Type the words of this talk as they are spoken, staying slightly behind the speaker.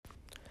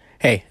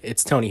Hey,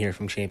 it's Tony here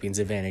from Champions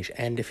Advantage,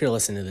 and if you're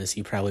listening to this,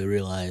 you probably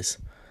realize,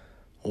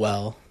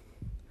 well,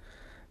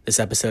 this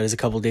episode is a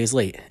couple days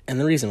late. And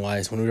the reason why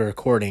is when we were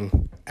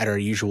recording at our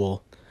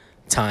usual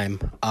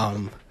time,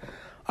 our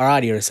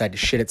audio decided to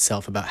shit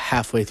itself about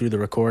halfway through the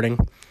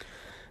recording.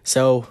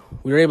 So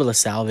we were able to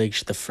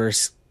salvage the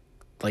first,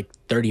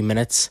 30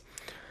 minutes.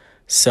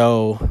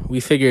 So we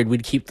figured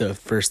we'd keep the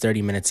first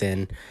 30 minutes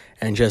in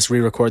and just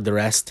re-record the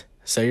rest.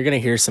 So you're going to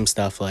hear some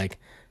stuff like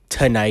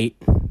tonight,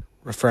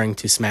 referring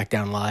to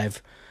SmackDown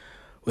Live,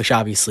 which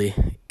obviously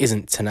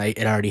isn't tonight.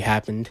 It already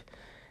happened.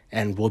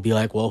 And we'll be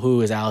like, well, who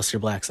is Aleister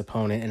Black's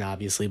opponent? And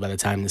obviously by the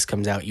time this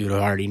comes out, you would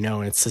have already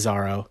known it's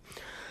Cesaro.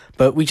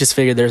 But we just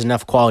figured there's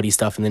enough quality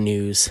stuff in the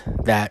news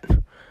that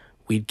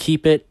we'd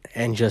keep it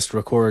and just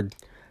record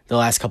the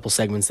last couple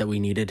segments that we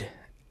needed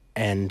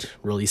and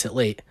release it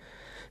late.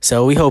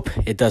 So we hope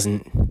it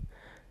doesn't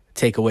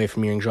take away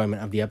from your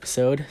enjoyment of the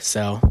episode.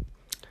 So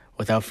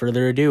without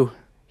further ado,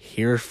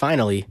 here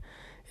finally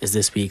is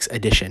this week's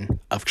edition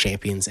of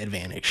Champions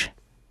Advantage.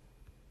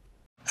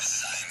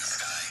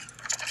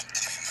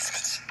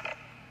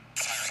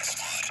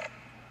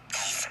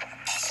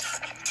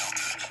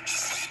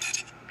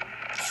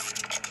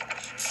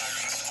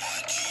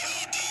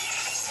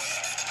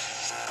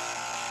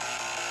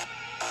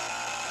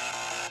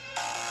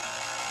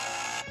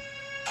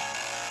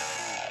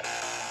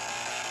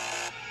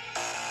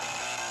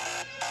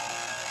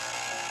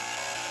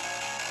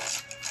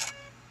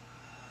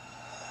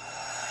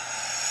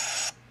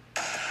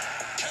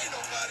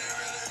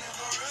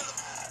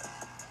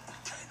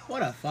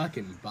 What a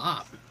fucking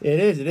bop. It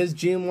is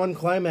G1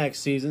 Climax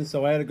season,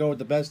 so I had to go with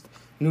the best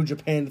New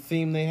Japan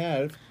theme they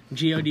had.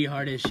 God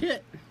hard as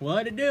shit.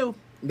 What'd it do?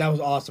 That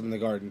was awesome in the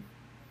garden.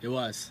 It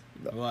was.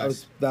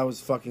 That was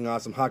fucking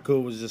awesome.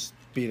 Haku was just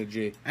being a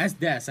G. As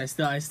Des,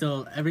 I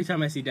still, every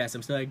time I see Des,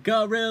 I'm still like,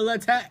 Guerrilla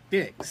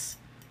Tactics.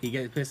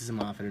 Pisses him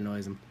off, it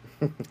annoys him.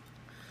 It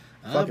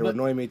would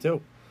annoy me too.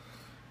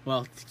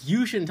 Well,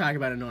 you shouldn't talk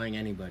about annoying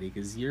anybody,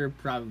 because you're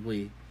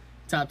probably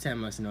top 10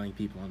 most annoying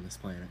people on this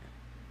planet.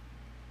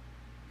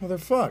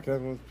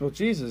 Motherfuck. Well,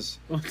 Jesus.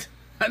 Well,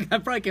 that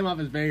probably came off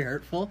as very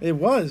hurtful. It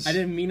was. I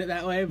didn't mean it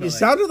that way, but... You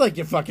sounded like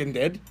you fucking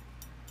did.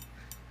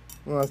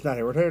 Well, that's not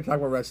it. We're here to talk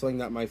about wrestling,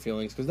 not my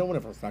feelings, because no one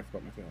ever talks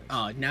about my feelings.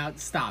 Oh, now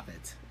stop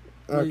it.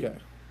 Okay.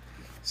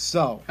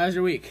 So. How's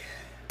your week?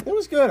 It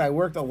was good. I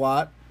worked a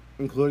lot,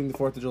 including the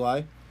 4th of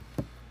July.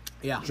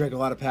 Yeah. Drank a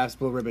lot of Pabst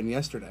Blue Ribbon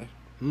yesterday.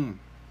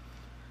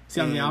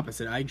 See, I'm the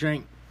opposite. I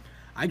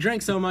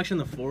drank so much on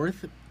the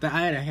 4th that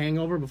I had a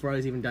hangover before I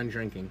was even done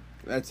drinking.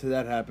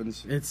 That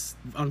happens. It's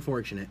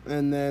unfortunate.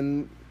 And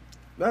then,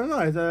 I don't know,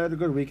 I had a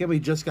good weekend. We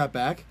just got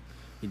back.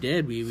 We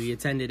did. We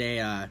attended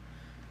a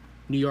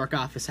New York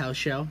office house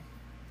show.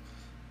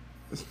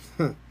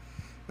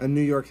 A New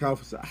York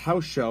house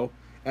show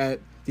at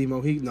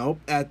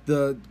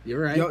the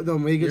You're right. The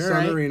Mohegan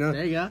Sun Arena.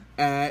 There you go.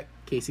 At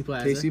Casey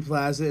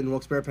Plaza in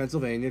Wilkes-Barre,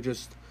 Pennsylvania,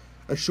 just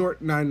a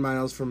short 9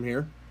 miles from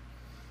here.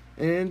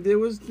 And it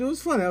was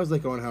fun. I was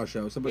like going to house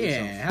shows.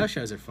 Yeah, house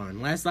shows are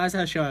fun. Last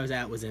house show I was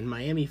at was in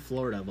Miami,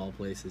 Florida, of all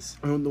places.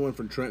 I went the one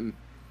from Trenton.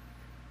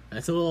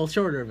 That's a little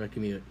shorter of a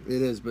commute.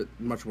 It is, but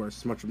much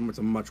worse. It's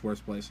a much worse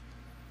place.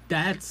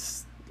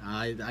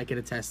 I can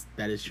attest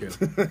that is true.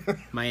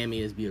 Miami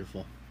is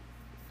beautiful.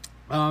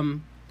 But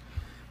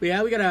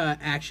yeah, we got a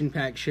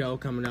action-packed show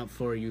coming up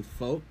for you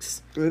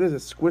folks. It is.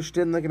 It's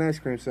squished in like an ice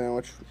cream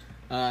sandwich.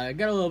 Got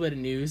a little bit of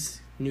news,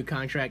 new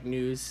contract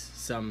news,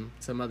 some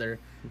other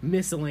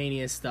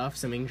miscellaneous stuff,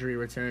 some injury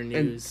return news.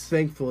 And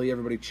thankfully,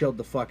 everybody chilled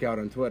the fuck out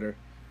on Twitter.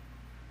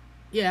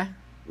 Yeah,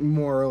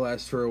 more or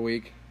less for a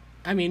week.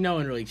 I mean, no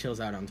one really chills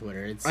out on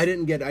Twitter. I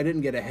didn't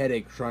get a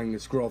headache trying to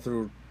scroll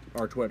through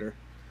our Twitter.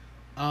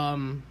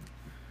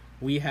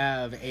 We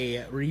have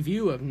a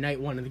review of Night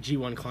 1 of the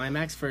G1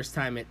 Climax, first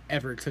time it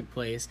ever took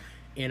place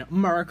in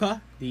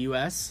America, the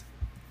U.S.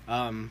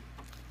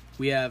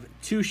 We have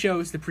 2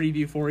 shows to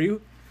preview for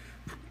you.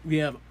 We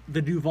have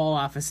the Duval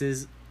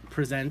offices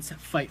presents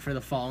Fight for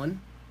the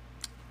Fallen,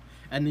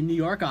 and the New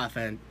York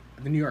offense.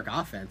 Well, the New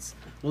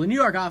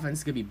York offense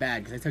is gonna be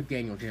bad because I took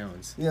Daniel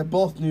Jones. Yeah,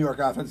 both New York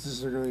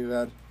offenses are gonna be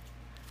bad.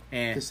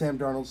 And because Sam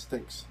Darnold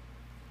stinks.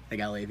 They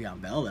got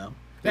Le'Veon Bell though.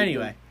 But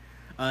anyway,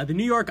 the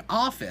New York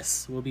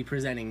office will be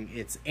presenting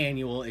its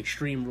annual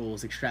Extreme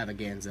Rules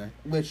extravaganza,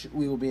 which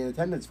we will be in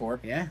attendance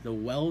for. Yeah, the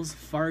Wells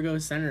Fargo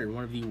Center,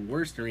 one of the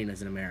worst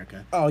arenas in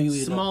America. Oh,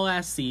 small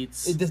ass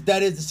seats.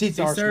 That is, the seats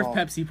are small. They serve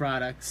Pepsi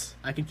products.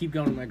 I could keep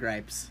going with my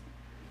gripes,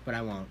 but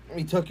I won't.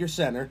 We took your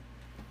center.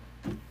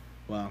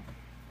 Well,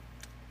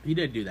 you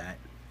did do that.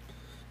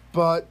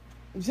 But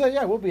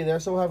yeah, we'll be there,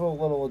 so we'll have a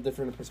little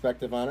different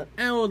perspective on it,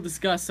 and we'll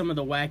discuss some of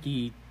the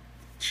wacky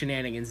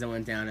shenanigans that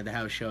went down at the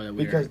house show that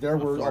because there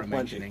were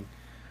mentioning.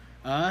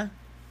 But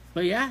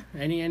yeah,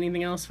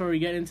 anything else before we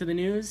get into the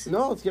news?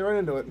 No, let's get right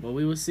into it. Well,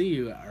 we will see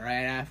you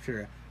right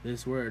after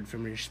this word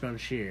from your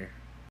sponsor.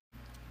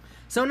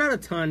 So not a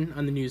ton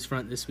on the news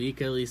front this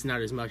week, at least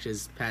not as much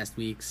as past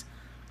weeks.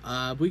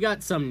 We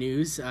got some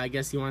news. I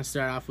guess you want to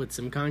start off with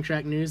some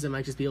contract news that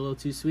might just be a little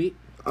too sweet?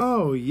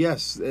 Oh,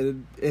 yes.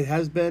 It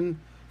has been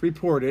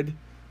reported.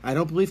 I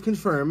don't believe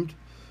confirmed,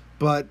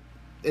 but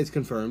it's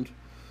confirmed.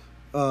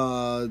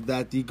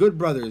 That the Good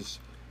Brothers,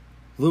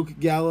 Luke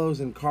Gallows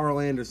and Carl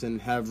Anderson,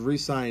 have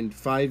re-signed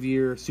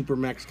 5-year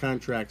Supermax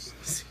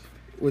contracts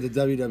with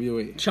the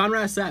WWE. Sean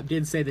Ross Sapp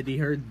did say that he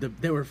heard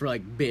they were for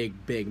like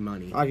big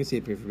money. I can see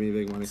it paying for me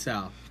big money.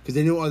 So because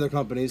they knew other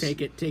companies take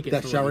it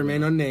that shall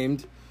remain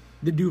unnamed.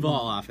 The Duval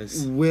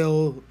office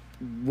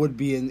would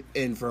be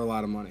in for a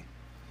lot of money.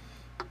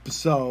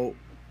 So,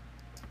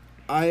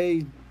 what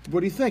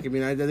do you think? I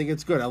mean, I think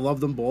it's good. I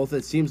love them both.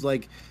 It seems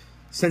like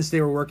since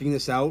they were working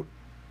this out,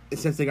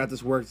 since they got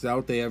this worked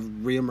out, they have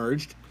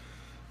reemerged.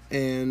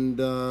 And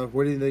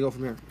where do they go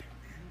from here?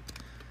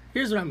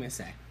 Here's what I'm gonna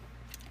say.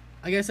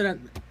 Like I said,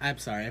 I'm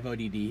sorry, I have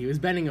ODD. He was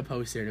bending a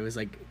poster, and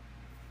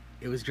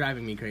it was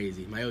driving me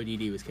crazy. My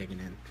ODD was kicking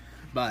in,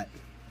 but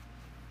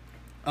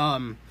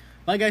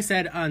like I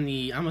said on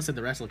I almost said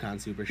the WrestleCon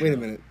Super Show. Wait a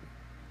minute.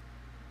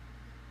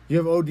 You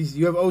have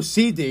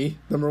OCD,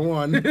 number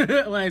one. What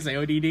did I say,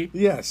 ODD?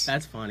 Yes.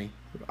 That's funny.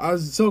 I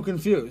was so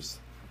confused.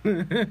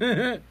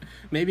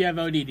 Maybe I have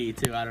ODD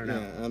too. I don't know.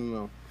 Yeah, I don't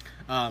know.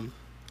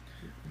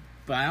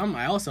 But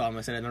I also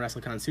almost said in the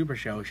WrestleCon Super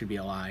Show, it should be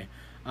a lie.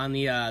 On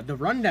the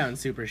Rundown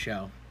Super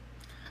Show,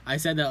 I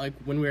said that like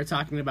when we were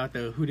talking about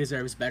the Who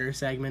Deserves Better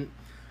segment,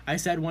 I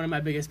said one of my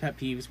biggest pet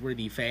peeves were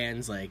the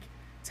fans like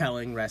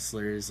telling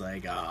wrestlers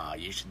like, "Oh,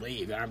 you should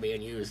leave. You're not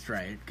being used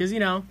right." Because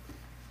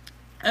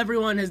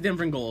everyone has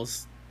different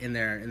goals in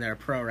their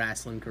pro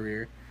wrestling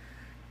career,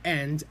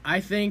 and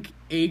I think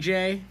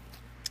AJ,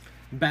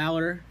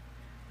 Balor,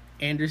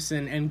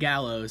 Anderson, and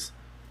Gallows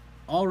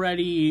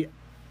already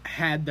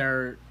had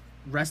their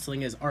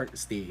wrestling as art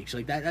stage.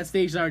 Like that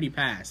stage is already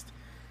passed.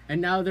 And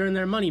now they're in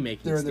their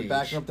money-making stage. They're in the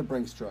backing up the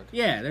Brinks truck.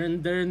 Yeah, they're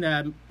in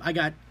the I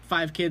got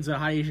 5 kids with a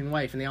hot Asian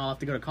wife and they all have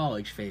to go to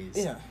college phase.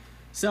 Yeah.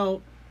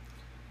 So,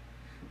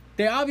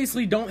 they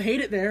obviously don't hate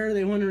it there.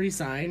 They want to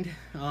resign.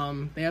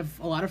 They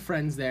have a lot of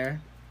friends there.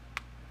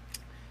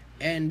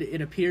 And it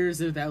appears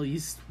that at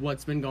least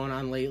what's been going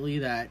on lately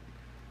that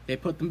they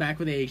put them back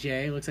with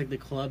AJ. Looks like the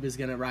club is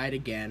going to ride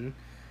again.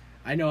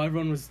 I know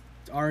everyone was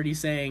already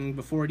saying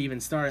before it even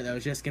started that it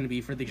was just going to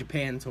be for the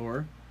Japan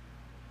tour.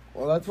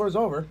 Well, that tour's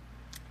over.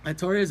 That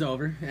tour is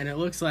over, and it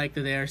looks like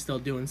that they are still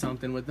doing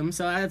something with them,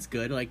 so that's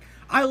good. Like,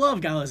 I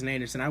love Gallows and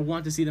Anderson. I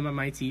want to see them on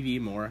my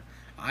TV more.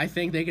 I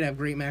think they could have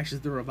great matches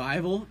with the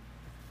Revival.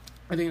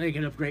 I think they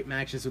could have great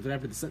matches with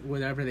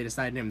whatever they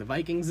decide to name the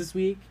Vikings this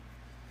week.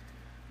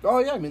 Oh,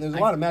 yeah, I mean, there's a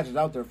lot of matches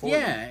out there for them.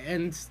 Yeah,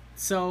 and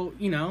so,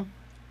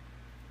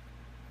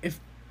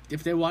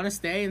 if they want to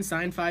stay and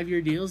sign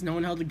 5-year deals, no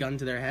one held a gun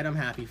to their head, I'm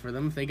happy for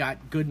them. If they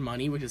got good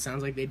money, which it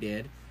sounds like they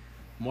did,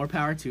 more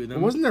power to them.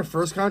 And wasn't their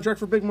first contract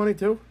for big money,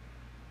 too?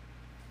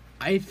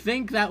 I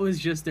think that was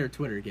just their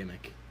Twitter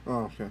gimmick.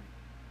 Oh, okay.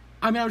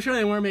 I mean, I'm sure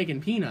they weren't making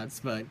peanuts,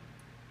 but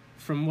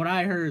from what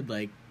I heard,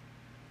 like,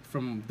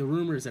 from the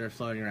rumors that are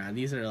floating around,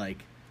 these are,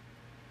 like,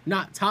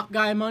 not top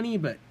guy money,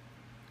 but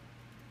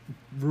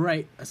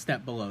right a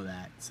step below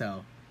that.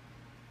 So,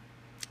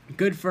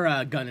 good for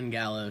Gunn and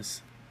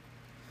Gallows.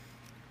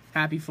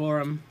 Happy for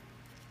him.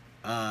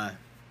 And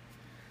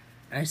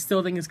I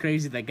still think it's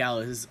crazy that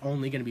Gallows is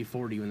only going to be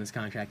 40 when this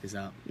contract is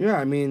up. Yeah,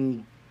 I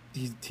mean,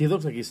 he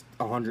looks like he's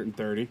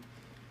 130.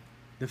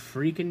 The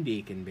freaking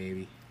Deacon,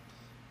 baby.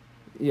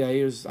 Yeah,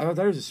 he was. I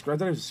thought he was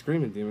a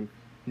screaming demon.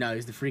 No,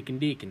 he's the freaking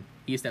Deacon.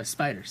 He used to have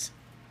spiders.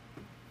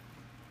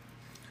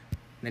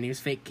 Then he was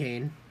Fake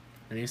Kane.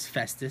 Then he was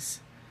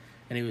Festus.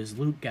 Then he was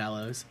Luke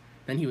Gallows.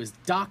 Then he was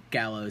Doc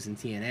Gallows in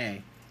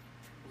TNA.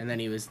 And then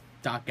he was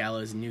Doc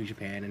Gallows in New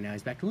Japan. And now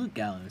he's back to Luke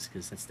Gallows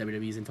because that's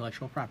WWE's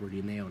intellectual property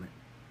and they own it.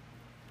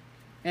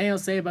 Anything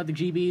else to say about the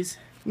GBs?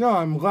 No,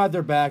 I'm glad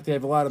they're back. They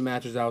have a lot of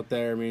matches out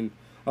there. I mean,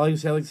 I like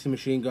to see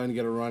Machine Gun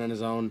get a run on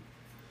his own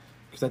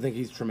because I think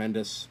he's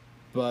tremendous.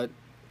 But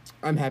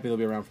I'm happy they'll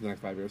be around for the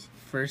next 5 years.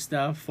 First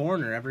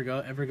foreigner ever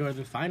go to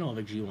the final of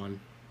a G1.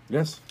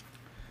 Yes.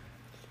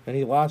 And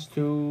he lost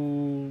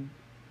to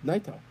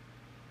Naito.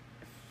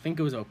 I think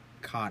it was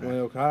Okada. Well,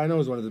 Okada, I know it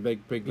was one of the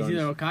big It was guns.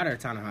 either Okada or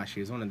Tanahashi.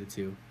 It was one of the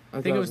two.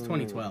 I think it was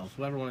 2012.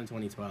 Whoever won in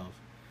 2012.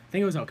 I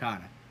think it was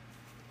Okada.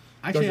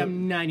 Actually,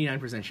 I'm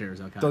 99% sure it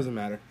was Okada. Doesn't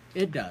matter.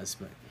 It does,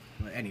 but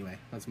anyway,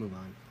 let's move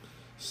on.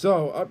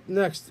 So, up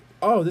next.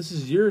 Oh, this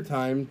is your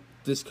time.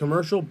 This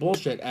commercial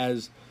bullshit,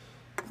 as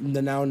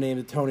the now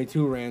named Tony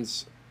Two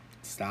Rants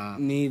Stop.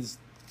 needs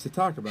to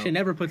talk about. Should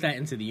never put that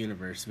into the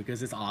universe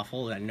because it's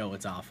awful. And I know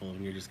it's awful,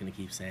 and you're just gonna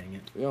keep saying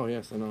it. Oh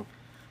yes, I know.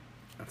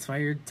 That's why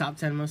you're top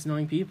 10 most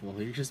annoying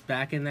people. You're just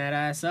backing that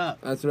ass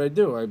up. That's what I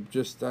do. Did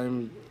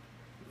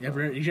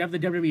you have the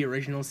WWE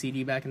original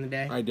CD back in the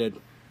day? I did.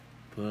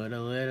 Put a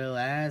little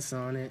ass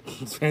on it.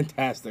 It's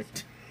fantastic.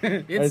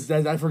 It's,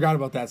 I forgot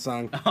about that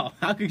song oh,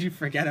 how could you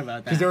forget about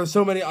that? because there were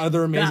so many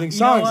other amazing You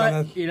songs. know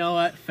On what? You know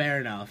what? Fair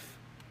enough.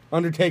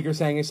 Undertaker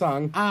sang a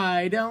song.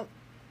 I don't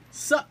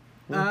suck.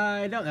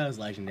 I don't. That was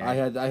legendary. I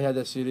had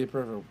that CD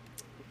perfect,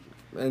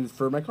 and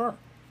for my car.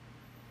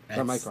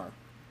 Not my That's car.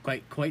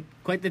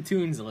 Quite the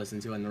tunes to listen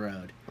to on the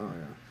road. Oh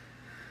yeah.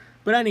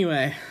 But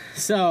anyway,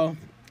 so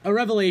a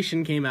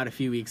revelation came out a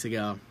few weeks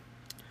ago.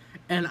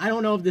 And I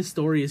don't know if this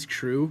story is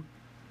true,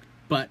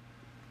 but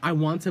I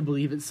want to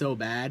believe it so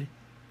bad.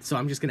 So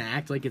I'm just going to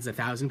act like it's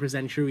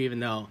 1,000% true, even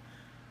though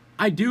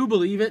I do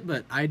believe it,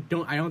 but I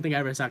don't think I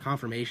ever saw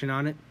confirmation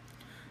on it.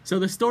 So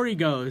the story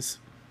goes,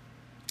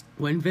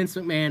 when Vince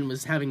McMahon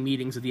was having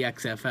meetings with the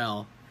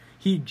XFL,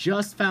 he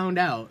just found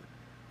out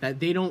that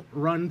they don't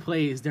run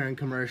plays during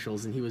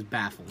commercials, and he was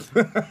baffled.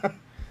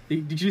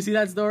 Did you see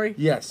that story?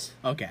 Yes.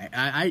 Okay.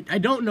 I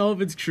don't know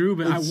if it's true,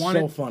 but It's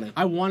so funny.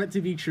 I want it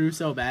to be true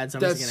so bad, so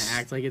I'm just going to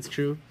act like it's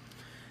true.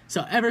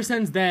 So ever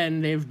since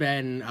then, they've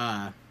been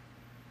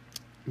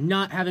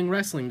not having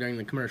wrestling during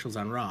the commercials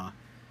on Raw.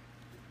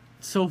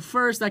 So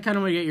first, I kind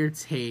of want to get your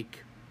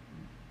take.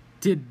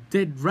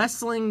 Did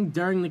wrestling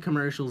during the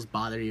commercials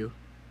bother you?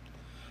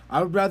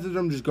 I would rather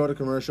them just go to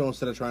commercial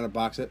instead of trying to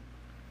box it.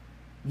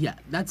 Yeah,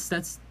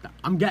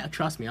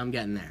 trust me, I'm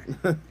getting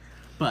there.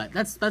 But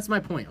that's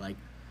my point. Like,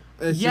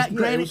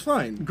 It was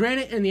fine.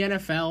 Granted, in the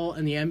NFL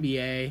and the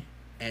NBA,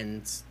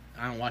 and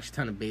I don't watch a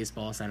ton of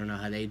baseball, so I don't know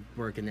how they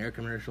work in their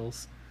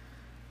commercials.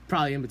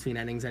 Probably in between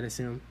innings, I'd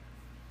assume.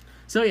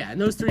 So yeah, in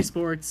those three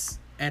sports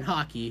and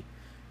hockey,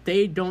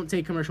 they don't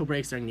take commercial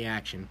breaks during the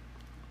action.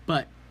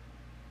 But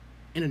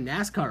in a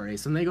NASCAR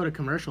race, when they go to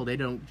commercial, they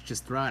don't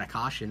just throw out a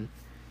caution.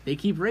 They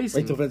keep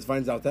racing. Wait till Vince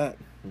finds out that.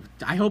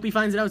 I hope he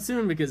finds it out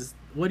soon, because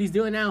what he's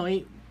doing now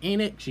ain't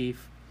it,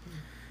 Chief.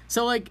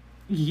 So, like,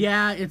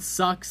 yeah, it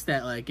sucks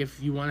that, like,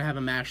 if you want to have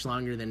a match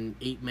longer than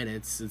 8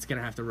 minutes, it's going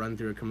to have to run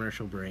through a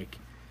commercial break.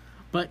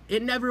 But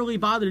it never really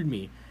bothered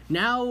me.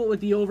 Now,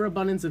 with the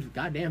overabundance of...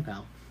 Goddamn,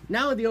 pal.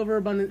 Now, with the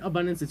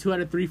overabundance of 2 out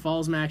of 3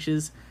 falls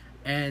matches,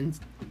 and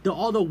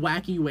all the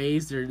wacky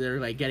ways they're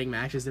like, getting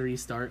matches to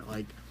restart,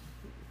 like,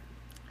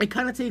 it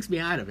kind of takes me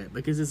out of it,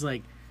 because it's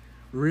like,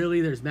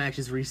 really, there's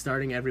matches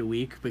restarting every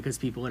week because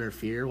people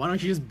interfere? Why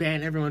don't you just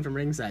ban everyone from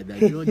ringside then?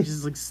 You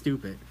just look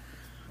stupid.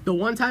 The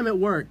one time it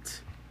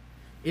worked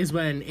is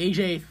when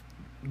AJ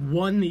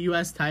won the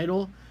U.S.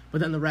 title,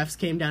 but then the refs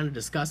came down to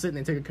discuss it, and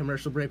they took a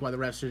commercial break while the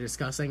refs were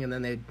discussing, and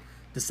then they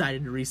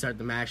decided to restart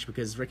the match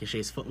because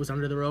Ricochet's foot was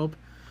under the rope.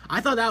 I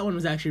thought that one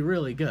was actually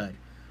really good.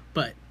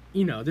 But,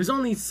 you know, there's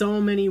only so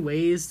many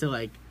ways to,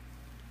 like...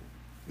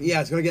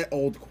 Yeah, it's going to get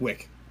old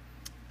quick.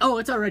 Oh,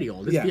 it's already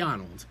old. It's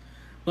beyond old.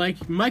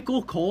 Like,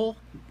 Michael Cole,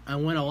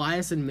 when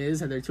Elias and Miz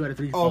had their 2 out of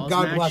 3 falls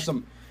God match, bless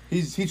him.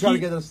 He tried to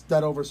get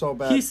that over so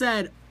bad. He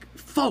said,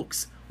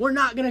 folks, we're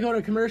not going to go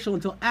to commercial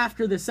until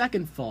after the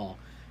second fall.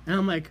 And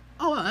I'm like,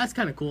 oh, well, that's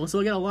kind of cool. So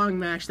we'll get a long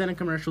match, then a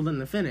commercial, then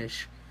the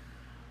finish.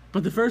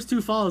 But the first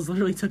 2 falls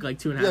literally took like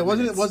 2.5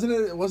 minutes.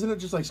 Wasn't it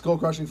just like skull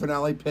crushing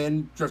finale,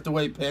 pin, drift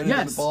away, pin, and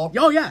then the fall?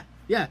 Oh, yeah.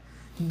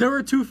 There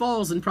were 2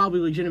 falls in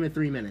probably legitimate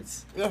 3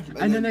 minutes. Yeah.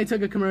 And then they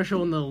took a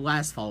commercial and the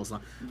last fall was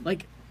long.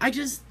 Like,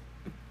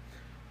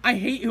 I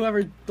hate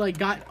whoever, like,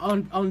 got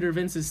under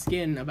Vince's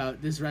skin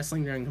about this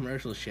wrestling during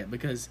commercial shit,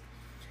 because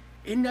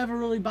it never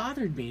really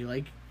bothered me.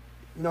 Like,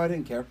 no, I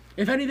didn't care.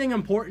 If anything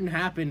important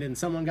happened and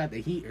someone got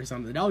the heat or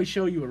something, they'd always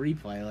show you a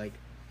replay, like...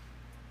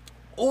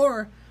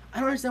 Or, I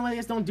don't understand why they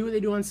guys don't do what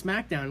they do on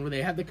SmackDown, where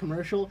they have the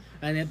commercial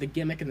and they have the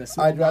gimmick and the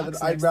small I'd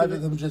rather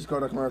them just go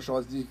to commercial.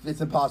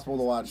 It's impossible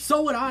to watch.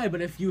 So would I, but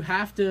if you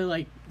have to,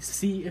 like,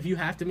 if you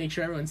have to make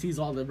sure everyone sees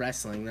all the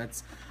wrestling,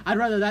 I'd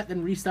rather that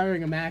than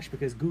restarting a match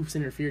because Goof's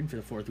interfered for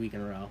the 4th week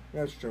in a row.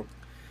 That's true.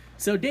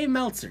 So Dave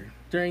Meltzer,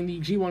 during the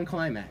G1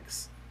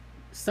 Climax,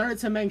 started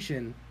to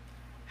mention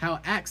how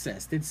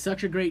Access did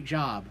such a great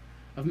job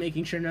of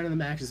making sure none of the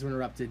matches were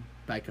interrupted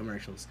by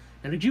commercials.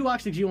 Now, did you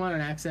watch the G1 on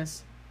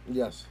Access?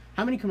 Yes.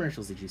 How many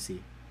commercials did you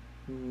see?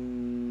 I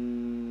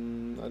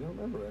don't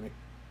remember any.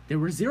 There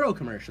were 0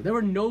 commercials. There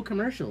were no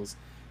commercials.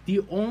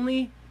 The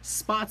only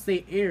spots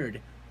they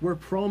aired were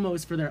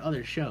promos for their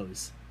other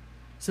shows.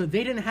 So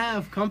they didn't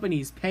have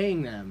companies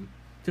paying them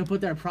to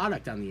put their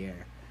product on the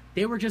air.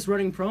 They were just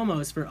running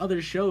promos for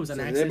other shows on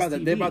Access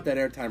TV. They bought that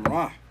airtime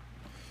raw.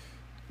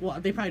 Well,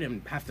 they probably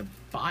didn't have to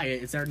buy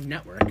it. It's their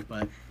network,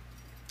 but...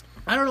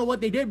 I don't know what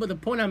they did, but the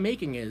point I'm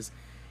making is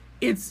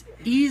it's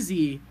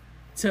easy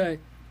to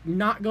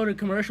not go to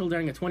commercial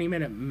during a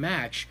 20-minute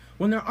match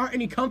when there aren't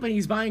any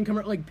companies buying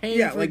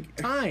paying for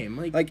time.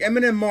 Like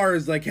Eminem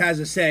Mars has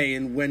a say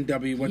in when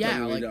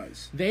WWE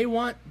does.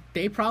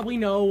 They probably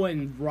know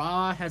when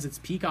Raw has its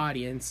peak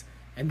audience,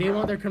 and they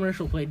want their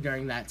commercial played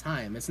during that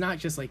time. It's not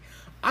just like,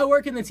 I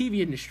work in the TV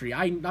industry.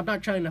 I'm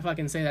not trying to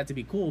fucking say that to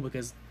be cool,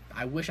 because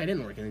I wish I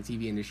didn't work in the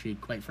TV industry,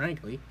 quite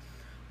frankly.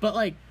 But,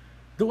 like,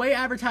 the way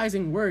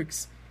advertising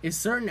works is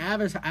certain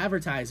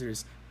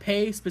advertisers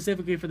pay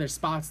specifically for their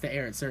spots to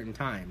air at certain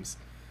times.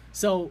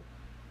 So,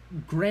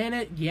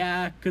 granted,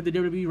 could the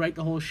WWE write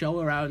the whole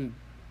show around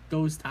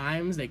those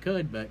times? They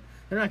could, but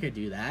they're not going to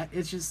do that.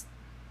 It's just,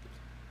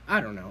 I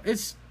don't know.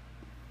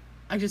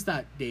 I just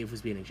thought Dave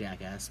was being a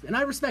jackass. And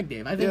I respect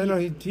Dave. I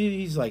think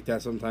he's like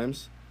that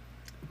sometimes.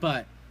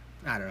 But,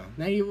 I don't know.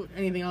 Now,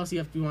 anything else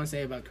you want to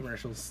say about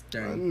commercials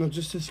during... No,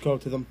 just go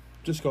to them.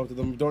 Just go to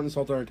them. Don't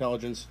insult our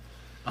intelligence.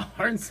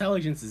 Our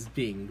intelligence is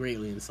being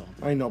greatly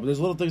insulted. I know, but there's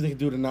little things they can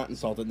do to not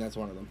insult it, and that's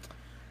one of them.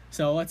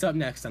 So, what's up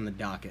next on the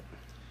docket?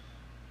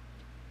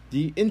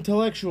 The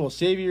intellectual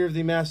savior of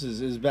the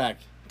masses is back.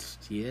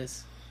 He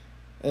is.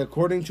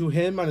 According to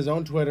him on his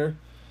own Twitter,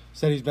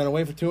 said he's been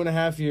away for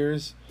 2.5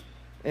 years,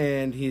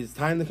 and he's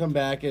time to come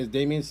back as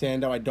Damien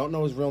Sandow. I don't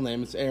know his real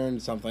name. It's Aaron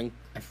something.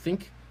 I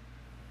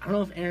don't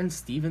know if Aaron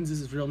Stevens is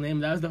his real name.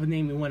 That was the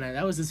name he won.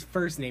 That was his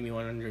first name he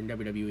won under in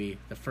WWE,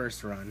 the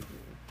first run.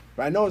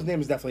 But I know his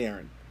name is definitely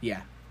Aaron.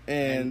 Yeah.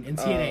 And in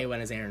TNA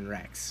went as Aaron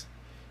Rex.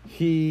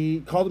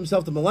 He called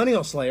himself the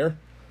Millennial Slayer.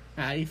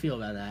 How do you feel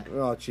about that?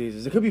 Oh,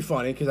 Jesus. It could be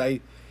funny, because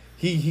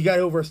he got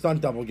over a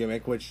stunt double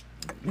gimmick, which...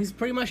 He's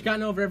pretty much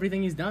gotten over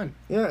everything he's done.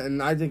 Yeah,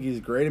 and I think he's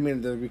great. I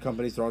mean, the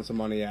company's throwing some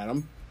money at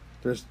him.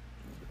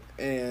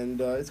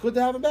 It's good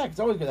to have him back. It's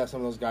always good to have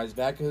some of those guys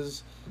back,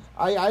 because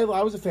I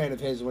was a fan of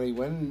his when he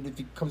went, and if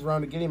he comes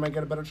around again, he might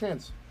get a better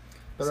chance.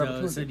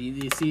 So do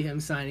you see him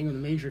signing with a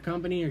major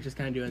company, or just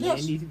kind of doing the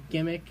indie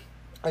gimmick?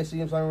 I see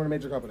him signing with a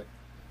major company.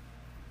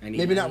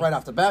 Maybe not right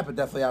off the bat, but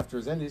definitely after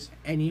his indies.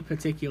 Any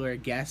particular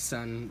guess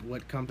on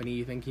what company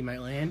you think he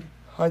might land?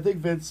 I think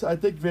Vince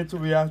will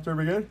be after him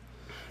again.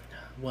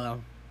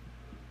 Well,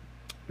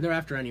 they're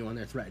after anyone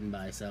they're threatened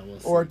by, so we'll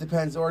see. Or it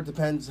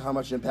depends how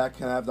much Impact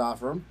can have to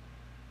offer him.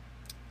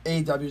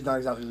 AEW is not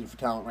exactly looking for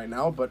talent right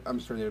now, but I'm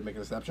sure they would make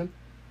an exception.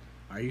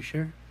 Are you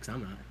sure? Because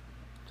I'm not.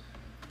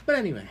 But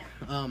anyway,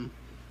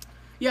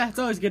 yeah, it's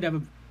always good to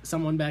have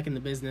someone back in the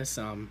business.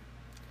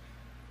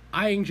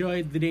 I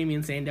enjoyed the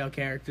Damien Sandow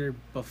character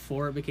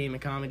before it became a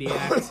comedy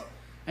act.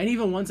 And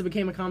even once it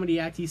became a comedy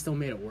act, he still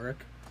made it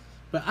work.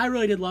 But I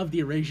really did love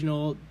the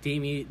original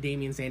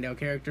Damien Sandow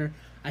character.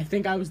 I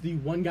think I was the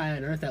one guy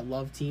on earth that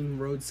loved Team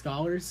Rhodes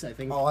Scholars. I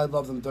think. Oh, I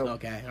love them too.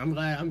 Okay, I'm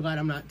glad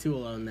I'm not too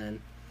alone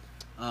then.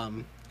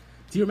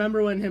 Do you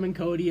remember when him and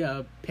Cody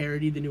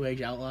parodied the New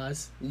Age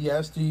Outlaws?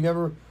 Yes. Do you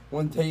remember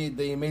when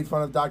they made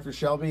fun of Dr.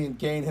 Shelby and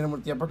Kane hit him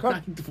with the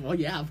uppercut? Well,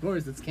 yeah, of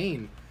course, it's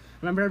Kane.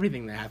 Remember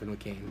everything that happened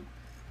with Kane.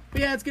 But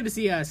yeah, it's good to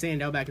see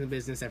Sandow back in the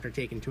business after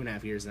taking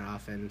 2.5 years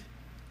off, and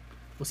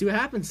we'll see what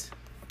happens.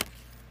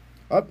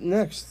 Up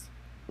next,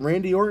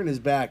 Randy Orton is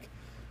back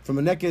from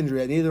a neck injury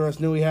that neither of us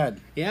knew he had.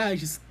 Yeah,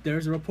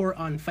 there's a report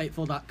on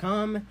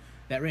Fightful.com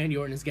that Randy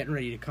Orton is getting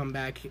ready to come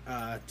back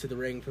to the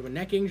ring from a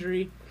neck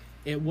injury.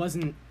 It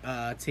wasn't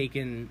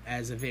taken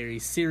as a very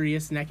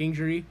serious neck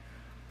injury,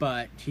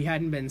 but he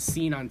hadn't been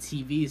seen on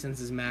TV since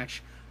his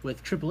match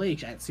with Triple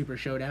H at Super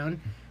Showdown,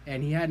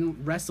 and he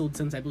hadn't wrestled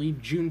since, I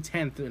believe, June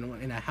 10th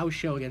in a house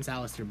show against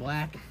Aleister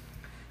Black. So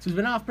he's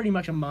been off pretty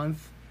much a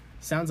month.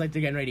 Sounds like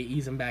they're getting ready to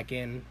ease him back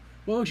in.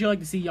 What would you like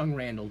to see young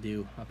Randall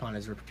do upon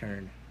his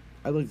return?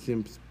 I'd like to see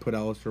him put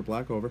Aleister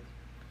Black over.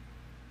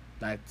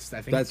 I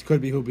think that could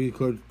be who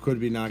could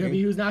be knocking. Could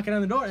be who's knocking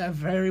on the door. That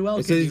very well.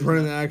 It says he's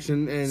running the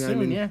action, and soon, I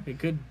mean, yeah, it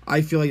could.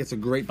 I feel like it's a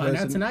great Find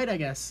person. out tonight, I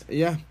guess.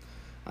 Yeah,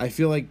 I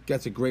feel like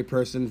that's a great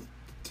person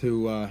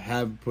to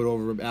have put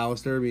over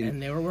Aleister. I mean,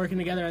 and they were working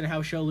together on the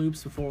house show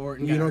loops before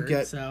Orton you got don't hurt,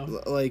 get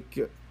so. like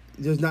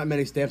there's not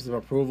many stamps of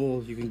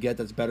approval you can get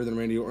that's better than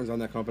Randy Orton's on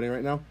that company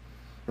right now,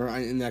 or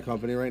in that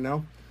company right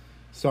now.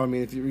 So I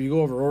mean, if you go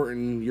over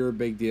Orton, you're a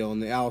big deal,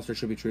 and the Aleister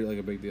should be treated like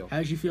a big deal. How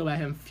did you feel about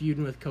him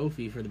feuding with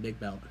Kofi for the big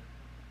belt?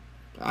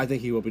 I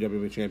think he will be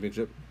WWE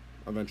Championship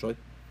eventually.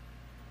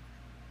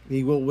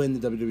 He will win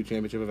the WWE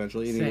Championship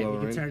eventually. And he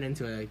could turn it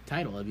into a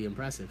title. That'd be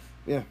impressive.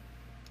 Yeah.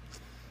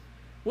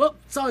 Well,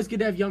 it's always good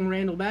to have young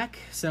Randall back.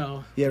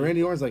 So yeah,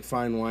 Randy Orton's like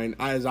fine wine.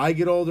 As I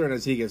get older and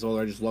as he gets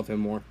older, I just love him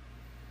more.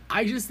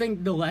 I just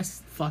think the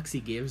less fucks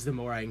he gives, the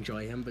more I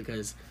enjoy him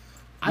because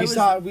we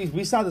saw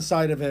the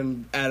side of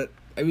him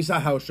we saw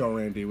House Show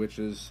Randy, which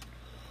is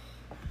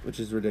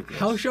ridiculous.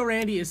 House Show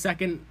Randy is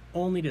second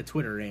only to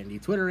Twitter Randy.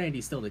 Twitter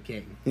Randy's still the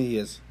king. He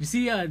is. You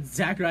see,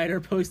 Zack Ryder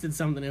posted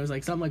something. It was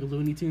like something like a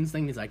Looney Tunes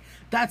thing. He's like,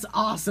 "That's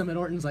awesome," and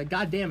Orton's like,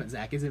 "God damn it,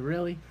 Zack, is it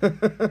really?"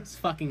 It's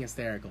fucking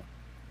hysterical.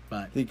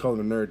 But he called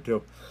him a nerd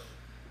too.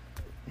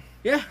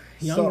 Yeah,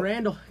 young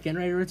Randall getting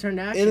ready to return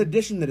to action. In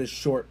addition to this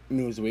short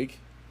news week,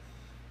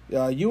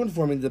 you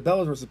informed me the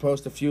Bellas were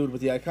supposed to feud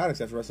with the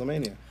Iconics after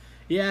WrestleMania.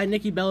 Yeah,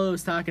 Nikki Bella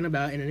was talking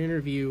about in an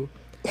interview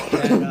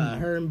that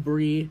her and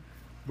Brie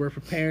were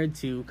prepared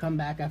to come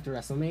back after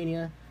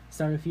WrestleMania,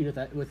 start a feud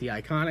with the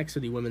Iconics for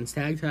the women's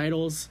tag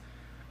titles,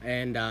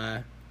 and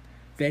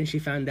then she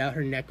found out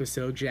her neck was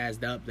so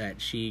jazzed up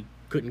that she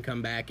couldn't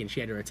come back and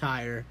she had to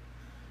retire.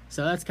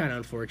 So that's kind of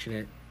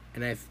unfortunate.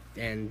 And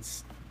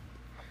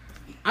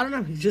I don't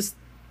know, just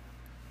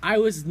I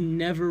was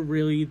never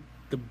really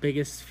the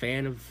biggest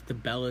fan of the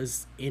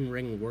Bellas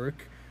in-ring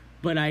work,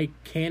 but I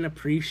can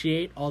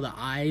appreciate all the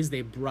eyes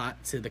they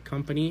brought to the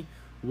company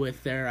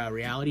with their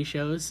reality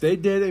shows. They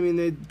did. I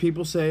mean,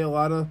 people say a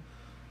lot of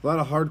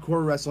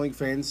hardcore wrestling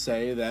fans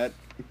say that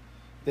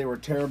they were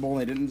terrible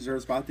and they didn't deserve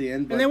a spot at the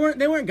end. But and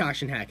they weren't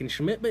Gosh and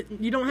Hackenschmidt, but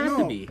you don't have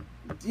to be.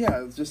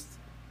 Yeah, it's just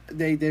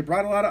they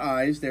brought a lot of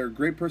eyes. They're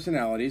great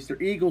personalities.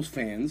 They're Eagles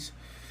fans,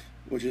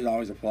 which is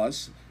always a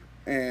plus,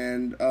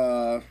 and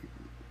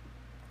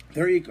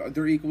they're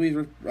equally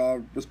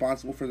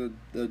responsible for the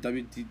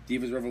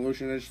Divas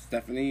Revolution as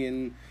Stephanie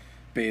and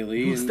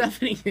Bayley. Well,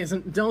 Stephanie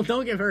isn't.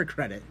 Don't give her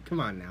credit. Come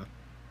on now.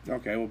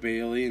 Okay, well,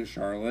 Bayley and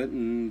Charlotte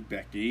and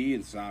Becky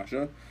and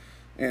Sasha.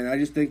 And I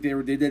just think they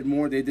did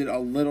more. They did a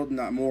little,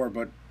 not more,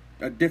 but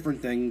a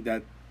different thing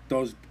that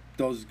those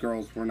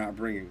girls were not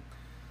bringing.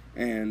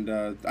 And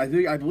I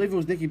believe it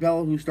was Nikki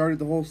Bella who started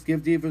the whole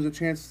 "Give Divas a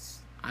Chance"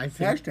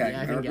 hashtag.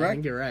 Yeah, I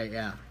think you're right.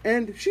 Yeah.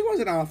 And she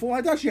wasn't awful.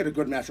 I thought she had a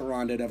good match with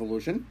Ronda at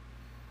Evolution.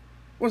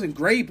 Wasn't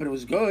great, but it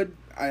was good.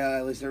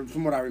 At least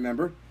from what I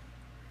remember.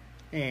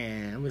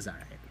 And it was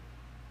alright.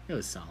 It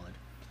was solid.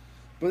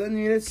 But then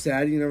it's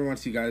sad. You never want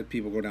to see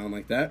people go down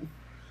like that.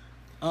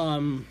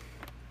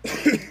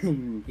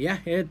 Yeah,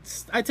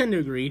 I tend to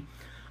agree.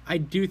 I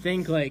do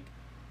think, like,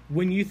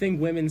 when you think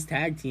women's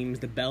tag teams,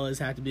 the Bellas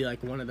have to be,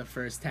 like, one of the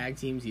first tag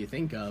teams you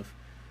think of.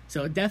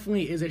 So it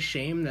definitely is a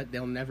shame that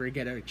they'll never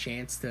get a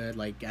chance to,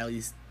 like, at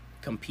least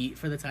compete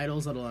for the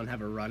titles, let alone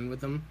have a run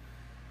with them.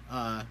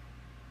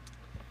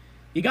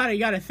 You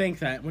gotta think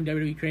that when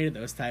WWE created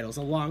those titles,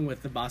 along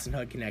with the Boston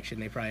Hug connection,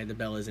 they probably had the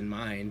Bellas in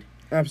mind.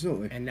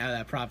 Absolutely. And now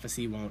that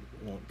prophecy won't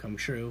come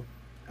true.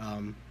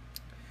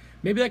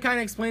 Maybe that kind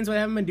of explains why they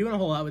haven't been doing a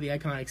whole lot with the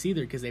Iconics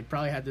either, because they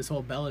probably had this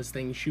whole Bellas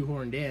thing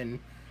shoehorned in,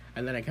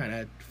 and then it kind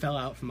of fell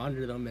out from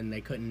under them, and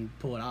they couldn't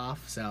pull it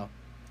off. So,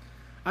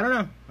 I don't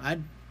know.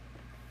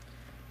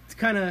 It's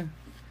kind of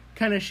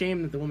a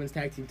shame that the women's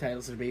tag team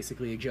titles are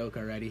basically a joke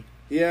already.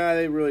 Yeah,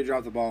 they really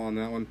dropped the ball on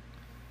that one.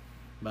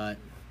 But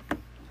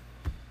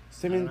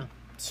I mean,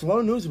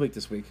 slow news week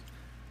this week.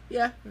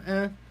 Yeah,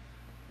 and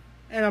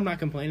I'm not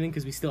complaining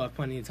because we still have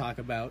plenty to talk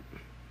about.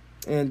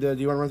 And do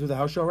you want to run through the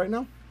house show right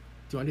now?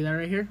 Do you want to do that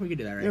right here? We can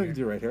do that right here. Yeah, we can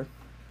do it right here.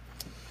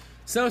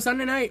 So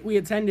Sunday night we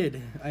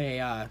attended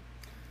a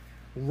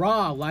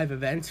Raw live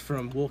event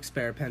from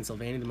Wilkes-Barre,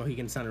 Pennsylvania, the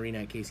Mohegan Sun Arena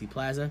at Casey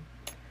Plaza.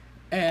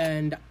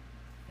 And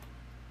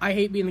I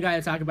hate being the guy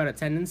to talk about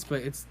attendance,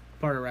 but it's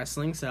part of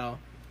wrestling, so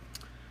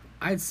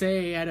I'd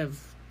say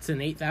it's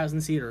an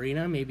 8,000 seat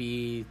arena,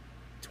 maybe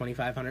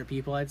 2,500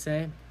 people, I'd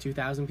say.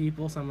 2,000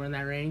 people, somewhere in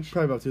that range.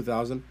 Probably about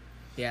 2,000.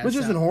 Yeah. Which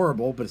isn't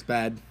horrible, but it's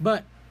bad.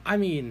 But, I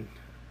mean,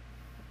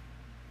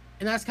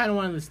 and that's kind of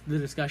one of the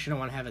discussion I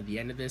want to have at the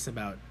end of this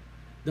about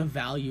the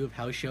value of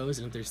house shows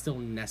and if they're still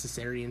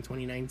necessary in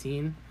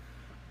 2019.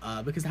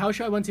 Because the house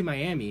show I went to in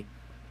Miami,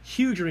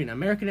 huge arena,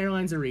 American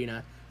Airlines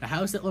Arena, the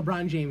house that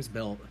LeBron James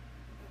built.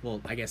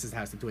 Well, I guess it's the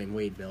house that Dwayne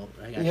Wade built.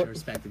 I got to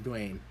respect to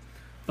Dwayne.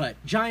 But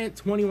giant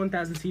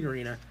 21,000 seat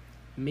arena,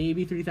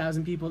 maybe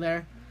 3,000 people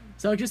there.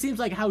 So it just seems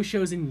like house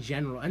shows in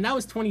general, and that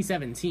was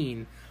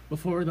 2017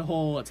 before the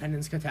whole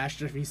attendance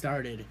catastrophe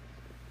started.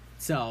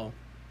 So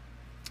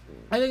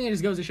I think it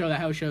just goes to show that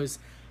house shows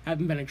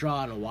haven't been a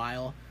draw in a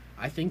while.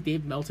 I think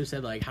Dave Meltzer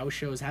said like house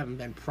shows haven't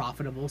been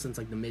profitable since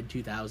like the mid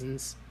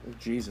 2000s. Oh,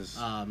 Jesus.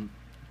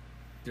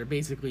 They're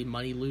basically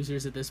money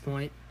losers at this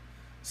point.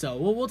 So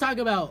we'll talk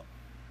about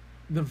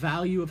the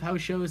value of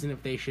house shows and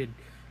if they should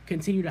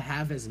continue to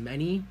have as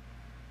many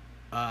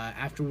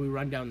after we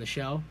run down the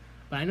show.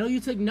 But I know you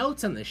took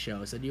notes on this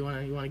show, so do you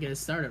want to get us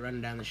started running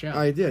down the show?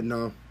 I did.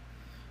 No.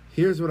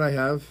 Here's what I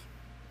have.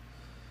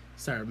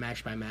 Start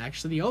match by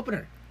match. So the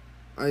opener.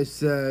 I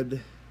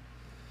said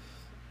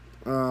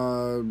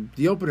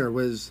the opener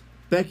was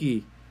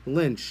Becky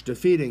Lynch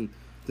defeating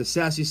the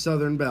Sassy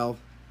Southern Belle,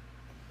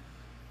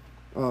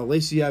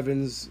 Lacey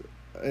Evans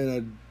in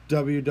a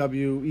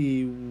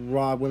WWE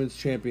Raw Women's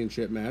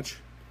Championship match.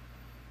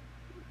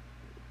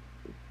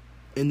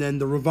 And then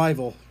the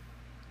Revival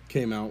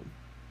came out.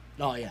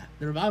 Oh, yeah.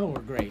 The Revival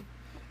were great.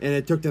 And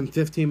it took them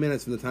 15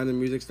 minutes from the time the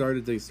music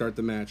started to start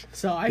the match.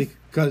 So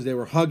because they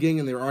were hugging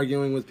and they were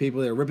arguing with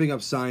people. They were ripping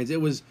up signs. It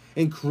was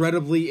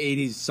incredibly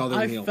 80s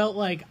Southern heel. I felt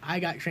like I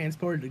got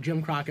transported to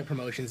Jim Crockett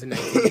Promotions in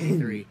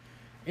 1983.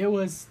 It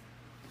was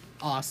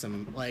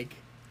awesome. Like,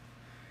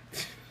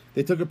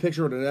 they took a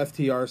picture with an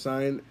FTR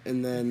sign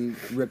and then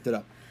ripped it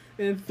up.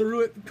 And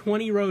threw it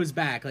 20 rows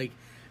back. Like,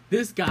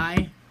 this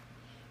guy...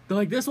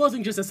 Like, this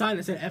wasn't just a sign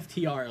that said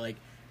FTR. Like,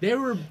 they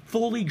were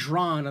fully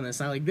drawn on this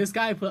sign. Like, this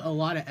guy put a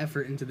lot of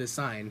effort into this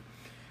sign.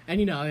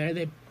 And, you know,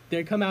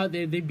 they come out,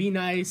 they'd be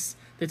nice.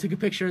 They took a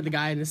picture of the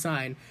guy in the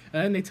sign.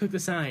 And then they took the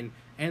sign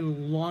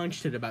and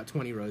launched it about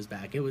 20 rows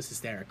back. It was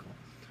hysterical.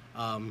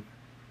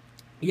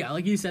 Yeah,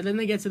 like you said, then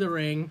they get to the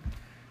ring.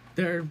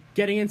 They're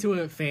getting into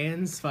it,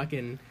 fans.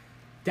 Fucking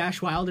Dash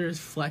Wilder is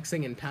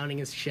flexing and pounding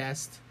his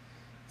chest.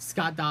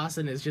 Scott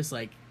Dawson is just,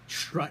 like,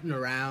 strutting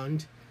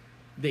around.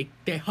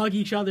 They hug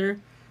each other.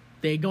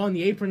 They go on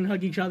the apron and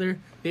hug each other.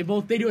 They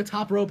do a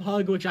top rope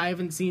hug, which I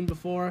haven't seen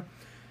before.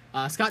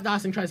 Scott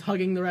Dawson tries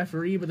hugging the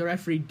referee, but the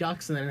referee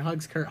ducks and then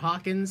hugs Kurt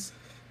Hawkins.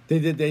 They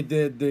did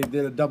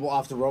a double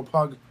off the rope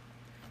hug.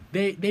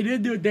 They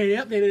did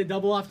a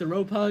double off the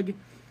rope hug.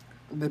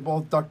 They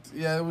both ducked.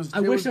 Yeah, it was. I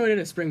wish they would have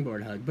did a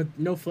springboard hug, but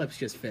no flips,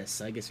 just fists.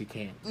 I guess we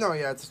can't. No,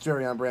 yeah, it's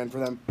very on brand for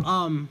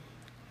them.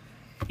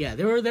 Yeah,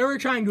 they were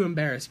trying to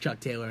embarrass Chuck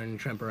Taylor and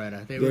Trent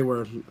Beretta. They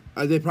were.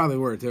 They probably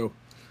were too.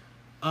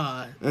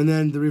 And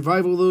then the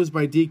Revival lose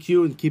by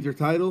DQ and keep their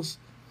titles,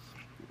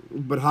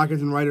 but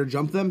Hawkins and Ryder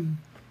jump them.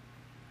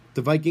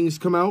 The Vikings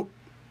come out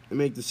and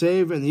make the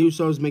save, and the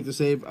Usos make the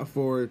save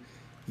for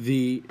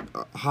the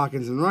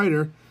Hawkins and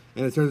Ryder,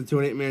 and it turns into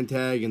an 8-man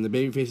tag, and the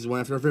babyfaces won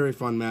after a very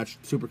fun match.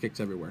 Super kicks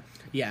everywhere.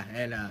 Yeah,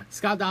 and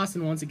Scott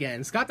Dawson once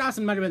again. Scott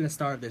Dawson might have been the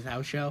star of this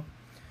house show.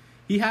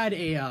 He had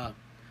a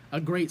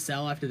great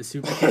sell after the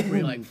super kick where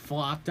he like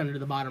flopped under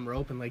the bottom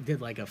rope and like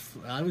did like it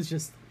was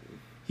just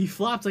he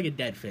flopped like a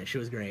dead fish. It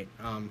was great.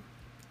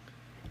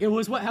 It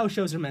was what house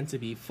shows are meant to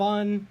be,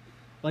 fun.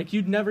 Like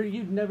you'd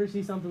never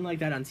see something like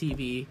that on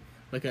TV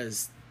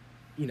because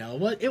you know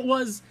what it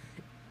was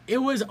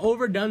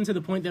overdone to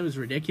the point that it was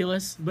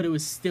ridiculous, but it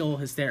was still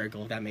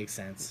hysterical. If that makes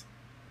sense.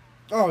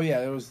 Oh yeah,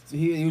 it was.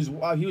 He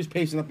was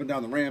pacing up and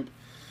down the ramp.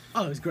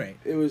 Oh, it was great.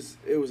 It was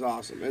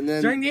awesome. And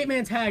then during the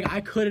 8-man tag,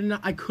 I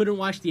couldn't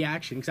watch the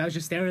action because I was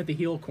just staring at the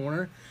heel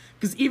corner.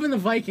 Because even the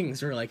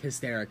Vikings were like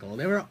hysterical.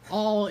 They were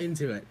all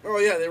into it. Oh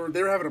yeah, they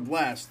were having a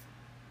blast.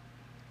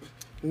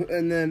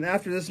 And then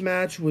after this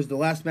match was the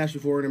last match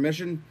before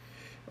intermission.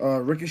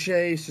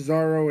 Ricochet,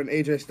 Cesaro, and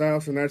AJ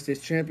Styles for the United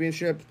States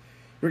Championship.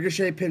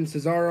 Ricochet pinned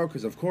Cesaro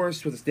because, of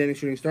course, with a standing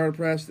shooting star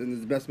press, and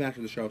it's the best match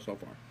of the show so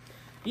far.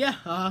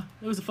 Yeah,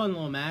 it was a fun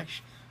little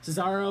match.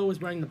 Cesaro was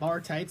wearing the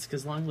bar tights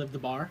because long live the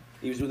bar.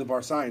 He was doing the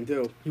bar sign,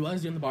 too. He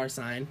was doing the bar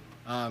sign.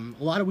 A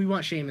lot of We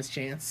Want Sheamus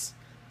chants.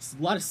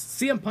 A lot of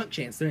CM Punk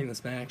chants during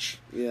this match.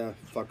 Yeah,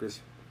 fuckers.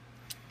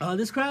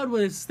 This crowd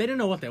they didn't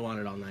know what they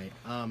wanted all night.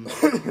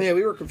 Yeah,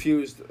 we were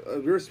confused.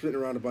 We were spitting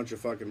around a bunch of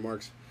fucking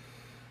marks.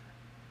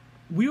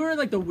 We were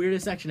like the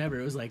weirdest section ever.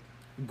 It was like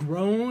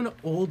grown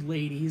old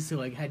ladies who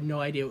like had no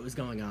idea what was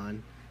going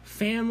on.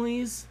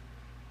 Families,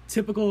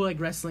 typical like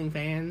wrestling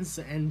fans,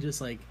 and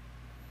just like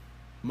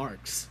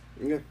marks.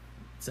 Yeah.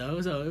 So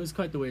it was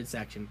quite the weird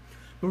section.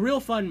 But real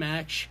fun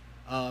match.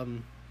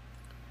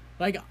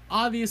 Like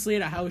obviously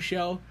at a house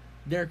show,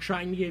 they're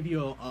trying to give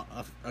you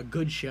a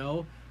good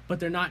show, but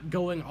they're not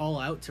going all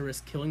out to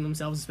risk killing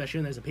themselves, especially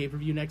when there's a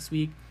pay-per-view next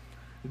week.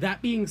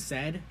 That being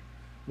said,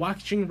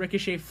 watching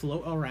Ricochet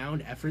float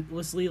around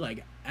effortlessly,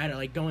 like at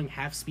like going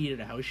half speed at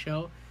a house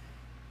show,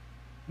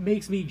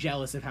 makes me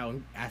jealous of how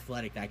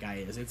athletic that guy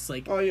is. It's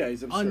like, oh yeah,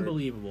 he's absurd.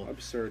 Unbelievable.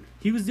 Absurd.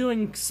 He was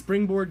doing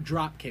springboard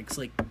drop kicks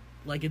like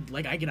I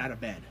get out of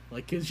bed.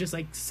 Like it was just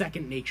like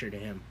second nature to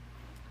him.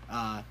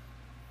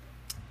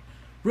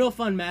 Real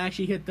fun match.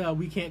 He hit the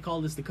 "we can't call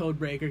this the code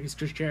breaker" because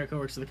Chris Jericho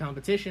works for the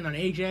competition on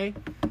AJ,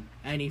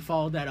 and he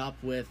followed that up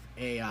with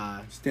a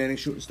standing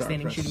shooting star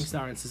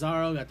on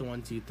Cesaro. Got the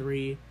 1, 2,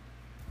 3.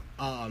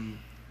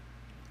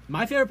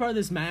 My favorite part of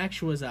this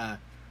match was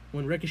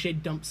when Ricochet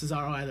dumped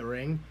Cesaro out of the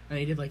ring and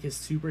he did like his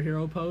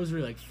superhero pose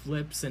where he like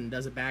flips and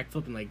does a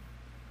backflip and like,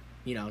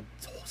 you know,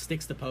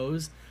 sticks the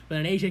pose. But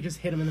then AJ just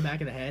hit him in the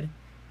back of the head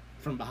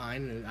from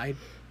behind. And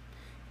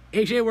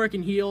AJ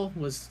working heel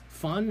was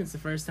fun. It's the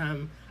first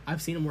time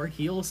I've seen him work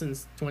heel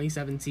since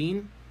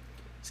 2017.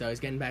 So he's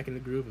getting back in the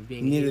groove of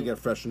being heel. He needed heel. to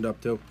get freshened up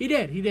too. He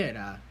did.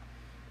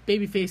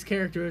 Babyface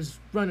character is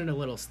running a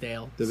little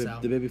stale. The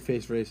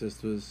babyface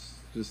racist was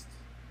just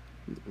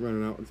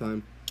running out of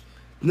time.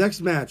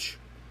 Next match.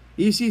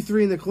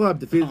 EC3 in the club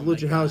defeated the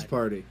Lucha House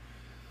Party.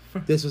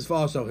 This was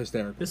also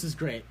hysterical. This is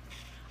great.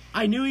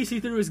 I knew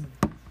EC3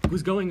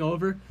 was going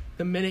over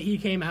the minute he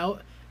came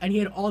out, and he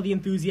had all the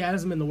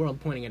enthusiasm in the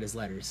world pointing at his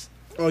letters.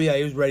 Oh yeah,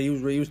 he was ready.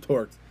 He was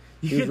torqued.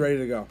 He was ready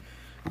to go.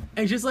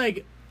 And just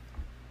like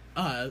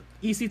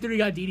EC3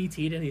 got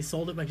DDT'd and he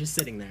sold it by just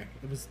sitting there.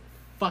 It was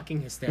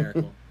fucking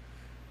hysterical.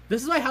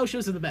 This is why house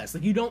shows are the best.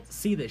 Like you don't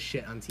see this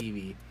shit on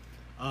TV.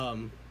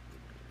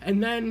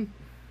 And then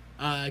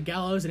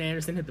Gallows and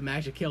Anderson hit the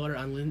Magic Killer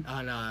on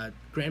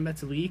Grand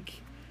Metalik,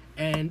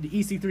 and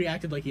EC3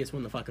 acted like he just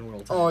won the fucking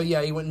world title. Oh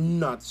yeah, he went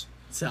nuts.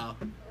 So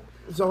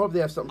I hope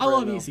they have something. I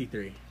love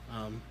EC3.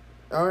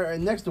 All right,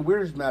 next the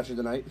weirdest match of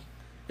the night.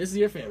 This is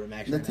your favorite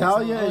match.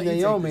 Natalya and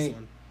Naomi.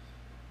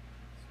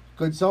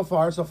 Good so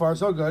far. So far,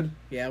 so good.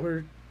 Yeah,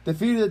 we're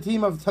defeated the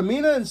team of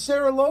Tamina and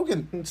Sarah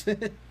Logan.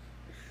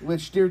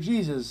 Which, dear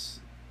Jesus,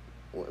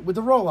 with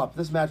the roll up,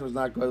 this match was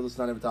not good. Let's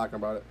not even talk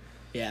about it.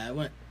 Yeah, it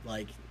went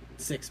like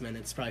 6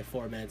 minutes, probably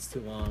 4 minutes too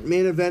long.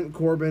 Main event: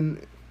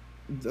 Corbin,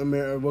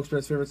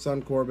 Wilkes-Barrett's favorite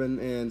son, Corbin,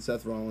 and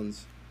Seth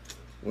Rollins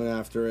went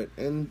after it,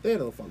 and they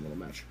had a fun little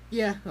match.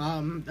 Yeah.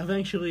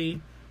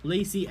 Eventually,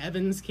 Lacey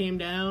Evans came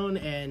down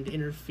and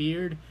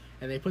interfered,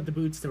 and they put the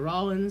boots to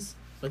Rollins.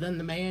 But then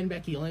the man,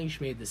 Becky Lynch,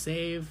 made the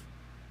save.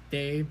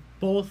 They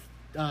both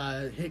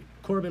hit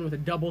Corbin with a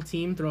double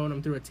team, throwing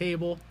him through a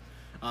table.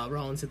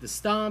 Rollins hit the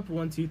stomp,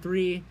 1, 2,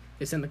 3.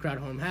 They sent the crowd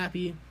home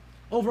happy.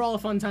 Overall, a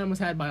fun time was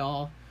had by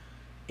all.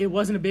 It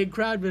wasn't a big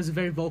crowd, but it was a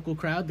very vocal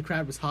crowd. The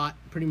crowd was hot,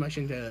 pretty much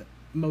into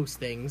most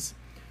things.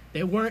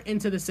 They weren't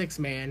into the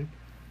 6-man,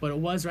 but it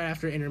was right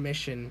after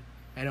intermission,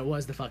 and it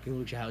was the fucking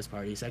Lucha House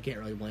Party, so I can't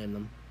really blame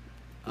them.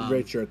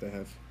 Great shirt they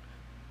have.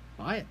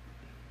 Buy it.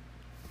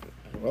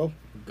 Well,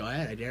 go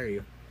ahead. I dare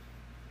you.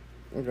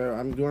 Okay,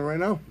 I'm doing it right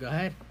now. Go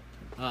ahead.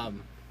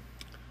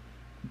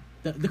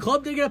 The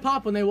club did get a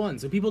pop when they won,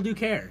 so people do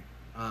care.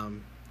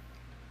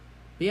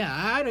 But yeah,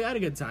 I had a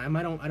good time.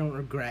 I don't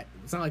regret.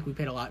 It's not like we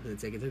paid a lot for the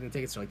tickets. I think the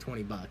tickets are like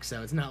 $20,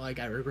 so it's not like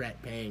I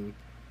regret paying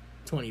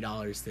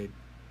 $20 to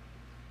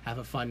have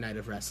a fun night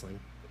of wrestling.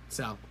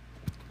 So,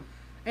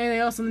 Anything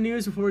else in the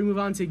news before we move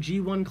on to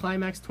G1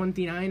 Climax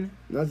 29?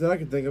 Not that I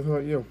can think of. How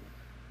about you?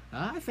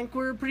 I think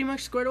we're pretty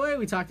much squared away.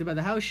 We talked about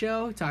the house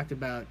show, talked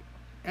about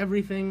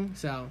everything,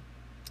 so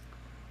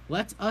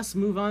let us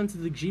move on to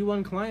the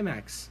G1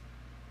 Climax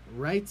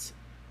right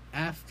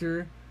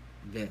after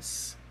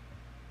this.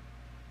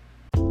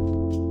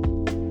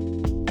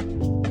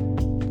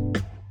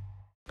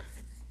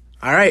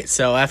 All right,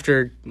 so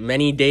after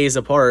many days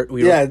apart,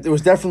 it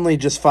was definitely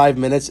just 5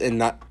 minutes and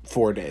not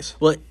 4 days.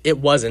 Well, it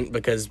wasn't,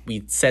 because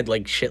we said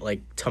like shit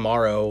like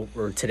tomorrow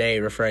or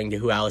today, referring to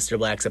who Aleister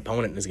Black's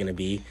opponent is going to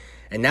be,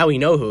 and now we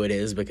know who it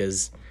is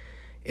because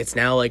it's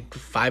now like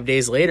 5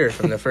 days later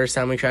from the first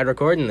time we tried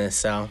recording this.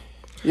 So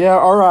yeah,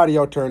 our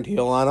audio turned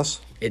heel on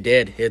us. It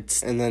did.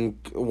 And then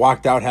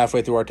walked out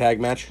halfway through our tag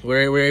match.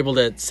 We're able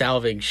to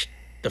salvage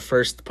the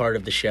first part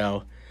of the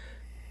show,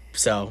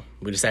 so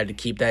we decided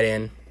to keep that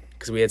in.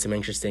 Because we had some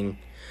interesting,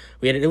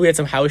 we had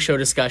some house show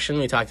discussion.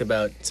 We talked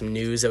about some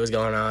news that was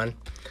going on,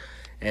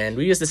 and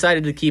we just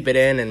decided to keep it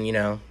in. And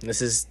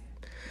it's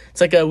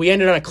like we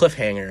ended on a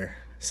cliffhanger.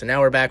 So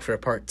now we're back for a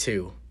part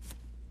 2,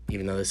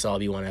 even though this will all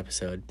be one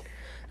episode.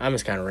 I'm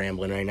just kind of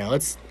rambling right now.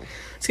 Let's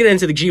get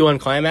into the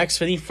G1 Climax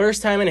for the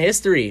first time in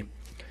history.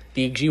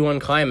 The G1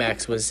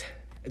 Climax was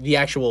the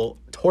actual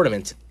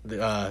tournament,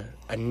 a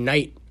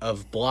night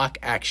of block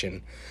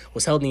action,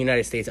 was held in the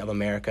United States of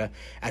America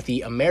at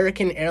the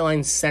American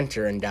Airlines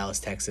Center in Dallas,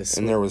 Texas.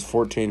 And there was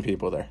 14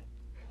 people there.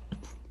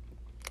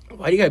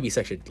 Why do you gotta be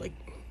such a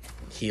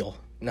heel?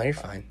 No, you're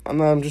fine. I'm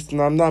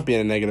not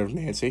being a negative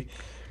Nancy,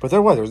 but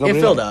there was nobody.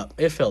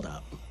 It filled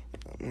up.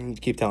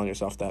 Keep telling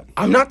yourself that.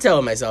 I'm not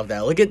telling myself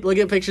that. Look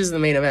at pictures of the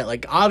main event.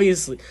 Like,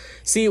 obviously,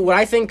 see what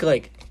I think.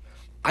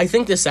 I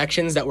think the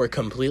sections that were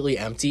completely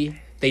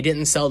empty, they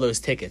didn't sell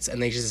those tickets,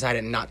 and they just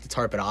decided not to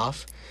tarp it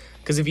off.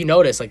 Because if you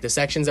notice, the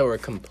sections that were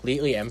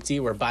completely empty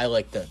were by,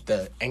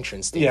 the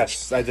entrance stage.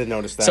 Yes, I did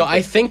notice that. So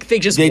I think they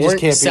weren't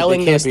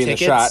selling those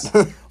tickets. In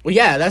the shot. Well,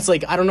 yeah, that's I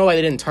don't know why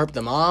they didn't tarp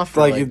them off.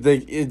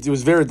 It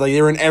was very,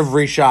 they were in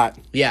every shot.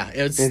 Yeah.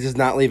 It does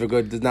not leave a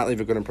good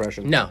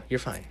impression. No, you're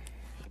fine.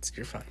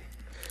 You're fine.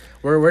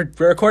 We're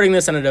recording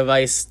this on a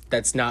device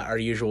that's not our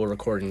usual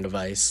recording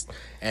device,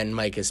 and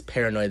Mike is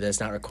paranoid that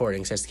it's not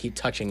recording, so he has to keep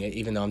touching it,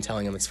 even though I'm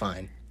telling him it's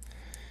fine.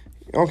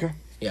 Okay.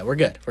 Yeah, we're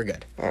good.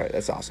 All right,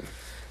 that's awesome.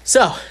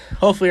 So,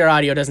 hopefully our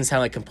audio doesn't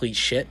sound like complete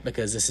shit,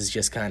 because this is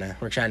just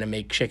we're trying to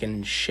make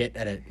chicken shit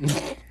at it.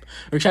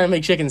 We're trying to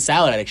make chicken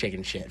salad out of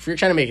chicken shit. If we were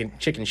trying to make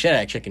chicken shit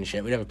out of chicken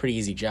shit, we'd have a pretty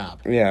easy job.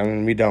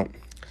 Yeah, we don't.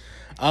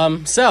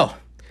 So,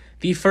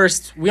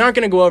 we aren't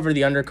going to go over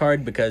the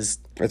undercard because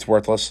it's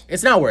worthless.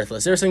 It's not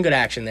worthless. There's some good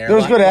action there. There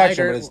was good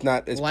action,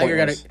 but it's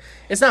pointless.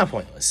 It's not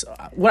pointless.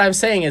 What I'm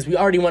saying is we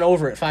already went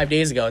over it 5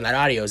 days ago, and that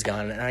audio is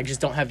gone, and I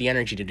just don't have the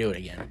energy to do it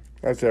again.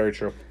 That's very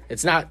true.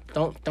 It's not.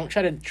 Don't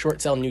try to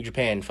short sell New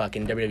Japan,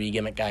 fucking WWE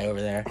gimmick guy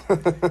over there.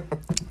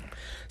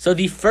 So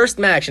the first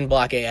match in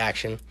Block A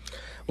action,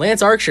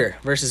 Lance Archer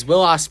versus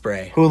Will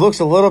Ospreay, who looks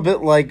a little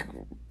bit like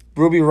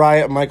Ruby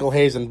Riott, Michael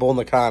Hayes, and Bull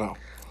Nakano.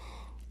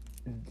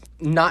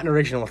 Not an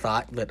original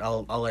thought, but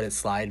I'll let it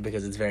slide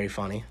because it's very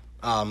funny.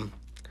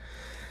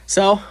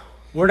 So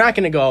we're not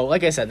going to go.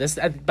 Like I said,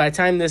 by the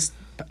time this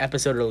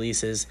episode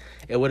releases,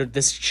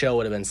 this show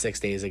would have been 6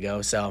 days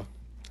ago. So,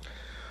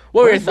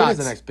 what were your thoughts?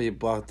 When is the next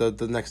block?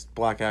 The next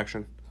block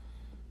action?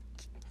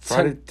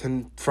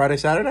 Friday,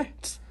 Saturday.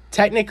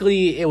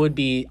 Technically, it would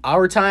be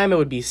our time. It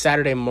would be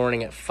Saturday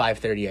morning at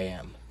 5:30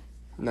 a.m.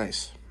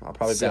 Nice. I'll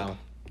probably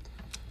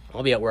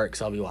I'll be at work,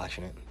 so I'll be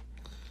watching it.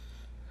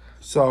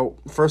 So,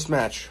 first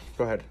match.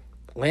 Go ahead.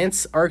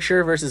 Lance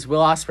Archer versus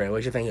Will Ospreay. What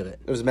did you think of it?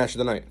 It was a match of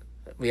the night.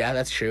 Yeah,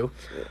 that's true.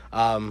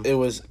 It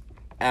was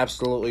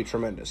absolutely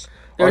tremendous.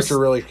 Archer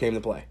really came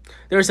to play.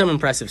 There was some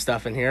impressive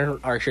stuff in here.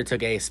 Archer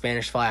took a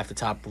Spanish fly off the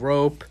top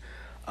rope.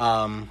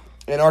 And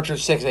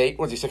Archer's 6'8".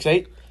 Was he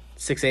 6'8"?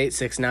 6'8",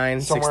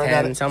 6'9",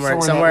 somewhere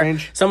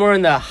 6'10", somewhere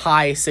in the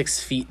high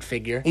 6 feet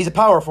figure. He's a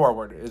power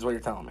forward, is what you're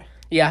telling me.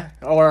 Yeah,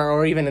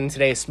 or even in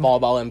today's small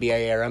ball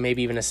NBA era,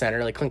 maybe even a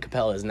center. Like Clint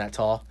Capella isn't that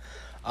tall.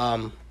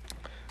 Al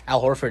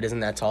Horford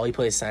isn't that tall. He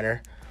plays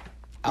center.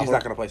 He's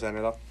not going to play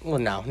center, though. Well,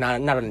 no. Not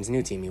on his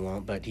new team he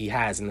won't, but he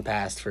has in the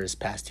past for his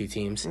past 2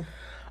 teams.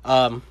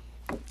 But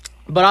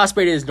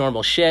Ospreay did his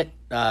normal shit.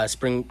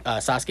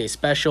 Sasuke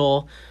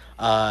special.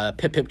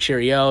 Pip Pip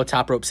Cheerio.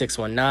 Top rope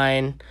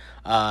 619.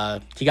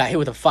 He got hit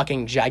with a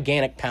fucking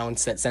gigantic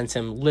pounce that sent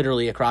him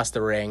literally across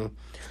the ring.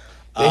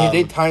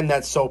 They timed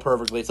that so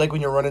perfectly. It's like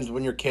when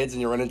you're kids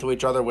and you run into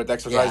each other with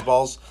exercise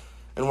balls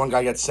and one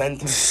guy gets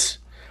sent.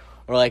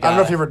 Or like I don't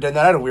know if you ever did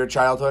that. I had a weird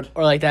childhood.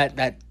 Or like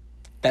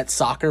that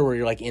soccer where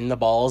you're like in the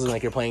balls and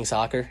like you're playing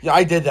soccer. Yeah,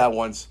 I did that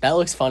once. That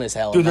looks fun as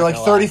hell. Dude, they're like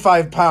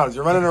 35 pounds.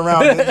 You're running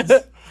around.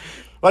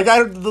 Like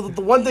the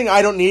one thing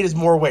I don't need is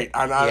more weight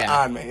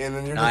on me. And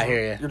then I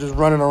hear you. You're just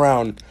running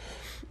around.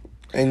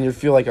 And you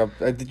feel like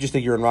I just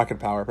think you're in Rocket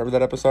Power. Remember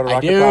that episode of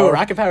Rocket Power? I do.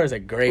 Rocket Power is a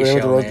great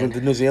show, man.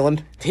 To New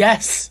Zealand?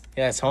 Yes.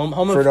 Home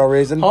for of no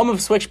reason. Home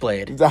of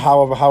Switchblade.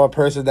 How a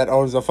person that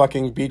owns a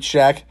fucking beach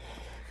shack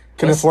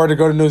Can afford to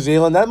go to New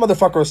Zealand. That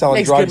motherfucker was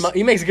selling drugs.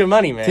 He makes good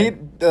money,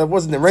 man.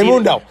 Wasn't it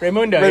Raymundo?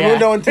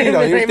 Raymundo And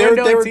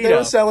Tito. They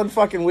were selling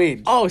fucking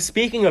weed. Oh,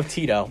 speaking of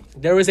Tito,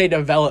 there was a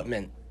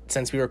development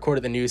since we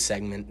recorded the news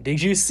segment.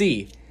 Did you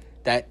see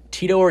that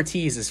Tito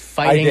Ortiz is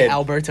fighting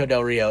Alberto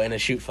Del Rio in a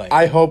shoot fight?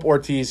 I hope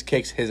Ortiz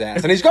kicks his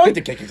ass, and he's going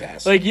to kick his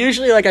ass. Like,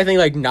 usually, like, I think,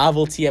 like,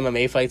 novelty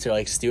MMA fights are,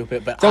 like,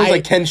 stupid, but sounds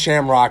like Ken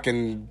Shamrock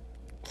and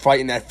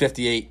fighting at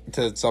 58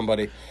 to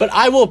somebody. But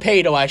I will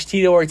pay to watch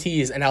Tito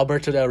Ortiz and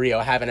Alberto Del Rio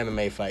have an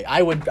MMA fight.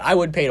 I would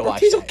pay to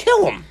watch Ortiz will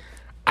kill him.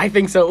 I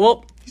think so.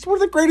 Well, he's one of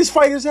the greatest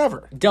fighters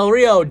ever. Del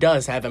Rio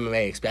does have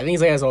MMA experience. I think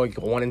he's like has a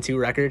 1-2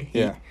 record.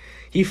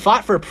 He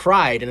fought for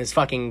Pride in his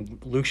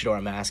fucking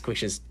luchador mask,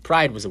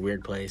 Pride was a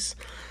weird place.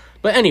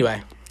 But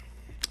anyway,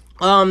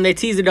 they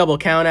teased a double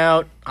count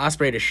out.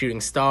 Ospreay to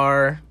shooting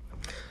star.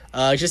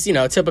 Just,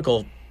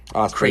 typical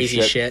Ospreay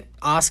crazy shit.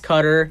 Os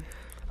Cutter.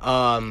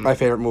 My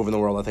favorite move in the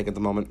world, I think, at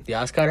the moment. The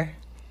Os Cutter?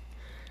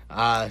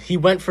 He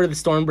went for the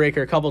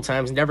Stormbreaker a couple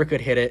times, never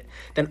could hit it.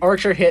 Then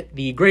Archer hit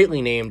the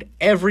greatly named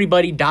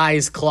Everybody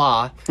Dies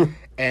Claw,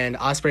 and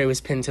Ospreay was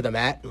pinned to the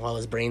mat while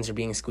his brains were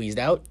being squeezed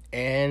out,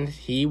 and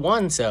he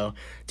won. So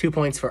 2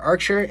 points for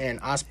Archer,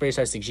 and Ospreay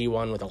starts the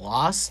G1 with a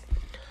loss.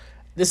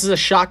 This is a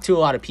shock to a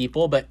lot of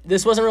people, but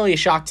this wasn't really a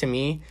shock to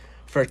me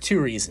for 2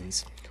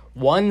 reasons.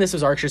 1, this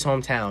was Archer's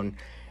hometown,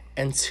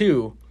 and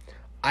 2,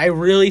 I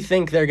really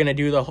think they're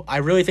gonna I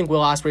really think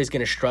Will Ospreay is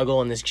gonna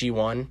struggle in this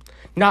G1,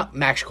 not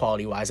match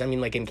quality wise. I mean,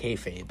 like in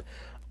kayfabe,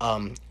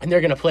 and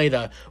they're gonna play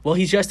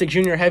he's just a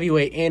junior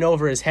heavyweight in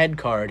over his head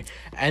card,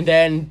 and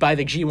then by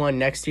the G1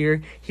 next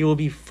year, he will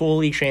be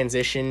fully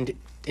transitioned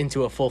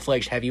into a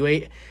full-fledged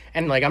heavyweight.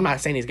 And like, I'm not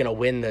saying he's gonna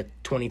win the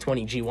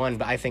 2020 G1,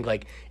 but I think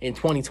like in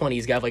 2020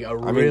 he's got like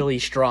really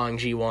strong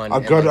G1.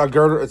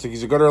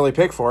 He's a good early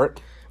pick for it.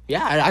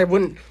 Yeah, I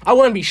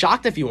wouldn't be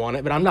shocked if you won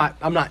it, but I'm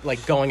not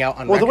like going out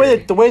on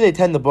record. the way they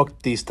tend to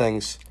book these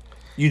things,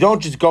 you don't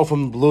just go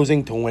from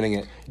losing to winning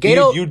it.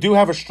 You do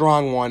have a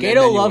strong one.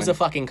 Gato loves a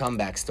fucking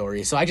comeback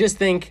story, so I just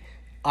think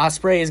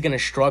Ospreay is gonna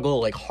struggle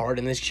like hard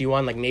in this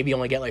G1, like maybe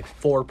only get like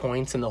 4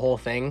 points in the whole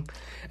thing,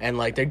 and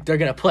like they're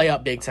gonna play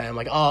up big time,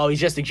 like, oh, he's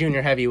just a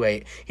junior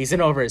heavyweight, he's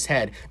in over his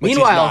head.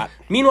 Meanwhile,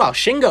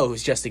 Shingo,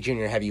 who's just a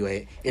junior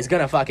heavyweight, is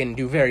gonna fucking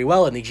do very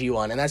well in the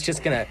G1, and that's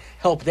just gonna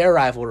help their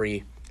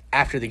rivalry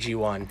after the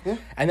G1. Yeah.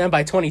 And then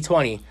by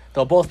 2020,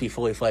 they'll both be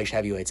fully fledged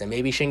heavyweights. And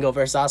maybe Shingo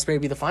versus Ospreay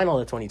will be the final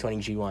of the 2020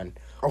 G1.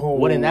 Oh.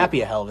 Wouldn't that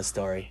be a hell of a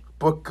story?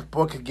 Book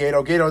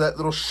Gato. Gato, that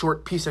little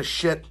short piece of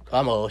shit.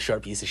 I'm a little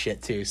short piece of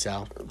shit, too,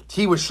 so.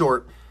 He was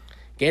short.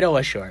 Gato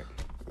was short.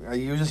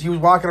 He was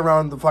walking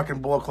around the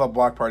fucking Bullet Club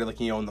block party like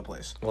he owned the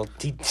place. Well,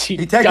 he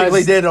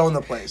technically did own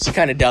the place. He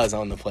kind of does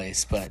own the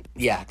place, but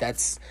yeah,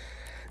 that's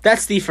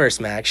the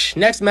first match.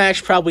 Next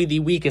match, probably the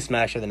weakest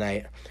match of the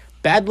night.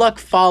 Bad Luck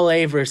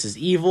Fale versus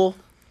Evil.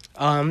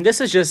 This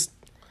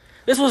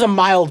was a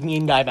mild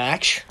mean guy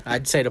match,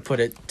 I'd say, to put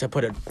it.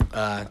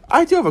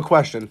 I do have a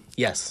question.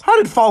 Yes. How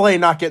did Fale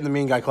not get in the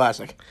Mean Guy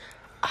Classic?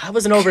 That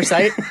was an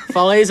oversight.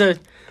 Fale's the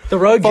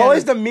road.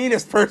 Fale's the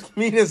meanest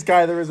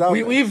guy there is out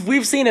there.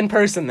 We've seen in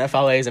person that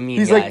Fale is a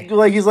mean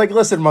guy. He's like,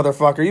 listen,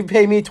 motherfucker, you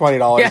pay me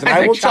 $20 and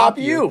I will chop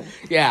you.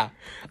 Yeah.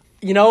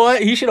 You know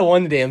what? He should have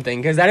won the damn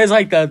thing, because that is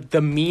like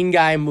the mean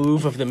guy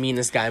move of the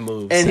meanest guy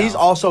moves. And he's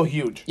also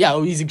huge.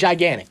 Yeah, he's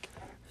gigantic.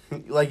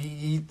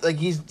 He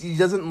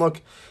doesn't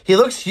look. He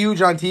looks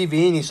huge on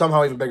TV, and he's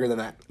somehow even bigger than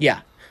that. Yeah,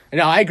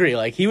 no, I agree.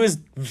 Like, he was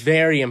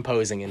very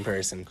imposing in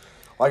person.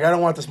 Like, I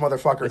don't want this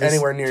motherfucker with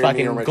anywhere near fucking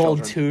me or my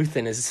gold children. Tooth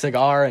and his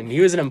cigar, and he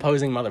was an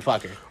imposing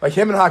motherfucker. Like,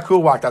 him and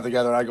Haku walked out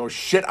together, and I go,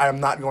 shit, I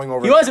am not going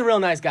over. He was a real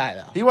nice guy,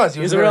 though. He was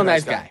a real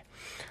nice guy.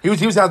 He was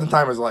having the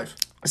time of his life.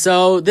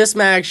 So this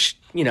match,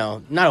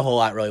 not a whole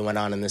lot really went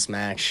on in this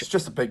match. It's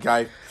just a big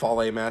guy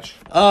Fale match.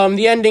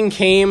 The ending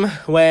came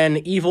when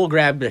Evil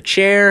grabbed a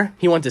chair.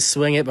 He went to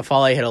swing it, but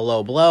Fale hit a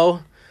low blow.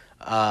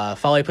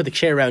 Fale put the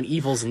chair around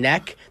Evil's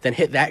neck, then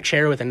hit that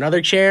chair with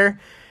another chair,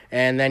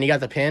 and then he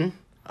got the pin.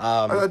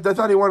 I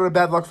thought he wanted a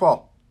bad luck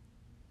fall.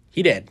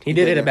 He did. He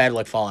did hit a bad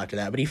luck fall after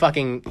that, but he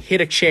fucking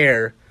hit a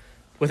chair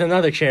with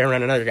another chair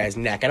around another guy's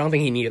neck. I don't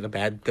think he needed the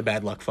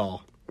bad luck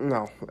fall.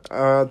 No.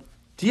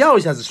 He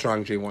always has a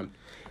strong G1.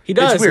 He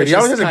does. It's weird. He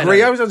always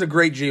has a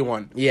great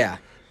G1. Yeah.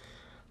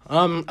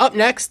 Up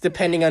next,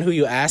 depending on who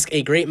you ask,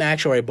 a great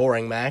match or a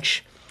boring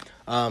match.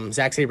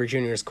 Zack Sabre Jr.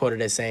 is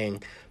quoted as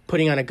saying,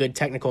 putting on a good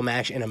technical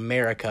match in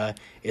America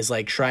is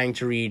like trying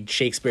to read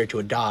Shakespeare to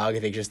a dog.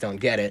 They just don't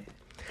get it.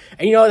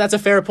 And that's a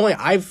fair point.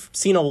 I've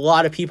seen a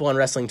lot of people on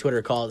wrestling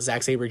Twitter call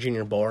Zack Sabre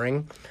Jr.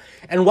 boring.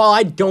 And while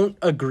I don't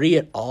agree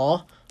at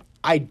all,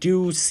 I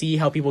do see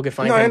how people could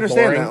find him boring. No, I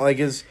understand that. Like,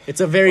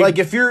 it's a very... Like,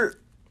 if you're...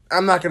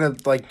 I'm not going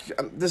to,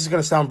 this is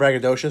going to sound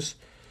braggadocious.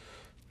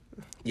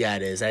 Yeah,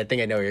 it is. I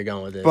think I know where you're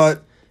going with this.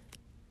 But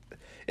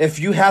if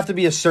you have to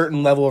be a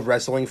certain level of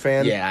wrestling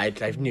fan... Yeah, I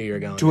knew you were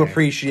going to there.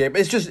 Appreciate...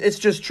 It's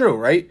just true,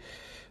 right?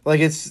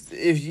 Like,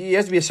 if you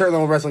have to be a certain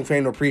level of wrestling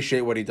fan to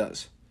appreciate what he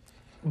does.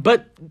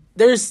 But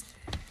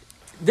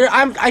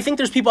I think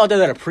there's people out there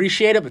that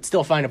appreciate it but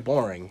still find it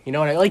boring. You know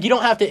what I mean? Like, you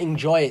don't have to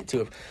enjoy it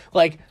to...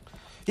 Like...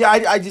 Yeah,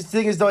 I just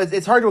think as though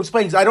it's hard to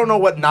explain because I don't know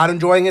what not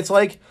enjoying it's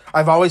like.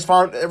 I've always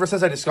found, ever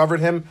since I discovered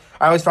him,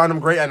 I always found him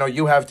great. I know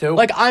you have too.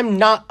 Like, I'm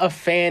not a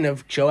fan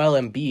of Joel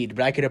Embiid,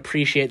 but I could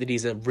appreciate that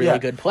he's a really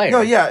good player. No,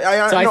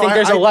 yeah. I think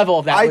there's a level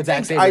of that with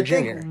Zack Sabre Jr. I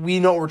think we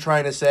know what we're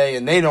trying to say,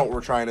 and they know what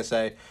we're trying to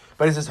say,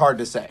 but it's just hard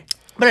to say.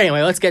 But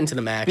anyway, let's get into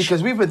the match.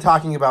 Because we've been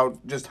talking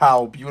about just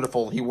how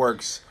beautiful he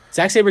works.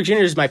 Zack Sabre Jr.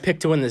 is my pick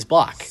to win this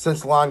block.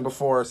 Since long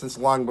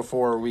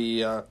before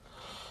we...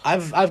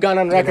 I've gone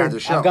on record.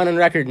 I've gone on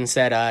record and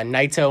said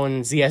Naito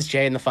and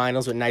ZSJ in the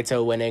finals, with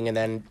Naito winning and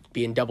then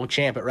being double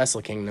champ at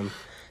Wrestle Kingdom.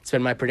 It's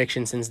been my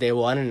prediction since day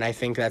one, and I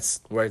think that's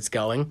where it's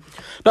going.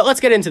 But let's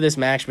get into this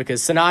match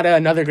because Sanada,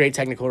 another great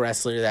technical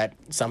wrestler that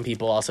some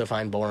people also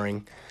find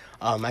boring.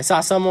 I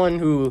saw someone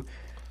who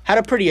had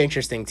a pretty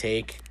interesting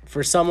take.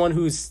 For someone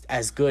who's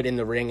as good in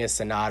the ring as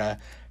Sanada,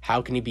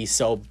 how can he be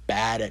so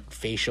bad at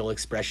facial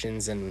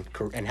expressions and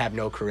have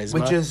no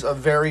charisma? Which is a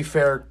very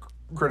fair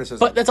criticism.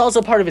 But that's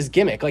also part of his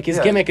gimmick. Like, his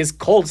gimmick is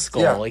Cold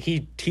Skull. Yeah. Like,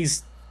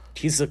 he's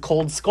a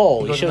Cold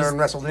Skull. He goes in there and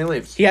wrestles and he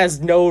leaves. He has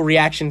no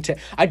reaction to...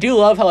 I do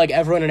love how, like,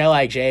 everyone in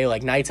LIJ,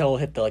 like, Naito will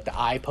hit the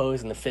eye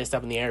pose and the fist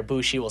up in the air.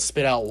 Bushi will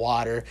spit out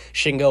water.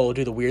 Shingo will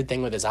do the weird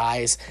thing with his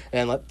eyes.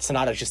 And then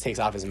Sanada just takes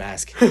off his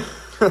mask.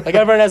 Like,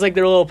 everyone has, like,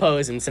 their little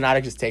pose, and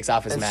Sanada just takes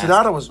off his mask.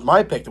 Sanada was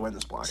my pick to win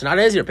this block.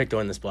 Sanada is your pick to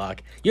win this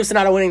block. You have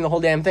Sanada winning the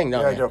whole damn thing,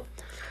 don't you? Yeah, I do.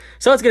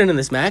 So let's get into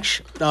this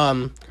match.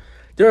 There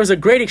was a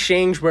great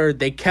exchange where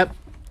they kept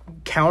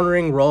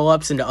countering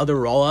roll-ups into other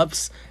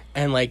roll-ups,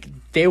 and, like,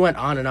 they went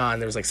on and on.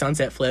 There was, like,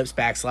 sunset flips,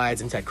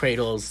 backslides, inside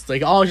cradles,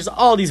 like, all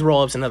these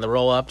roll-ups and other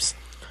roll-ups.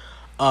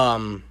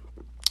 Sabre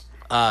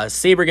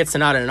gets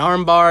Sanada an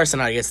armbar.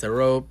 Sanada gets the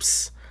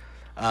ropes.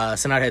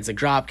 Sanada hits a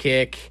drop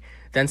kick.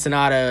 Then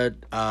Sanada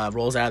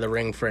rolls out of the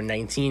ring for a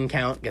 19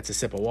 count, gets a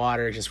sip of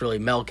water, just really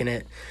milking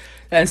it.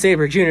 Then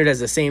Sabre Jr. does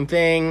the same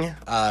thing,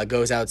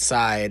 goes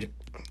outside,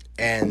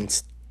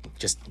 and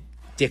just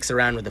dicks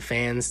around with the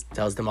fans,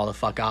 tells them all to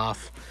fuck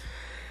off.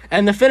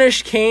 And the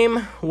finish came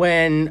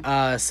when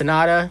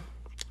Sanada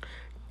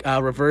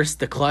reversed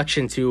the clutch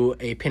into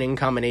a pinning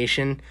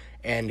combination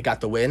and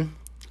got the win.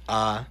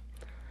 I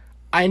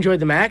enjoyed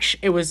the match.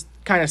 It was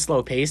kind of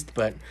slow-paced,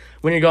 but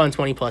when you're going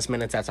 20-plus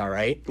minutes, that's all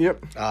right.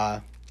 Yep.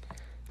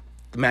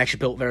 The match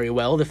built very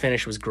well. The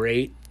finish was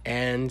great.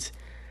 And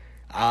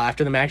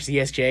after the match,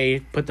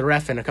 ZSJ put the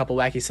ref in a couple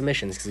wacky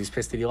submissions because he was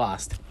pissed that he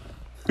lost.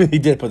 He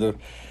did put the...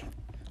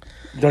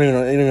 Don't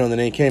even know the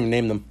name. Can't even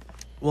name them.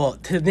 Well,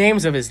 the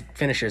names of his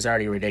finishers are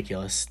already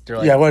ridiculous. They're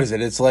like, yeah, what is it?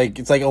 It's like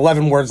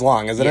 11 words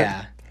long, isn't it?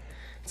 Yeah.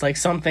 It's like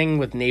something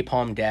with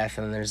napalm death,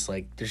 and there's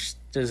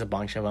a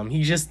bunch of them.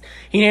 He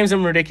names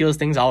them ridiculous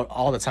things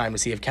all the time to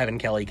see if Kevin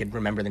Kelly could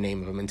remember the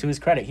name of them. And to his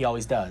credit, he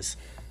always does.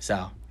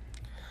 So,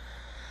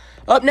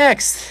 up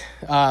next,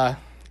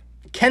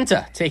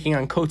 Kenta taking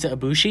on Kota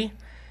Ibushi.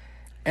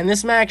 And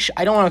this match,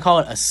 I don't want to call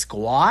it a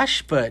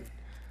squash, but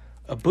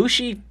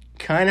Ibushi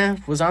kind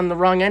of was on the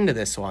wrong end of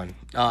this one.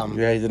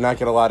 Yeah, he did not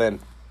get a lot in.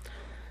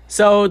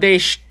 So they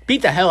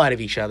beat the hell out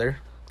of each other.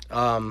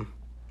 Kenta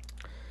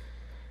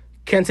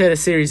had a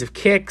series of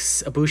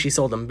kicks. Ibushi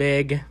sold him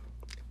big.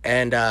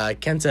 And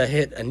Kenta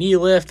hit a knee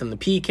lift and the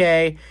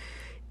PK.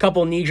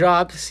 Couple knee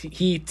drops.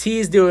 He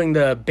teased doing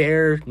the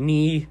bear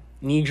knee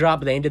drop,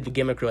 but they did the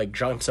gimmick where, like,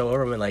 jumps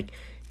over him and, like,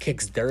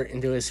 kicks dirt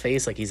into his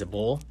face like he's a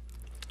bull.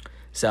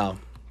 So,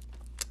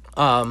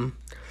 then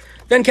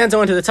Kenta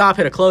went to the top,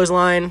 hit a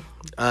clothesline,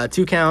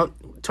 2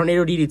 count,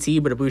 tornado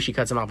DDT, but Ibushi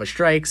cuts him off with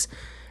strikes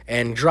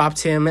and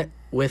dropped him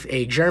with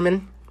a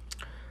German.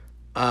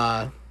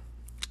 Ibushi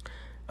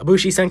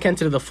sent Kenta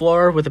to the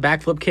floor with a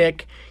backflip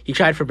kick. He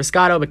tried for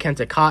Pescado, but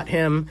Kenta caught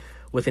him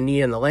with a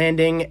knee in the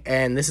landing,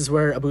 and this is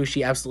where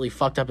Ibushi absolutely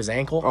fucked up his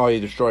ankle. Oh, he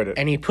destroyed it.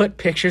 And he put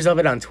pictures of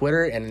it on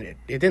Twitter, and it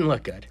didn't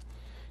look good.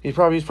 He's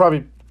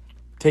probably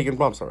taking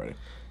bumps already.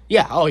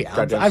 Yeah, oh yeah.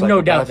 I've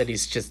no doubt that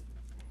he's just...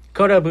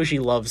 Kota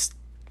Ibushi loves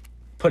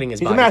putting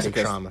his body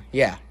through trauma.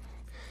 Yeah.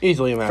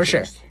 Easily a masochist. For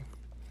sure.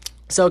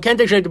 So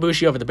Kenta draped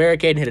Ibushi over the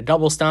barricade and hit a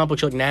double stomp,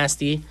 which looked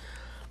nasty.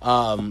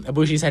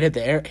 Ibushi's head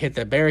hit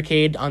the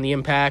barricade on the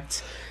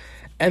impact.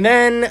 And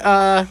then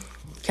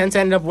Kenta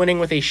ended up winning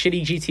with a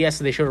shitty GTS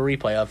that they showed a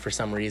replay of for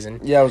some reason.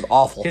 Yeah, it was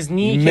awful. His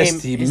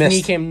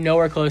knee came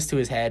nowhere close to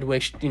his head,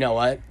 which, you know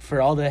what,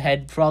 for all the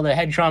head trauma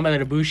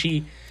that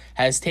Ibushi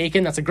has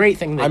taken, that's a great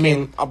thing.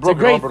 A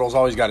broken orbital's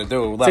always got to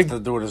do. Left to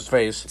do with his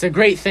face. It's a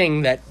great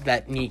thing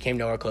that knee came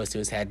nowhere close to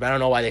his head, but I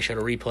don't know why they showed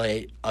a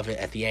replay of it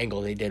at the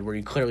angle they did, where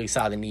you clearly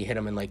saw the knee hit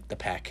him in, like, the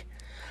pec.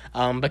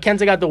 But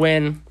Kenta got the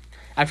win.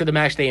 After the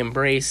match, they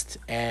embraced,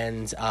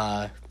 and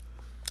Kenta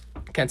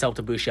helped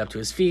Ibushi up to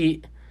his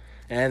feet,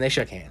 and they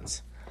shook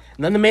hands.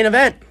 And then the main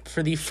event,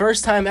 for the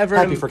first time ever...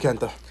 Happy for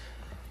Kenta.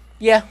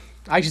 Yeah.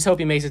 I just hope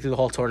he makes it through the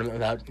whole tournament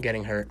without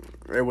getting hurt.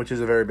 Which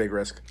is a very big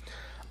risk.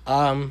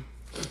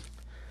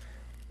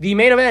 The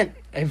main event,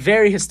 a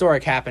very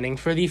historic happening.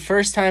 For the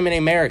first time in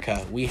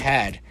America, we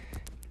had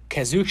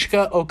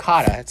Kazuchika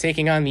Okada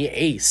taking on the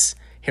ace,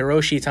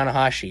 Hiroshi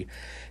Tanahashi.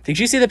 Did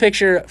you see the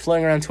picture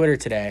floating around Twitter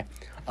today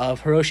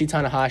of Hiroshi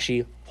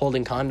Tanahashi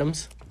holding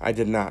condoms? I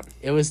did not.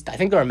 I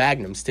think there were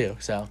magnums too,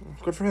 so.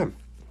 Good for him.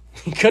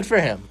 Good for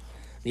him.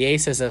 The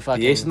ace is a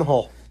fucking... The ace in the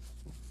hole.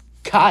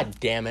 God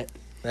damn it.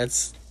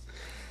 That's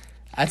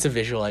a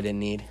visual I didn't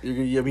need.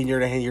 You mean you're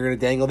gonna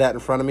dangle that in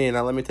front of me and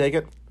not let me take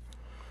it?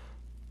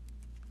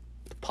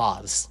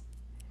 Pause.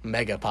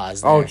 Mega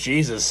pause there. Oh,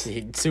 Jesus.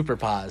 Super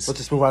pause. Let's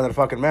just move on to the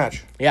fucking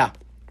match. Yeah.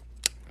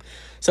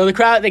 So the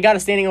crowd, they got a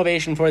standing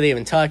ovation before they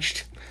even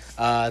touched.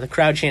 The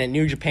crowd chanted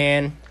New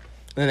Japan.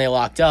 Then they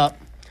locked up.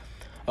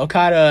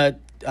 Okada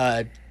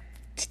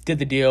did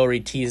the deal where he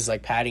teases,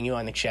 like, patting you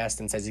on the chest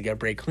and says he's got to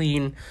break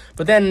clean.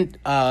 But then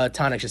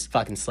Tonic just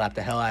fucking slapped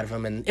the hell out of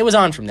him, and it was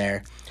on from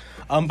there.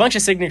 Bunch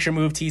of signature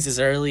move teases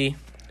early.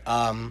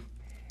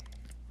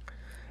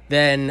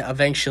 Then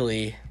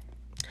eventually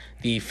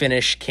the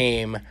finish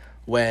came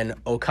when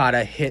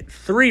Okada hit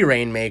 3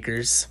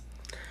 Rainmakers.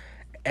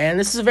 And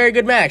this is a very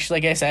good match.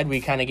 Like I said,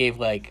 we kind of gave,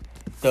 like,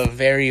 the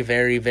very,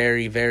 very,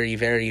 very, very,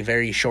 very,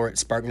 very short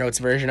Spark Notes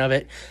version of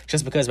it.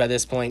 Just because by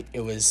this point,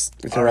 it's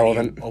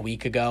irrelevant. A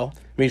week ago.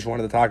 We just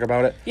wanted to talk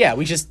about it. Yeah,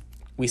 we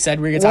said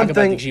we were going to talk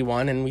about the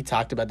G1, and we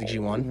talked about the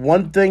G1.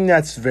 One thing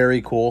that's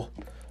very cool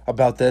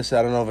about this,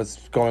 I don't know if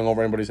it's going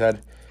over anybody's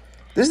head,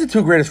 this is the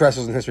 2 greatest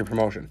wrestlers in history of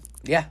promotion.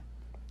 Yeah,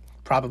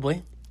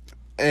 probably.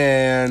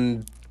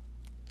 And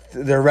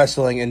they're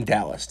wrestling in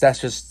Dallas. That's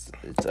just,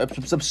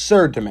 it's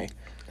absurd to me.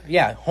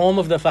 Yeah, home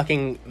of the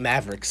fucking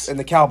Mavericks. And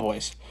the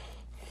Cowboys.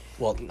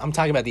 Well, I'm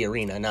talking about the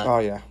arena,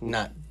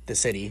 not the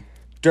city.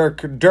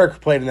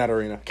 Dirk played in that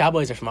arena.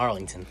 Cowboys are from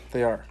Arlington.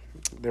 They are.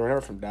 They were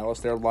never from Dallas.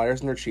 They're liars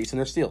and they're cheats and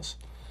they're steals.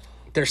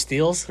 They're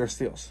steals? They're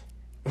steals.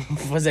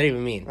 What does that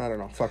even mean? I don't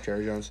know. Fuck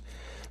Jerry Jones.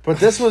 But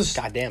this was...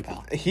 Goddamn,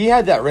 pal. He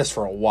had that wrist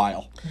for a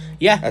while.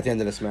 Yeah. At the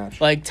end of this match.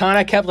 Like,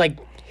 Tana kept, like,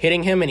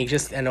 hitting him,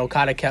 and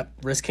Okada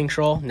kept wrist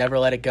control, never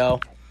let it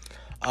go.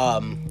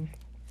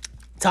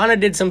 Tana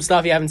did some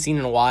stuff you haven't seen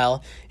in a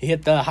while. He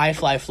hit the high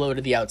fly flow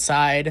to the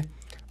outside.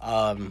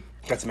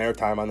 Got some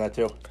airtime on that,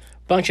 too.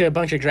 Bunch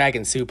of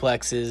dragon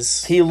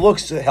suplexes. He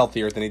looks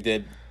healthier than he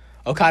did.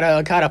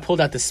 Okada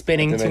pulled out the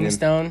spinning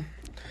tombstone.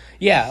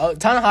 Yeah,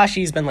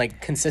 Tanahashi's been,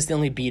 like,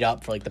 consistently beat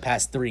up for, like, the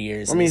past 3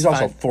 years. I mean, he's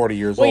also 40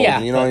 years old. Yeah,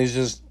 and, you know,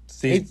 he's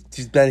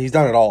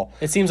done it all.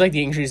 It seems like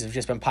the injuries have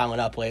just been piling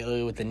up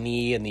lately with the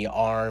knee and the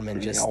arm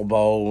and just... The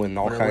elbow and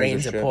all kinds of shit. When it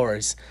rains, it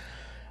pours.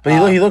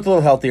 But he looked a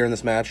little healthier in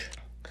this match.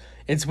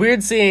 It's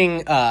weird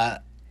seeing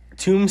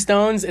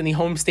tombstones in the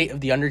home state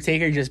of The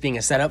Undertaker just being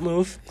a setup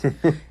move,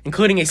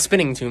 including a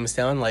spinning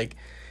tombstone. Like,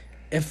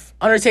 when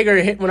Undertaker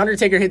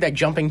hit that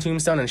jumping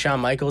tombstone on Shawn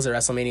Michaels at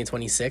WrestleMania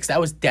 26, that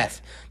was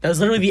death. That was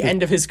literally the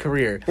end of his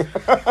career.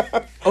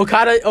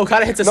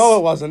 Okada hits a... No,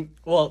 it wasn't.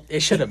 Well,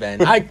 it should have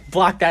been. I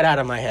blocked that out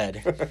of my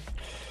head.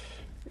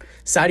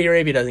 Saudi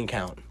Arabia doesn't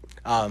count.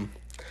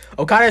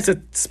 Okada hits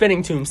a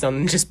spinning tombstone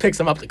and just picks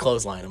him up to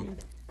clothesline him.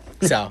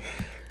 So...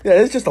 Yeah,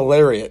 it's just a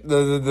lariat.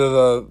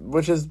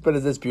 But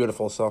it's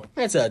beautiful. So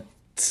it's a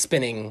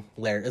spinning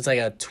lariat. It's like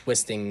a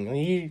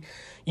twisting.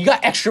 You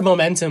got extra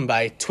momentum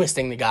by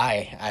twisting the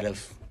guy out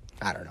of.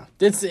 I don't know.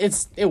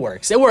 It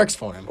works. It works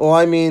for him. Well,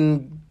 I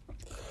mean,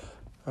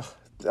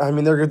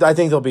 I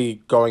think they'll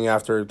be going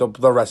after. They'll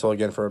wrestle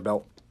again for a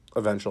belt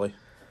eventually.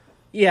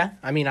 Yeah,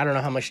 I mean, I don't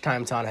know how much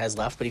time Tana has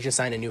left, but he just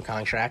signed a new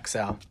contract,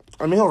 so.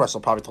 I mean, he'll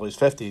wrestle probably till he's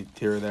 50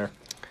 here or there.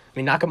 I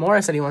mean,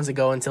 Nakamura said he wants to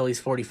go until he's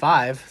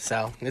 45,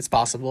 so it's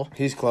possible.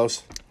 He's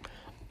close.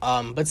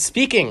 But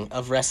speaking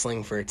of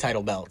wrestling for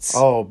title belts.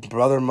 Oh,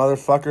 brother,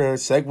 motherfucker,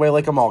 segue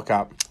like a mall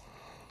cop.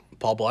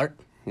 Paul Blart?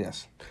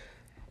 Yes.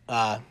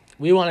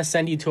 We want to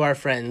send you to our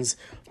friends,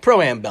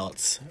 Pro-Am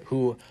Belts,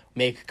 who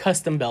make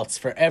custom belts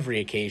for every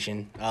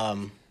occasion.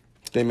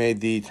 They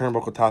made the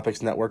Turnbuckle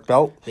Topics Network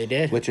belt. They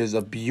did. Which is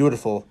a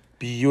beautiful,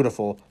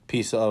 beautiful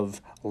piece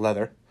of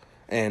leather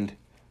and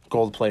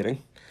gold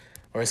plating.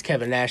 Or as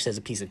Kevin Nash says,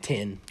 a piece of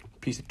tin.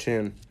 Piece of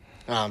tin.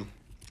 At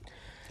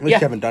least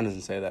Kevin Dunn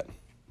doesn't say that.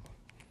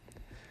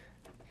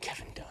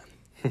 Kevin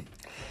Dunn.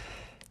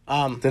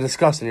 The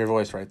disgust in your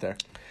voice right there.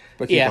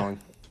 But keep going.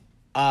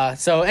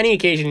 So any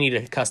occasion you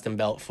need a custom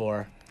belt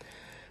for.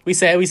 We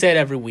say it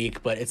every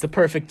week, but it's the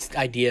perfect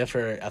idea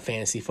for a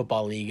fantasy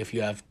football league if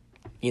you have,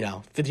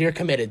 if you're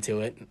committed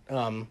to it.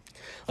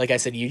 Like I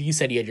said, you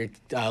said you had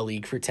your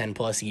league for 10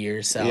 plus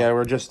years. So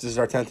yeah, this is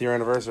our 10th year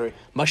anniversary.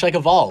 Much like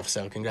Evolve,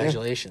 so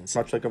congratulations.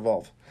 Yeah, much like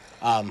Evolve.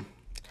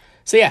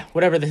 So yeah,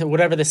 whatever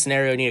the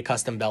scenario you need a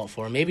custom belt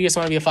for. Maybe you just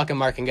want to be a fucking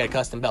mark and get a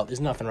custom belt.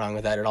 There's nothing wrong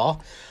with that at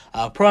all.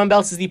 Pro-Am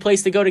Belts is the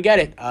place to go to get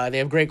it. They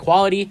have great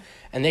quality,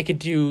 and they could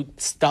do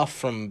stuff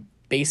from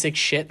basic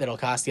shit that'll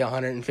cost you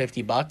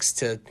 $150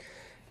 to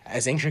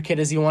as intricate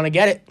as you want to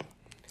get it.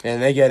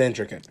 And they get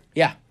intricate.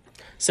 Yeah.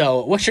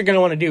 So what you're going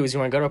to want to do is you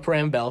want to go to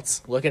Pro-Am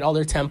Belts, look at all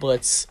their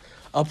templates,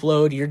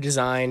 upload your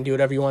design, do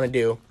whatever you want to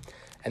do,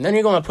 and then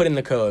you're going to put in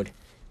the code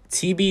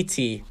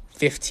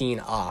TBT15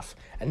 off.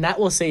 And that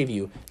will save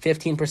you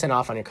 15%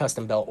 off on your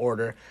custom belt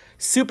order.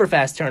 Super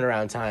fast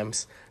turnaround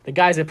times. The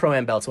guys at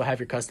Pro-Am Belts will have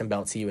your custom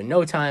belt to you in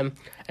no time,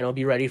 and it'll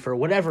be ready for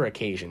whatever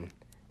occasion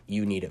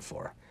you need it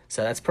for.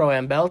 So that's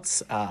Pro-Am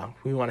Belts.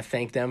 We want to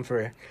thank them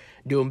for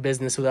doing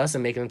business with us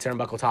and making the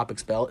Turnbuckle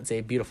Topics belt. It's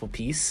a beautiful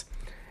piece.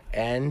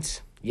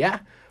 And, yeah,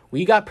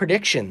 we got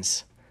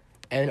predictions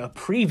and a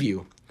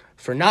preview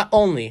for not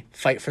only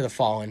Fight for the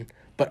Fallen,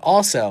 but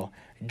also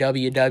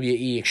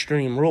WWE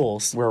Extreme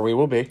Rules. Where we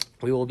will be.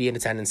 We will be in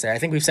attendance there. I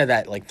think we've said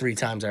that like 3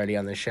 times already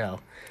on this show.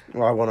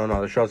 Well, I want to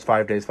know. The show's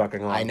 5 days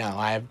fucking long. I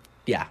know.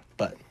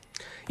 But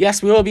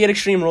yes, we will be at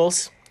Extreme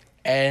Rules,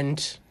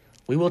 and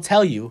we will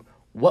tell you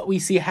what we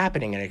see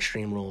happening at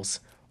Extreme Rules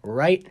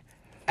right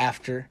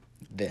after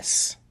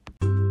this.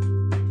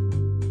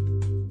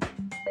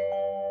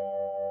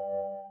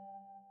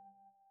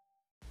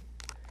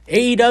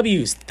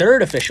 AEW's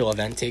third official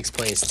event takes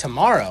place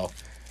tomorrow.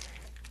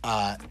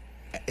 It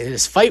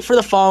is Fight for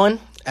the Fallen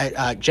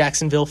at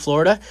Jacksonville,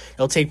 Florida.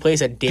 It'll take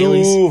place at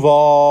Daly's.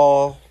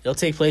 Duval. It'll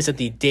take place at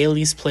the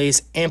Daly's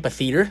Place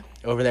Amphitheater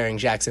over there in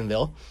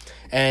Jacksonville.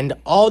 And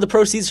all the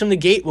proceeds from the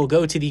gate will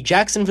go to the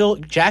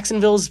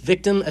Jacksonville's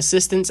Victim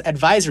Assistance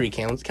Advisory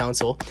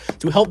Council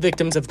to help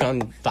victims of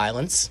gun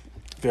violence.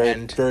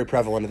 Very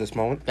prevalent at this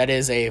moment. That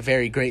is a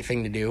very great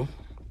thing to do.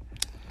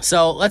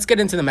 So let's get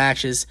into the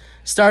matches,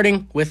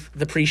 starting with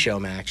the pre-show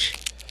match.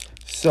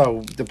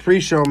 So the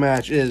pre-show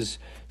match is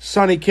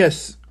Sonny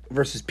Kiss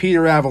versus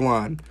Peter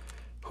Avalon,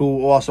 who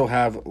will also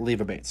have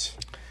Leva Bates.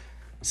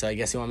 So I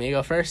guess you want me to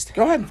go first?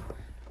 Go ahead.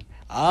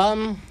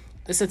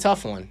 This is a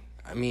tough one.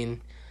 I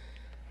mean,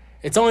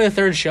 it's only the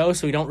third show,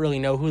 so we don't really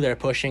know who they're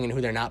pushing and who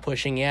they're not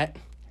pushing yet.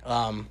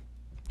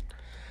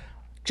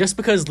 Just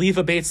because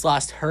Leva Bates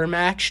lost her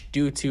match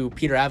due to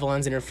Peter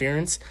Avalon's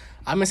interference,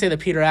 I'm going to say that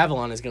Peter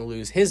Avalon is going to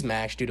lose his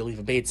match due to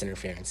Leva Bates'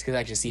 interference, because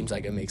that just seems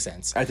like it makes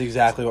sense. That's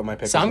exactly what my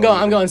pick was. So I'm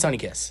going Sonny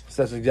Kiss.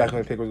 So that's exactly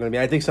what my pick was going to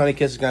be. I think Sonny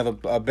Kiss is going to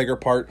have a bigger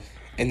part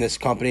in this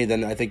company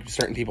than I think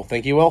certain people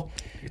think he will.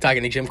 You're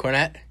talking to Jim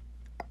Cornette?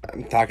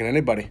 I'm talking to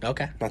anybody.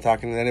 Okay. I'm not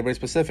talking to anybody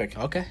specific.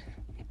 Okay.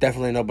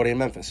 Definitely nobody in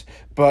Memphis.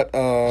 But,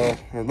 or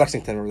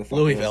Lexington, or the fuck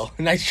Louisville.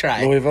 Nice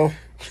try. Louisville.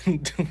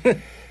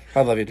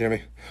 I love you,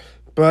 Jimmy.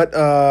 But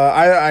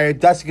I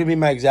that's going to be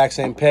my exact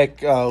same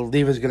pick.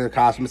 Leva's going to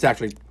cost him. It's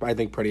actually, I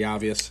think, pretty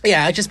obvious.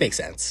 Yeah, it just makes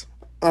sense.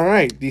 All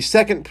right. The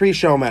second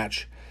pre-show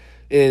match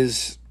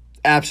is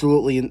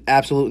absolute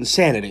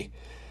insanity.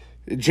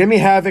 Jimmy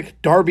Havoc,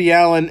 Darby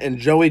Allin, and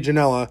Joey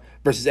Janela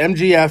versus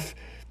MJF,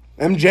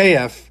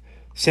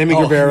 Sammy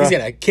Guevara. He's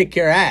going to kick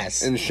your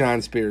ass. And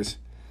Sean Spears.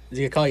 He's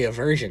going to call you a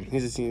virgin.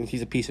 He's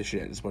a piece of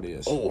shit, is what he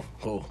is. Oh.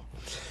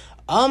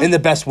 In the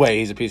best way,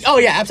 he's a piece of shit. Oh,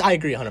 yeah, I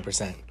agree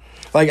 100%.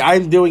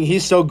 Like,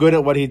 he's so good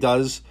at what he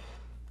does,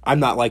 I'm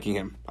not liking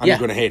him. I'm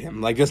going to hate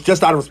him. Like,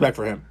 just out of respect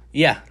for him.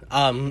 Yeah.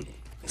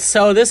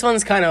 So this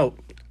one's kind of,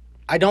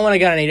 I don't want to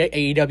get on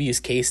AEW's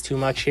case too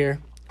much here,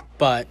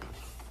 but,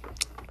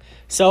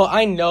 so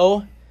I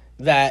know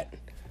that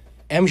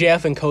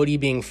MJF and Cody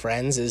being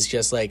friends is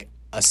just like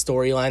a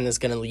storyline that's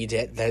going to lead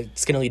to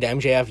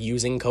MJF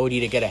using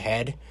Cody to get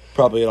ahead.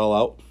 Probably it all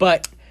out.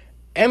 But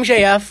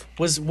MJF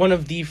was one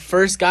of the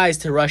first guys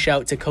to rush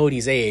out to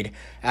Cody's aid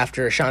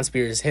after Sean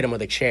Spears hit him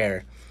with a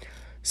chair.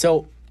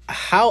 So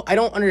I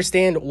don't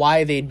understand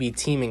why they'd be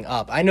teaming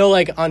up. I know,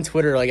 like, on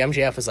Twitter, like,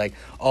 MJF was like,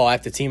 oh, I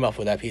have to team up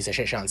with that piece of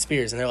shit Sean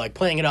Spears. And they're, like,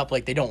 playing it up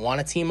like they don't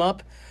want to team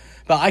up.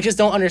 But I just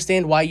don't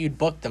understand why you'd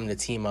book them to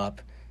team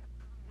up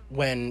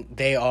when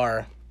they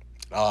are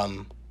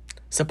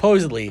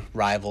supposedly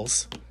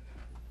rivals.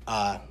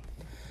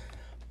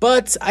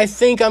 But I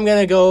think I'm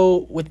going to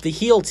go with the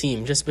heel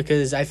team just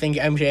because I think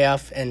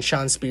MJF and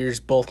Sean Spears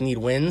both need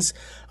wins.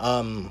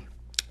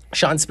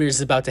 Sean Spears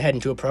is about to head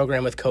into a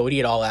program with Cody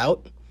at All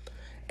Out.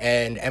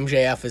 And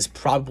MJF is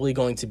probably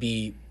going to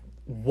be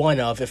one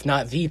of, if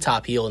not the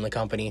top heel in the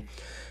company.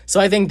 So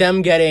I think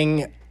them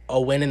getting a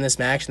win in this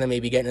match and then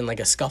maybe getting in like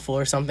a scuffle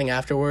or something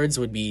afterwards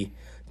would be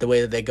the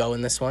way that they go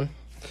in this one.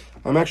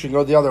 I'm actually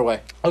going to go the other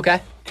way.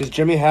 Okay. Because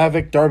Jimmy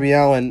Havoc, Darby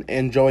Allin,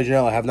 and Joey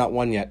Janela have not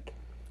won yet.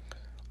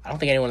 I don't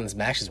think anyone in this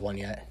match has won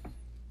yet.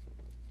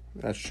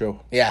 That's true.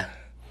 Yeah.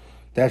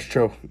 That's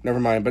true. Never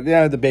mind. But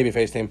yeah, the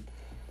babyface team.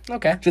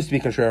 Okay. Just to be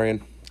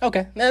contrarian.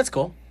 Okay. That's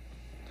cool.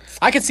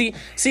 I could see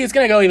it's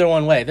going to go either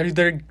one way. They're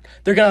going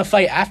to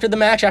fight after the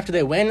match, after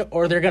they win,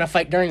 or they're going to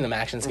fight during the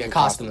match, and it's going to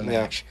cost them the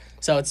match.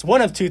 So it's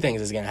one of two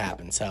things is going to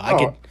happen. So I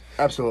could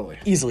absolutely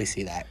easily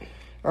see that.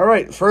 All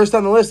right. First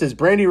on the list is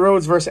Brandy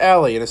Rhodes versus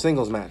Allie in a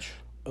singles match.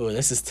 Oh,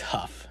 this is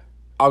tough.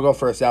 I'll go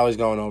first. Allie's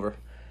going over.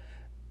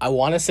 I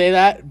want to say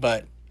that,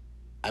 but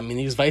I mean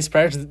these vice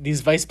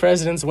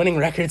presidents' winning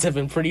records have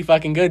been pretty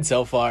fucking good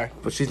so far.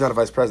 But she's not a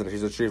vice president.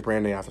 She's a chief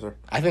branding officer.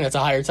 I think that's a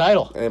higher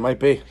title. It might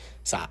be.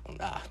 So,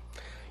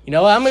 you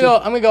know what? I'm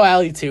gonna go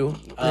Allie too.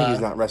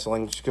 Brandy's not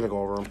wrestling. She's gonna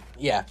go over him.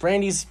 Yeah,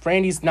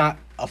 Brandy's not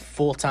a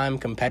full-time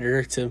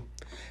competitor to,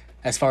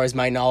 as far as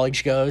my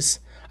knowledge goes.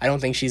 I don't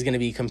think she's gonna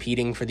be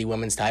competing for the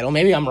women's title.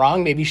 Maybe I'm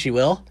wrong. Maybe she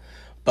will,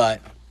 but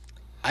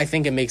I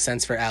think it makes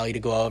sense for Allie to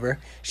go over.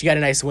 She got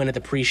a nice win at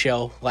the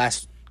pre-show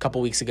last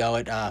couple weeks ago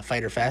at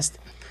Fyter Fest.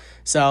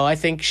 So I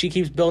think she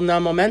keeps building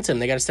on momentum.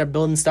 They got to start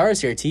building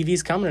stars here.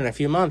 TV's coming in a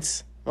few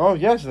months. Oh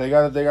yes, they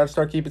got to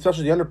start keeping,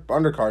 especially the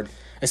undercard.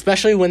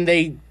 Especially when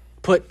they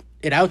put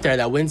it out there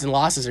that wins and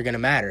losses are going to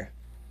matter.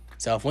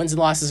 So if wins and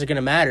losses are going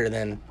to matter,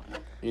 then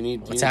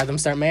let's have them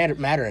start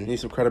mattering. Need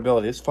some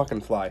credibility. This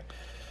fucking fly.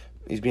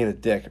 He's being a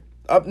dick.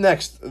 Up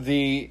next,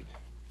 the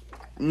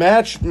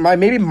match,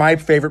 maybe my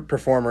favorite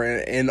performer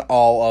in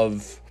all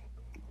of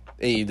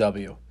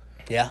AEW.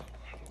 Yeah.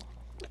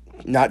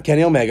 Not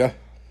Kenny Omega,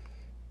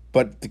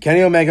 but the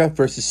Kenny Omega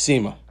versus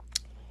CIMA.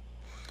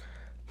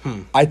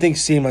 I think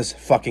CIMA's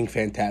fucking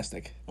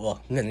fantastic.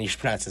 Well, then you should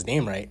pronounce his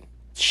name right.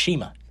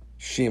 Shima.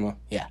 CIMA.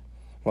 Yeah.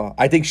 Well,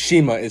 I think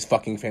CIMA is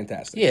fucking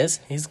fantastic. He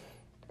is.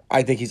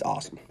 I think he's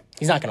awesome.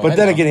 He's not going to win. But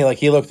then though. again,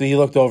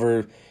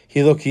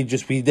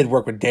 he did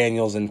work with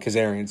Daniels and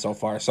Kazarian so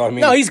far. So I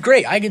mean, No, he's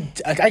great. I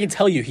could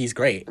tell you he's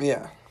great.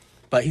 yeah.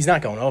 But he's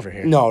not going over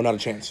here. No, not a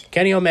chance.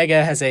 Kenny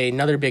Omega has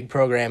another big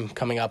program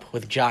coming up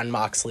with Jon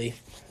Moxley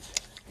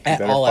at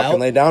Better All fucking Out.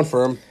 lay down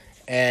for him.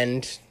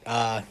 And,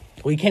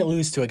 you can't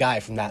lose to a guy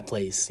from that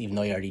place, even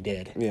though he already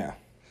did. Yeah.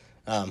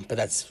 But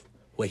that's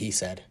what he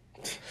said.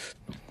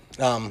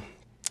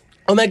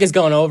 Omega's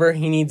going over.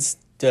 He needs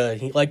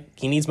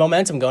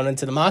momentum going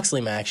into the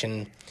Moxley match,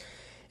 and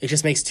it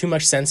just makes too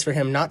much sense for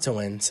him not to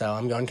win. So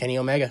I'm going Kenny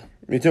Omega.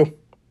 Me too.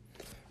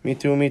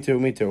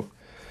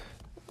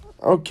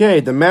 Okay,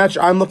 the match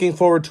I'm looking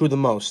forward to the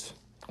most.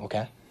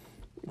 Okay.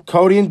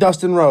 Cody and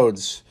Dustin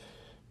Rhodes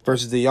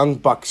versus the Young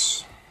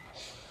Bucks.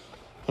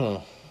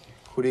 Who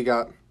do you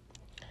got?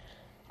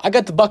 I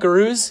got the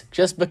Buckaroos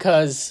just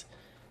because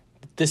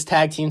this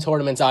tag team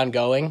tournament's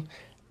ongoing,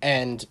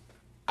 and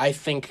I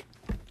think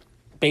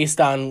based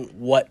on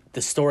what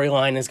the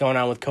storyline is going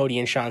on with Cody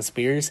and Shawn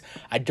Spears,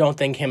 I don't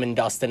think him and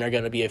Dustin are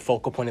going to be a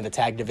focal point of the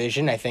tag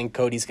division. I think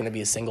Cody's going to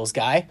be a singles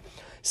guy.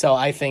 So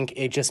I think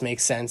it just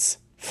makes sense.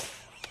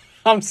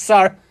 I'm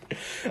sorry.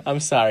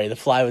 The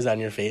fly was on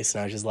your face,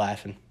 and I was just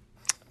laughing.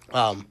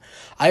 I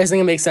just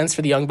think it makes sense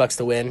for the Young Bucks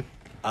to win.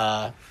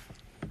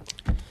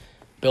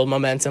 Build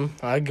momentum.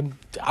 I'm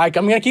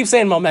going to keep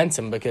saying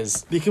momentum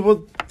because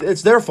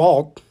it's their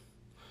fault.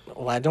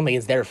 Well, I don't think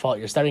it's their fault.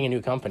 You're starting a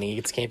new company.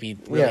 It can't be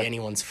really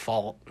anyone's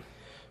fault.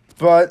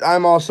 But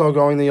I'm also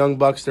going the Young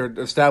Bucks. They're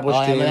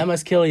established team. That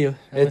must kill you.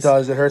 It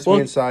does. It hurts me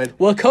inside.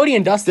 Well, Cody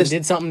and Dustin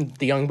did something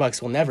the Young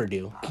Bucks will never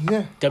do.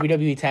 Yeah.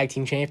 WWE Tag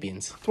Team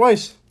Champions.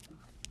 Twice.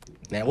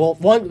 Yeah,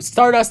 well,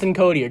 Stardust and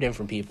Cody are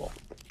different people.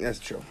 That's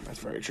true. That's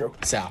very true.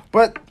 So.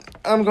 But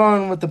I'm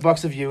going with the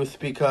Bucks of Youth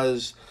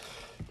because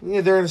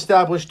they're an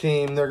established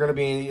team. They're going to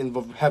be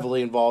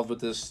heavily involved with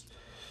this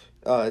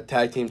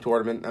tag team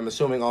tournament. I'm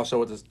assuming also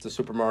with the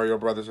Super Mario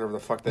Brothers, whatever the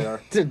fuck they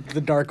are. The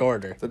Dark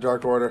Order. The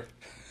Dark Order.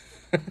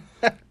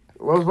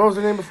 What was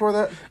their name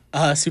before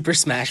that? Super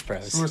Smash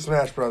Bros. Super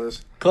Smash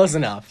Brothers. Close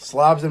enough.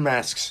 Slobs and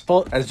masks,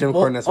 as Jim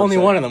Cornette would only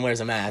say. one of them wears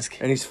a mask.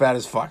 And he's fat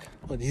as fuck.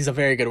 Well, he's a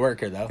very good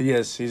worker, though. He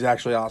is. He's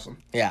actually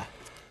awesome. Yeah.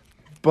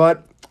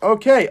 But,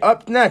 okay,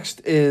 up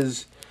next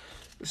is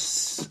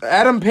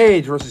Adam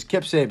Page versus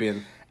Kip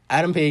Sabian.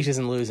 Adam Page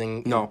isn't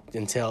losing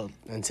until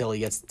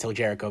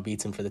Jericho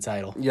beats him for the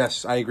title.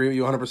 Yes, I agree with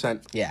you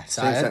 100%. Yeah,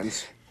 so Same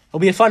sentence. It'll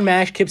be a fun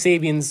match. Kip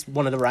Sabian's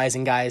one of the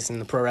rising guys in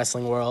the pro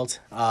wrestling world.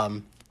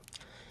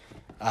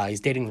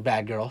 He's dating the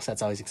bad girl, so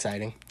that's always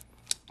exciting.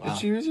 Is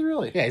he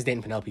really? Yeah, he's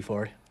dating Penelope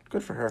Ford.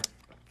 Good for her.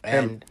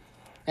 And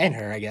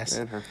her, I guess.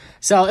 And her.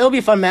 So it'll be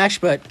a fun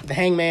match, but the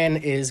Hangman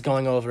is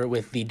going over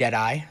with the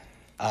Deadeye.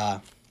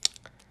 I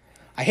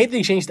hate that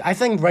he changed. I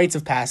think Rites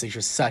of Passage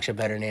was such a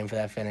better name for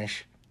that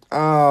finish.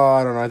 Oh,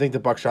 I don't know. I think the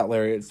Buckshot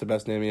Lariat's the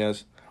best name he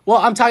has. Well,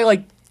 I'm talking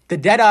like the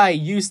Deadeye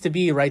used to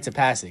be Rites of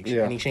Passage,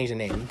 yeah. and he changed the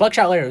name.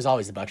 Buckshot Lariat was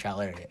always the Buckshot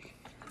Lariat.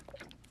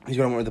 He's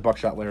going to win with the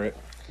Buckshot Lariat.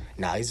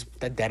 No, he's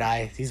the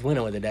Deadeye. He's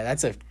winning with the Deadeye.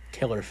 That's a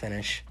killer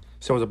finish.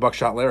 So is a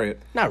Buckshot Lariat.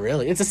 Not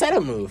really. It's a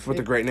setup move. With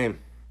a great name.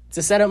 It's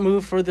a setup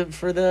move for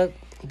the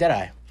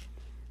Deadeye.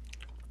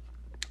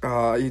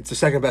 It's the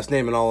second best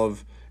name in all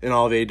of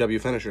AEW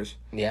finishers.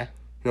 Yeah. You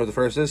know what the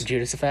first is?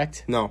 Judas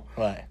Effect? No.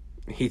 What?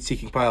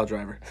 Heat-seeking pile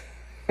driver.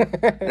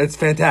 It's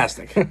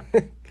fantastic.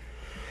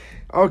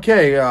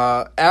 Okay,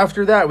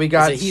 after that we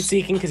got... Is it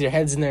heat-seeking because your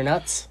head's in their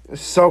nuts?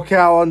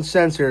 SoCal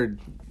Uncensored,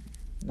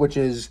 which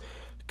is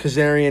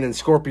Kazarian and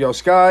Scorpio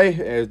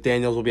Sky.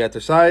 Daniels will be at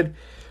their side.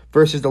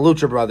 Versus the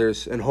Lucha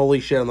Brothers. And holy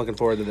shit, I'm looking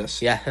forward to this.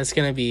 Yeah, that's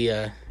going to be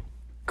a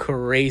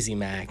crazy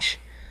match.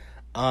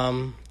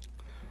 Man.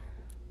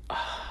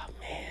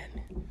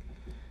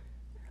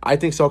 I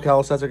think SoCal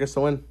Uncensored gets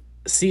the win.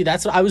 See,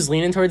 that's what I was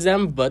leaning towards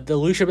them, but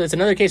it's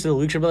another case where the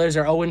Lucha Brothers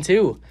are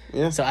 0-2.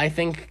 Yeah. So I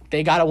think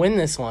they got to win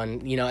this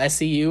one. You know,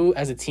 SCU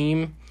as a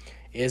team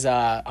is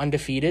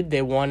undefeated.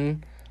 They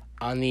won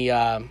on the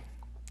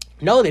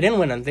no, they didn't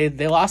win.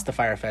 They lost the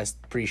Firefest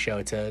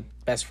pre-show to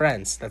Best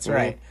Friends. That's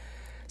right.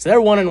 So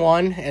they're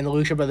 1-1, and the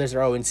Lucha Brothers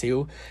are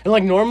 0-2. And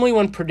like normally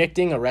when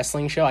predicting a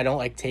wrestling show, I don't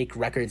like take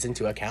records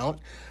into account.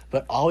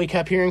 But all we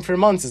kept hearing for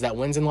months is that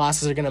wins and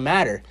losses are going to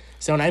matter.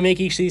 So when I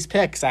make each of these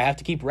picks, I have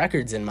to keep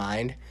records in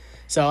mind.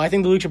 So I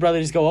think the Lucha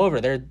Brothers go over.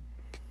 They're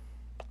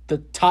the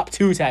top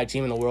 2 tag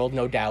team in the world,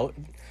 no doubt.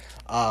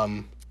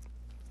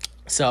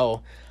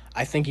 So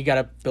I think you got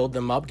to build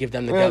them up, give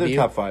them the W.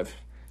 They're top 5.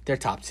 They're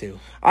top 2.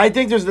 I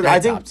think there's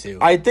top 2.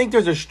 I think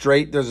there's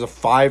a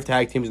 5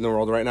 tag teams in the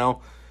world right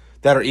now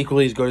that are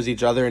equally as good as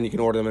each other, and you can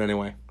order them in any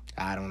way.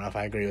 I don't know if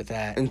I agree with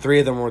that. And 3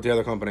 of them were with the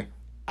other company.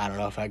 I don't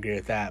know if I agree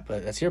with that,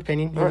 but that's your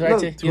opinion. All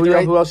right,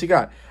 who else you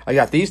got? I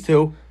got these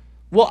 2.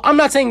 Well, I'm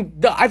not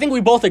saying... I think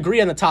we both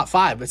agree on the top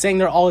 5, but saying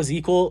they're all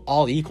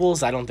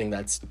equals, I don't think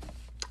that's...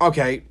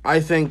 Okay, I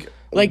think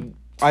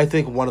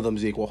one of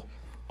them's equal.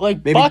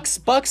 Like, maybe. Bucks,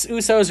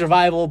 Usos,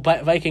 Revival,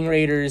 Viking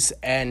Raiders,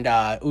 and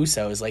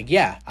Usos. Like,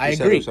 yeah, I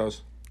agree. Usos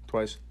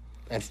twice.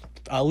 And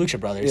Lucha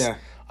Brothers. Yeah.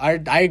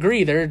 I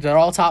agree. They're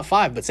all top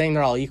 5, but saying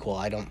they're all equal,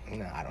 I don't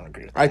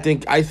agree with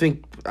that.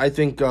 I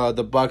think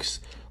the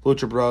Bucks,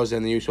 Lucha Bros,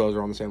 and the Usos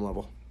are on the same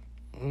level.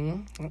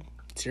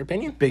 It's your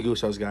opinion. Big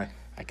Usos guy.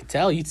 I could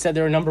tell. You said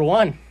they were number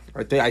 1.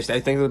 I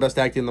think they're the best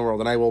tag team in the world,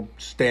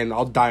 and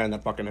I'll die on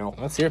that fucking hill.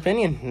 That's your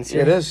opinion.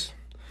 It is.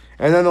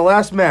 And then the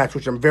last match,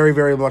 which I'm very,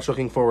 very much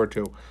looking forward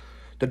to,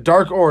 the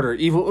Dark Order,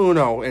 Evil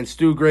Uno, and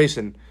Stu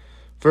Grayson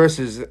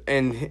versus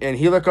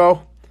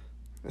Angelico.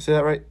 Did I say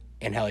that right?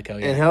 Angelico,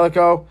 yeah.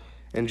 Angelico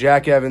and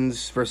Jack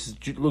Evans versus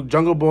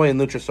Jungle Boy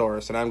and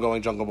Luchasaurus, and I'm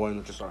going Jungle Boy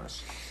and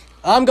Luchasaurus.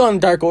 I'm going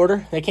Dark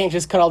Order. They can't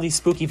just cut all these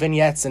spooky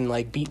vignettes and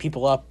like beat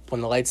people up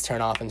when the lights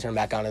turn off and turn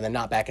back on and then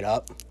not back it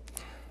up.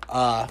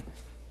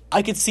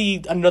 I could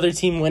see another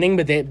team winning,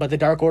 but the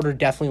Dark Order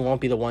definitely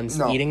won't be the ones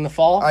eating the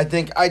fall. I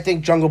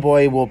think Jungle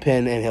Boy will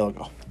pin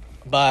Angelico.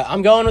 But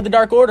I'm going with the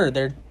Dark Order.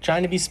 They're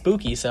trying to be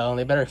spooky, so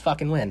they better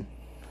fucking win.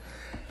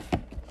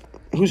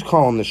 Who's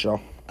calling the show?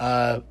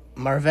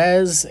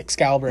 Marvez,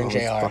 Excalibur, and JR.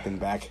 He's fucking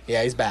back.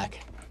 Yeah, he's back.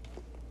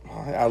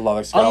 I love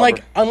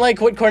Excalibur.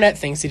 Unlike what Cornette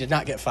thinks, he did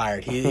not get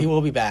fired. He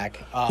will be back.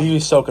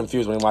 He's so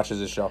confused when he watches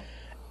this show.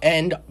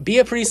 And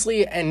Bea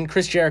Priestley and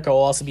Chris Jericho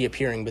will also be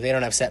appearing, but they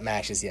don't have set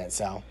matches yet.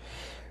 So,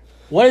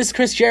 what does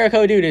Chris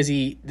Jericho do? Does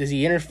he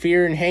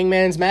interfere in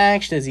Hangman's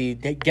match? Does he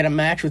get a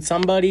match with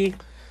somebody?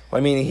 I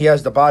mean, he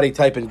has the body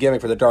type and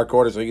gimmick for the Dark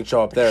Order, so he can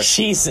show up there.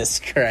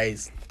 Jesus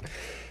Christ!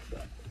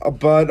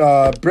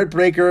 But Britt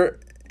Baker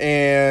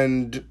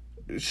and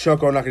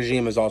Shoko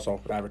Nakajima is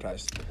also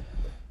advertised.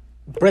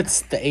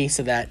 Britt's the ace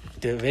of that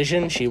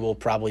division. She will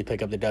probably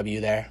pick up the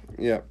W there.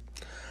 Yeah.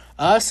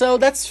 So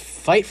that's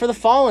Fight for the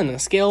Fallen on a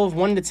scale of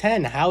 1 to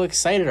 10. How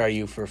excited are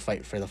you for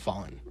Fight for the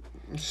Fallen?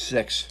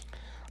 6.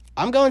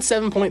 I'm going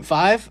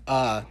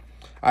 7.5.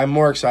 I'm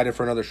more excited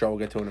for another show we'll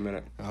get to in a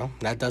minute. Well,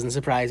 that doesn't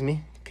surprise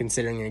me,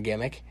 considering your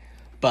gimmick.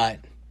 But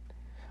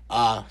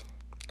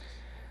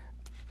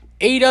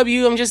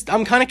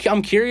AEW,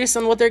 I'm curious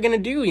on what they're gonna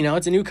do. You know,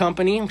 it's a new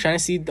company. I'm trying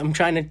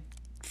to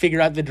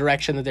figure out the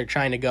direction that they're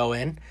trying to go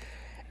in.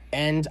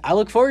 And I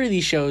look forward to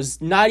these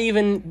shows, not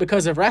even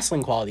because of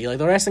wrestling quality. Like,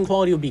 the wrestling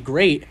quality would be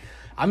great.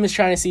 I'm just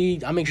trying to see,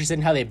 I'm interested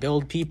in how they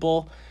build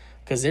people,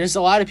 because there's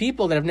a lot of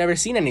people that have never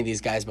seen any of these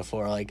guys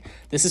before. Like,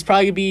 this is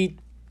probably going to be,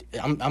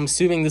 I'm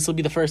assuming this will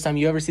be the first time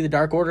you ever see the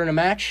Dark Order in a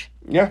match.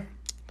 Yeah.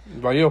 What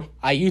about you?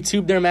 I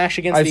YouTubed their match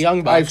against the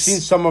Young Bucks. I've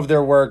seen some of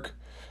their work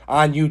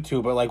on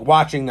YouTube, but like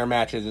watching their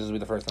matches, this will be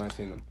the first time I've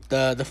seen them.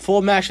 The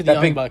full match of the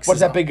Young Bucks.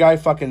 What's that big guy?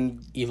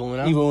 Fucking Evil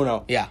Uno. Evil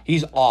Uno. Yeah,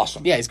 he's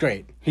awesome. Yeah, he's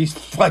great. He's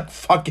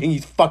fucking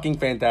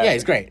fantastic. Yeah,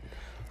 he's great.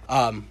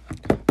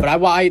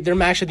 But their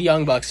match of the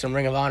Young Bucks from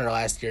Ring of Honor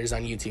last year is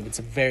on YouTube. It's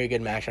a very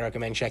good match. I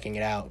recommend checking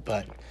it out.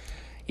 But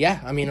yeah,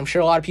 I mean, I'm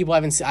sure a lot of people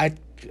haven't seen.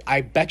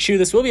 I bet you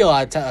this will be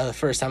the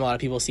first time a lot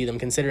of people see them,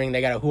 considering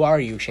they got a "Who are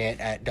you" chant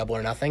at Double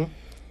or Nothing.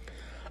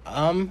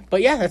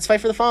 But yeah, that's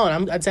Fight for the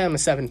Fallen. I'd say I'm a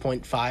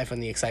 7.5 on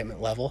the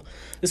excitement level.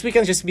 This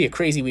weekend's just to be a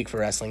crazy week for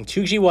wrestling.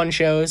 2 G1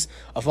 shows,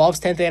 Evolve's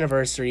 10th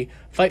anniversary,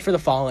 Fight for the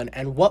Fallen,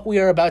 and what we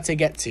are about to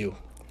get to.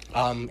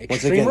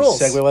 Extreme Rules.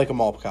 Segue like a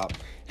mall cop.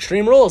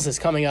 Extreme Rules is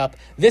coming up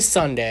this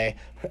Sunday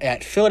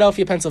at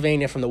Philadelphia,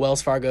 Pennsylvania from the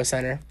Wells Fargo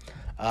Center.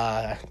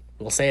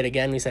 We'll say it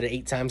again. We said it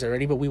 8 times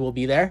already, but we will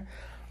be there.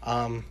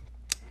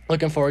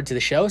 Looking forward to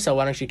the show, so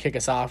why don't you kick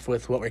us off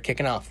with what we're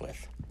kicking off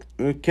with?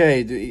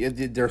 Okay,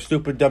 their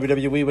stupid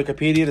WWE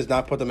Wikipedia does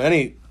not put them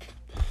in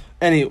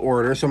any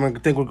order, so I'm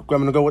going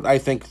to go with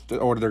the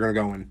order they're going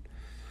to go in.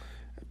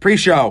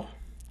 Pre-show,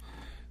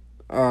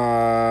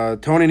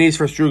 Tony Nese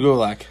versus Drew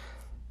Gulak.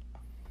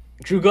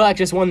 Drew Gulak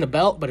just won the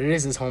belt, but it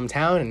is his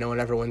hometown, and no one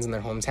ever wins in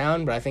their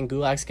hometown. But I think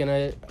Gulak's going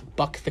to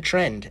buck the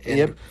trend.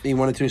 Yep, he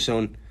won it too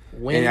soon.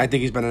 And I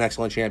think he's been an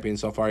excellent champion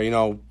so far. You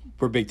know,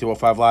 we're big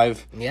 205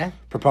 Live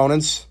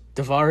proponents.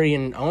 Daivari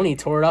and Oni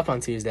tore it up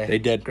on Tuesday. They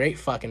did. Great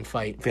fucking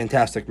fight.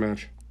 Fantastic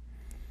match.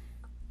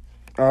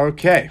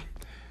 Okay.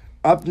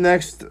 Up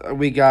next,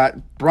 we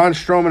got Braun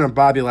Strowman and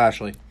Bobby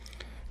Lashley.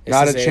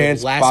 Not a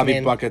chance, Bobby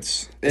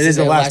buckets. It is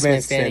a last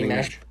man standing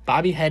match.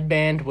 Bobby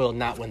Headband will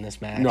not win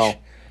this match. No.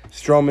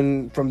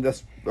 Strowman, from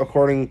this,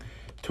 according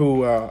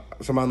to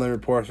some online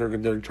reports,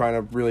 they're trying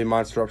to really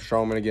monster up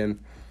Strowman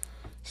again.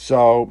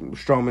 So,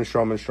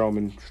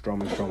 Strowman.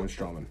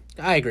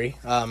 I agree.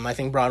 I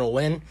think Braun will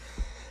win.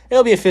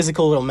 It'll be a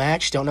physical little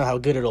match. Don't know how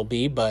good it'll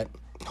be, but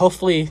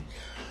hopefully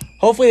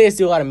they just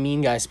do a lot of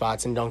mean guy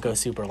spots and don't go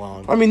super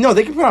long. I mean, no,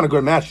 they can put on a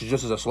good match. It's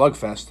just as a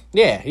slugfest.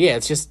 Yeah,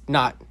 it's just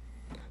not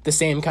the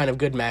same kind of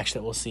good match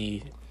that we'll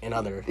see in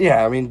other.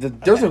 Yeah, I mean,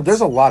 there's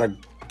a lot of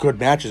good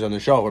matches on the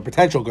show, or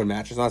potential good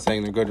matches. I'm not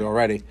saying they're good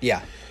already.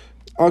 Yeah.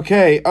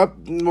 Okay,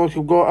 we'll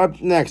go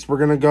up next. We're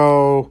gonna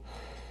go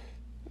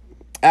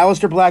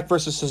Aleister Black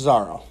versus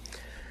Cesaro.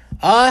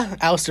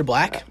 Aleister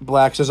Black.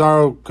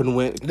 Cesaro can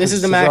win. This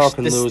is the Cesaro match. Cesaro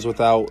can lose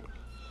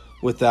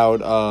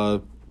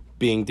without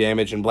being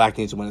damaged, and Black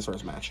needs to win his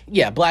first match.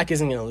 Yeah, Black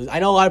isn't gonna lose. I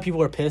know a lot of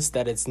people are pissed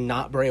that it's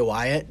not Bray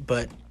Wyatt,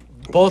 but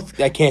both.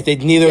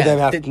 Neither of them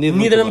have.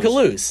 Neither of them could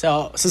lose.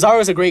 So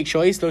Cesaro is a great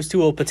choice. Those two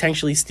will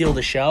potentially steal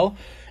the show,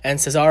 and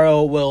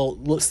Cesaro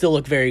will still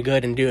look very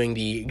good in doing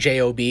the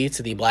JOB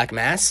to the Black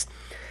Mass.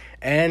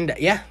 And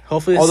yeah,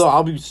 hopefully. Although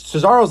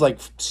Cesaro's like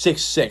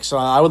 6'6", so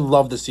I would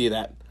love to see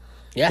that.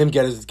 Yeah, him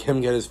get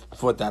his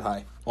foot that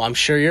high. Well, I'm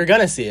sure you're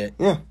gonna see it.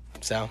 Yeah.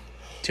 So,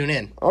 tune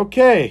in.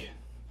 Okay.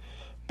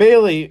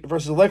 Bayley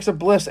versus Alexa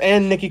Bliss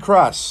and Nikki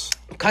Cross.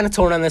 I'm kind of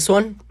torn on this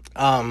one.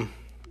 I'm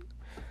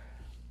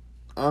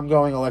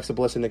going Alexa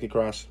Bliss and Nikki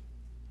Cross.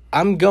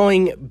 I'm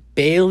going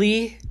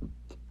Bayley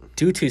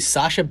due to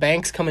Sasha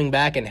Banks coming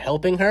back and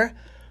helping her.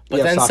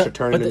 But then Sasha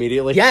turning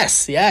immediately.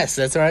 Yes,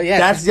 that's right. Yeah,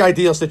 that's the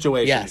ideal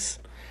situation. Yes,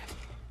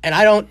 and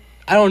I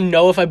don't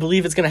know if I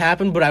believe it's gonna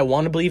happen, but I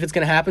want to believe it's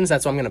gonna happen. So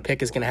that's what I'm gonna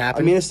pick is gonna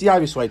happen. I mean, it's the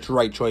obvious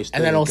right choice.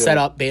 And then it'll set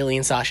up Bayley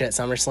and Sasha at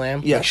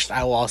SummerSlam, yes. Which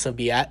I will also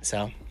be at.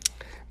 So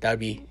that would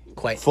be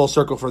quite full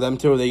circle for them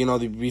too.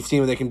 We've seen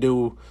what they can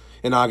do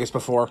in August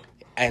before,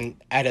 and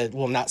at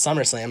not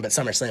SummerSlam, but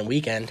SummerSlam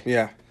weekend.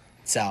 Yeah.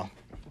 So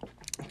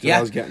yeah,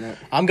 I was getting it.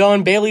 I'm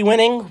going Bayley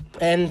winning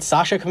and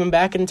Sasha coming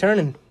back and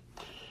turning.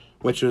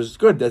 Which is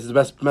good. That's the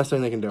best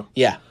thing they can do.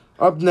 Yeah.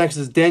 Up next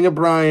is Daniel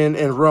Bryan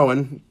and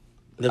Rowan,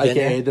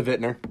 a.k.a. the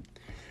Vintner,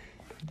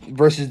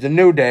 versus The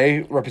New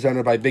Day,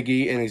 represented by Big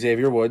E and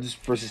Xavier Woods,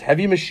 versus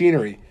Heavy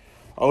Machinery,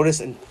 Otis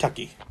and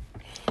Tucky.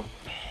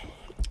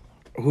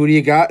 Who do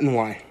you got and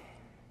why?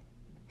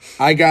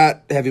 I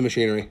got Heavy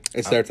Machinery.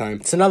 It's their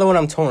time. It's another one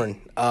I'm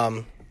torn.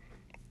 I'm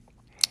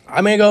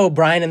going to go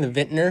Bryan and the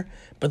Vintner,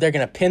 but they're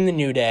going to pin The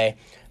New Day.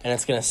 And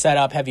it's going to set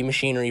up Heavy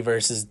Machinery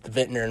versus the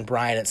Vintner and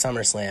Bryan at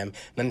SummerSlam.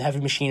 Then Heavy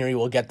Machinery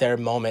will get their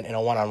moment in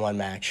a one-on-one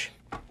match.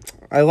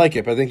 I like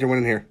it, but I think they're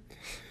winning here.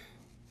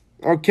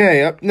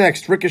 Okay, up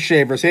next,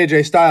 Ricochet versus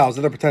AJ Styles,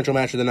 another potential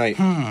match of the night.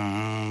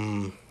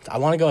 I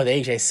want to go with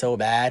AJ so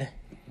bad,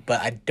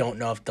 but I don't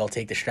know if they'll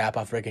take the strap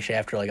off Ricochet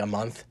after like a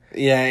month.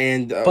 Yeah,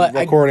 and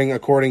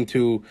according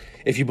to,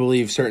 if you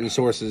believe certain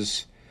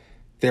sources,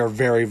 they're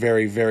very,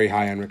 very, very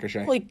high on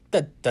Ricochet. Like,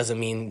 that doesn't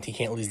mean he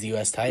can't lose the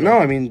U.S. title. No,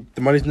 I mean,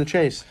 the money's in the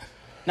chase.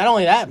 Not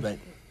only that, but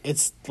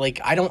it's like,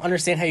 I don't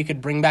understand how you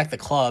could bring back the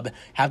club,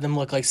 have them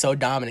look like so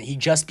dominant. He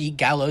just beat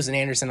Gallows and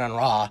Anderson on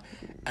Raw.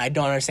 I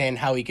don't understand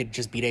how he could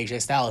just beat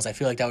AJ Styles. I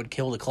feel like that would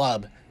kill the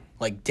club,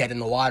 like, dead in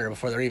the water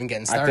before they're even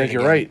getting started. I think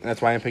you're right.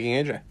 That's why I'm picking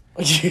AJ.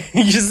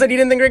 You just said you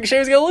didn't think Ricochet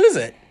was going to lose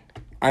it.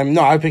 I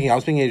was picking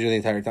AJ the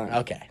entire time.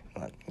 Okay.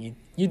 Well,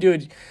 you do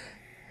it.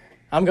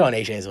 I'm going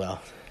AJ as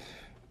well.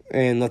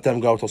 And let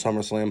them go till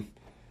SummerSlam.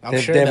 They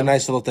have a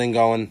nice little thing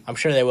going. I'm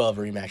sure they will have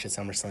a rematch at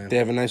SummerSlam. They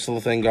have a nice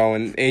little thing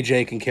going.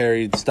 AJ can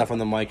carry the stuff on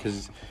the mic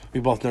because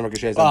we both know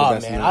Ricochet's not the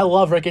best. Oh, man. I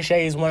love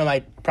Ricochet. He's one of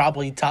my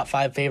probably top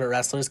 5 favorite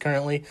wrestlers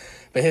currently.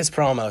 But his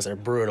promos are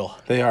brutal.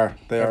 They are.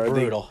 They're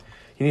brutal.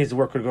 He needs to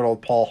work with good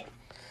old Paul.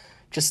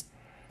 Just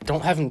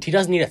don't have him. He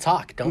doesn't need to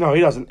talk. No,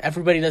 he doesn't.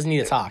 Everybody doesn't need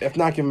to talk. If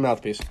not, give him a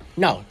mouthpiece.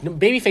 No,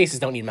 baby faces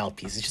don't need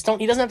mouthpieces.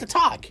 He doesn't have to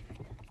talk.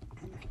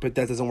 But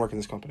that doesn't work in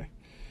this company.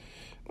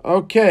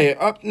 Okay,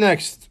 up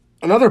next,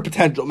 another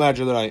potential match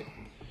of the night.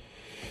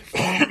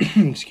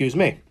 Excuse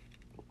me.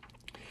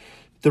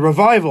 The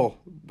Revival,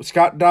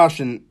 Scott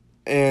Dawson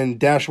and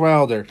Dash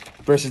Wilder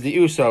versus the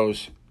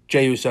Usos,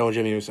 Jey Uso and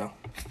Jimmy Uso.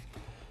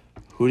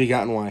 Who do you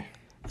got and why?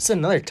 It's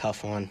another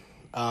tough one.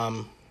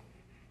 I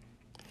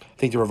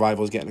think the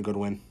Revival is getting a good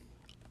win.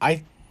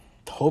 I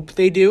hope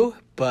they do,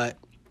 but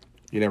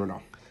you never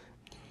know.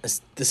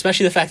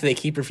 Especially the fact that they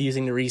keep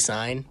refusing to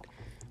re-sign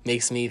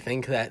makes me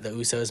think that the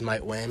Usos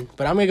might win.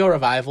 But I'm going to go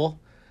Revival.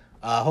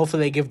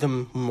 Hopefully they give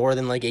them more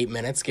than like 8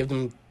 minutes. Give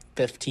them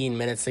 15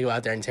 minutes to go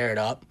out there and tear it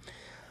up.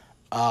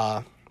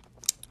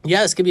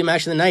 Yeah, this could be a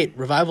match of the night.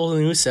 Revival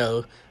and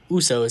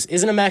Usos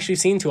isn't a match we've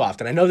seen too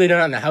often. I know they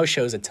don't on the house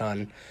shows a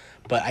ton,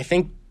 but I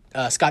think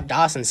Scott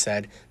Dawson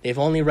said they've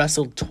only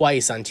wrestled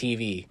twice on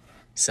TV.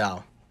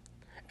 So,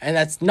 and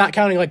that's not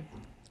counting like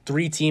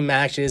 3-team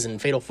matches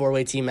and fatal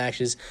 4-way team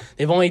matches.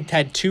 They've only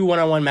had 2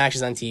 one-on-one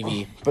matches on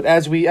TV. But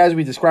as we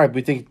described,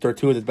 we think they're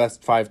 2 of the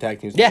best 5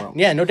 tag teams in the world.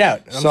 Yeah, no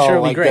doubt. I'm sure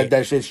it'll be great.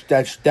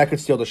 That could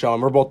steal the show,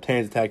 and we're both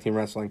fans of tag team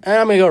wrestling. And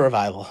I'm going to go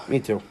Revival. Me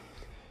too.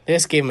 They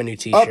just gave him a new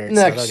T-shirt, so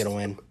they're going to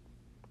win.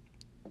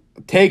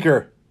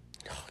 Taker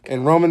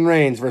and Roman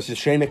Reigns versus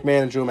Shane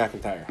McMahon and Drew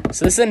McIntyre.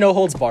 So this is a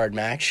no-holds-barred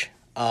match.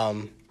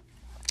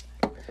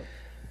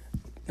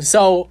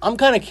 So I'm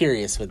kind of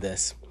curious with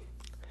this.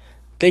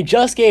 They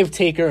just gave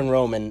Taker and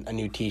Roman a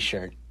new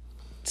T-shirt.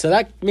 So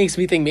that makes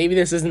me think maybe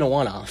this isn't a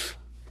one-off.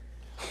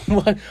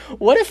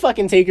 What if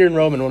fucking Taker and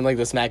Roman won like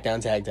the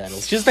SmackDown tag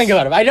titles? Just think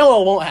about it. I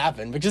know it won't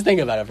happen, but just think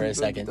about it for a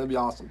second. That'd be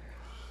awesome.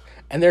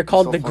 And they're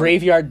called the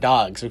Graveyard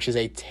Dogs, which is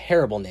a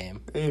terrible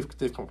name. They've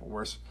come up with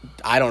worse.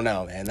 I don't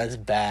know, man. That's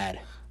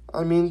bad.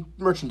 I mean,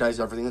 merchandise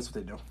everything. That's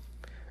what they do.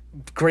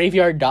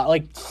 graveyard dog.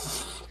 Like,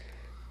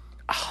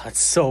 that's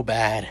so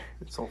bad.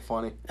 It's so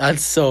funny.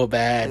 That's so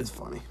bad. It's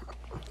funny.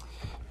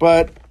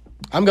 But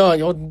I'm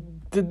going. Well,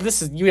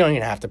 this is, you don't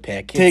even have to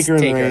pick. Taker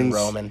and Taker and Reigns.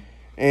 Roman.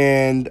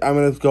 And I'm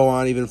going to go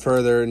on even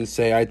further and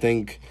say I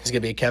think... There's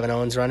going to be a Kevin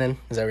Owens run-in?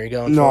 Is that where you're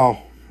going No.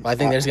 for? Well, I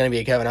think there's going to be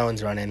a Kevin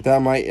Owens run-in.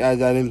 That might... I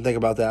didn't even think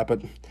about that,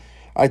 but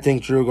I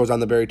think Drew goes on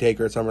the bury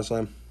Taker at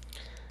SummerSlam.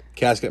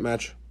 Casket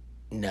match.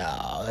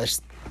 No.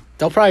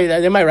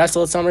 They might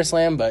wrestle at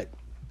SummerSlam, but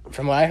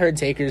from what I heard,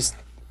 Taker's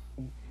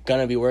going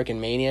to be working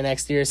Mania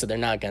next year, so they're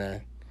not going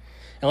to...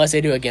 Unless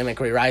they do a gimmick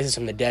where he rises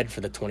from the dead for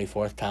the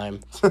 24th time.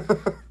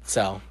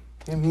 So...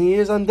 I mean, he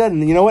is undead,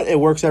 and you know what? It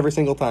works every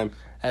single time.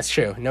 That's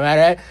true. No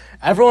matter,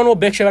 everyone will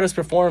bitch about his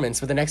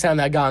performance, but the next time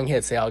that gong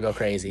hits, they all go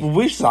crazy.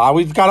 We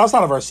got us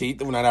out of our seat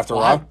the night after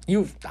Raw.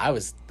 I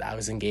was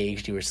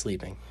engaged. You were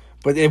sleeping.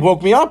 But it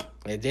woke me up.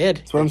 It did.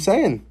 That's what I'm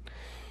saying.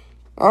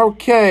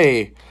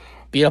 Okay.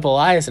 Beat up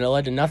Elias and it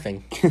led to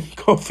nothing.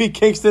 Kofi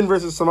Kingston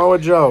versus Samoa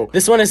Joe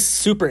This one is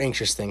super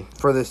interesting.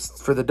 for the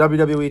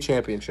WWE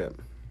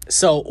Championship.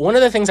 So one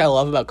of the things I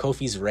love about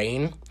Kofi's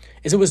reign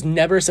is it was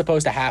never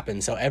supposed to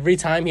happen. So every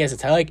time he has to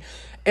tell, like,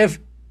 if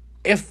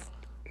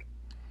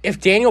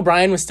Daniel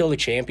Bryan was still the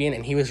champion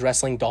and he was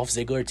wrestling Dolph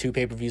Ziggler 2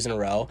 pay-per-views in a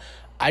row,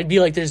 I'd be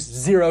like, there's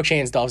zero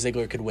chance Dolph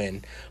Ziggler could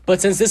win. But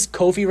since this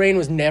Kofi reign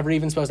was never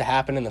even supposed to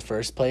happen in the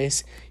first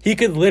place, he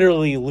could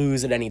literally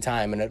lose at any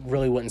time, and it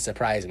really wouldn't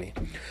surprise me.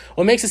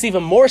 What makes this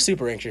even more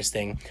super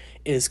interesting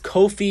is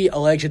Kofi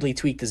allegedly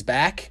tweaked his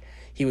back.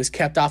 He was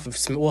kept off of...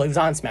 Well, he was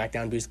on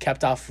SmackDown, but he was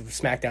kept off of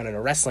SmackDown in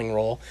a wrestling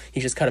role. He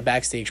just cut a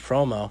backstage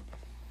promo.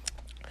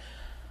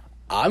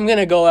 I'm going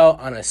to go out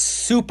on a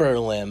super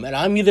limb, and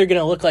I'm either going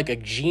to look like a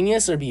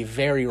genius or be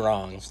very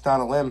wrong. It's not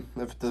a limb.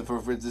 If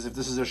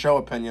this is a show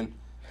opinion,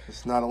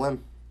 it's not a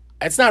limb.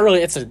 It's not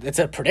really... It's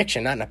a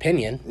prediction, not an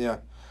opinion. Yeah.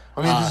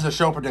 I mean, this is a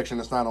show prediction.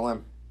 It's not a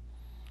limb.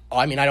 Oh,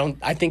 I mean,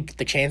 I think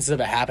the chances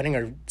of it happening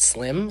are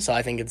slim, so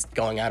I think it's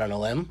going out on a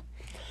limb.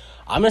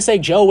 I'm going to say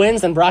Joe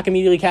wins, then Brock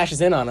immediately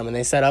cashes in on him, and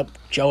they set up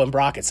Joe and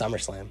Brock at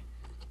SummerSlam.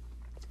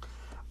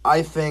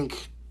 I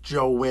think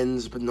Joe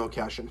wins, but no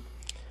cash in.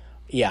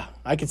 Yeah,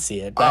 I could see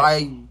it.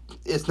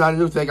 It's not a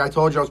new thing. I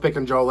told you I was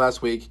picking Joe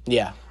last week.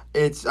 Yeah.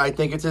 I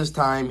think it's his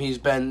time. He's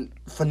been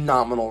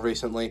phenomenal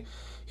recently.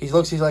 He's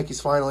like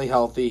he's finally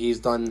healthy. He's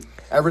done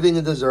everything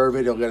to deserve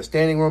it. He'll get a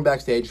standing room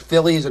backstage.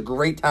 Philly is a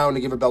great town to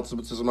give a belt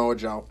to Samoa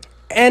Joe.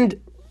 And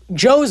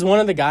Joe is one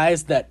of the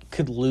guys that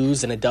could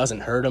lose and it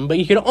doesn't hurt him, but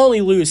you can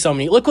only lose so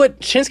many. Look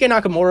what Shinsuke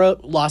Nakamura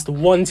lost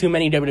one too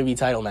many WWE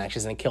title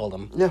matches and it killed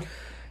him. Yeah.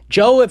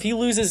 Joe, if he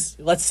loses,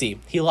 let's see,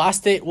 he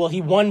lost it. Well, he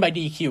won by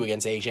DQ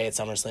against AJ at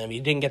SummerSlam. He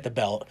didn't get the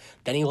belt.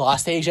 Then he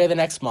lost to AJ the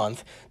next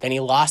month. Then he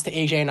lost to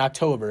AJ in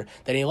October.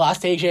 Then he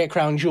lost to AJ at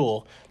Crown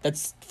Jewel.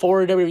 That's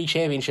 4 WWE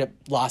Championship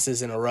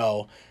losses in a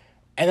row.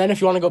 And then if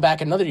you want to go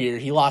back another year,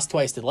 he lost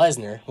twice to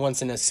Lesnar,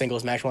 once in a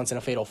singles match, once in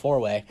a fatal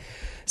 4-way.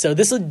 So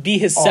this would be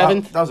his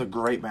 7th. That was a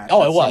great match.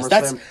 Oh, it was.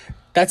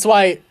 That's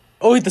why.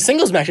 Oh, the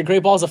singles match at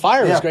Great Balls of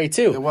Fire was great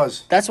too. It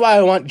was. That's why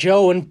I want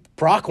Joe and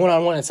Brock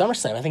 1-on-1 at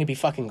SummerSlam. I think it'd be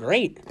fucking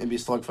great. It'd be a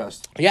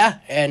slugfest. Yeah,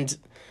 and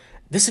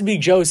this would be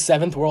Joe's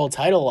 7th world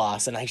title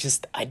loss, and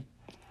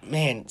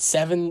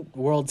 7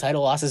 world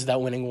title losses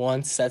without winning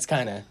once. That's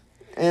kind of.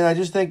 And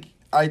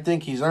I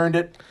think he's earned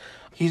it.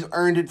 He's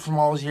earned it from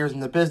all his years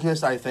in the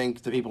business. I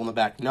think the people in the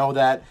back know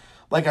that.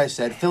 Like I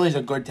said, Philly's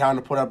a good town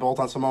to put a bolt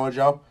on Samoa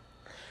Joe.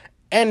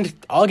 And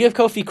I'll give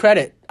Kofi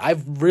credit.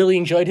 I've really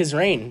enjoyed his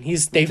reign.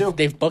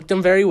 They've booked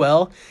him very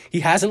well.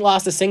 He hasn't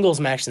lost a singles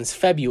match since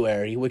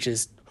February, which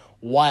is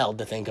wild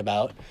to think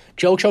about.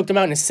 Joe choked him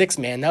out in a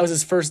 6-man. That was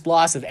his first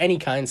loss of any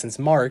kind since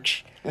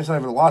March. It's not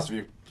even a loss if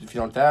you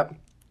don't tap.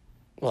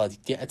 Well,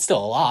 yeah, it's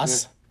still a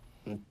loss.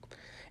 Yeah.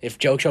 If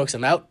Joe chokes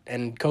him out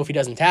and Kofi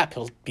doesn't tap,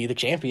 he'll be the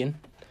champion.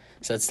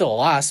 So it's still a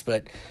loss,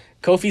 but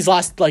Kofi's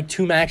lost like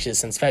 2 matches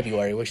since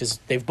February, which is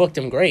they've booked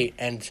him great,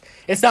 and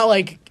it's not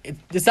like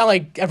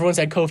everyone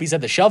said Kofi's had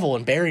the shovel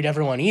and buried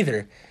everyone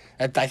either.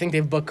 I think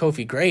they've booked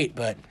Kofi great,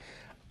 but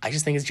I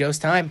just think it's Joe's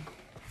time.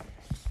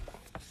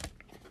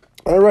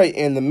 All right,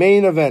 and the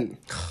main event.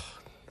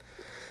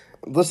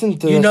 Listen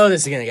to this. You know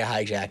this is gonna get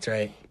hijacked,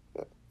 right?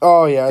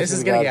 Oh yeah, this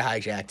is gonna get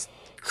hijacked.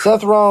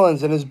 Seth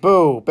Rollins and his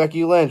boo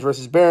Becky Lynch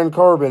versus Baron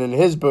Corbin and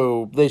his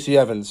boo Lacey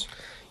Evans.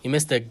 You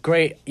missed a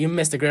great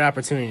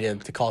opportunity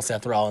to call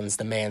Seth Rollins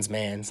the man's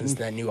man since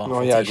that new.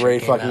 Oh yeah,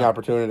 great fucking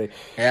opportunity.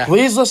 Yeah.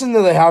 Please listen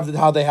to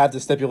how they have the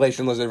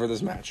stipulation listed for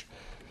this match.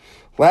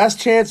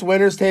 Last chance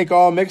winners take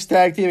all mixed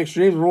tag team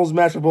extreme rules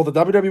match for both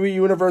the WWE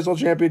Universal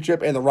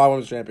Championship and the Raw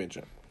Women's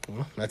Championship.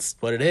 Well, that's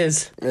what it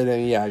is. And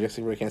then I guess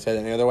we can't say that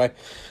any other way.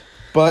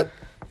 But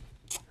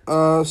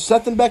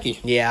Seth and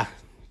Becky. Yeah.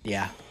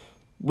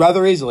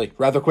 Rather easily,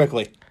 rather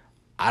quickly.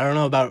 I don't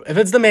know about if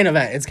it's the main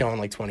event. It's going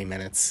like 20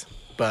 minutes,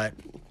 but.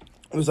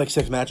 It was like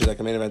 6 matches like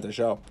the main event of the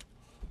show.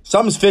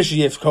 Something's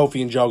fishy if Kofi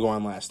and Joe go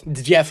on last.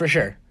 Yeah, for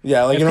sure.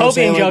 Yeah, like if you know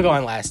Kofi and Joe like, go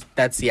on last,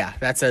 that's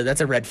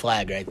a red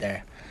flag right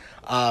there.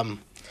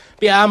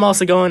 Yeah, I'm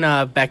also going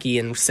Becky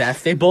and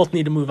Seth. They both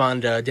need to move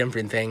on to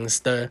different things.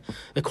 The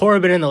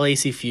Corbin and the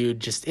Lacey feud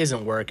just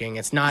isn't working.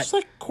 It's not. It's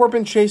like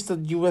Corbin chased the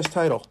U.S.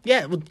 title.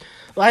 Yeah, well,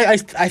 I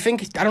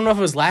think, I don't know if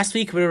it was last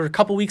week or a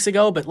couple weeks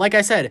ago, but like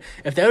I said,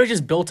 if they would have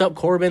just built up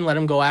Corbin, let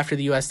him go after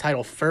the U.S.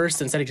 title first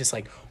instead of just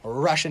like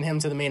rushing him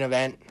to the main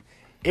event,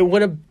 it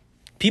would have.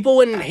 People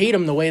wouldn't hate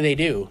him the way they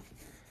do.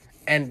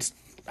 And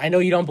I know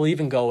you don't believe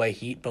in go away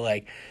heat, but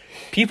like.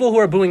 People who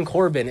are booing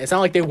Corbin, it's not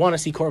like they want to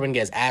see Corbin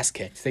get his ass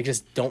kicked. They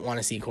just don't want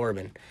to see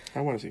Corbin.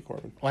 I want to see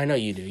Corbin. Well, I know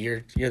you do.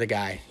 You're the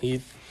guy.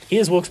 He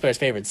is Wilkes-Barre's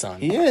favorite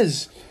son. He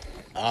is.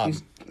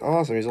 He's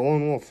awesome. He's a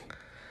lone wolf.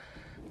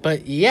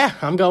 But yeah,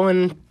 I'm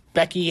going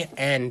Becky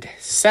and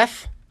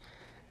Seth.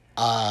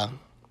 I'm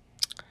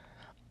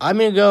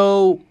gonna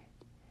go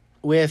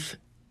with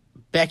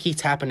Becky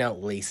tapping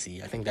out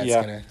Lacey. I think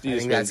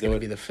that's gonna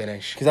be the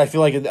finish. Because I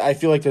feel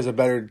like there's a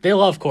better. They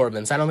love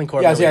Corbin, so I don't think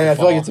Corbin. Yeah, I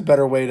feel like it's a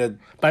better way to.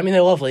 But I mean, they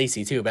love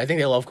Lacey too. But I think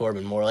they love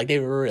Corbin more. Like they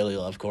really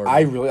love Corbin.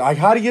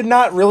 How do you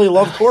not really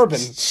love Corbin?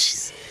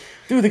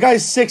 Dude, the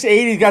guy's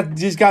 6'8".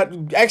 He's got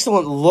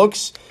excellent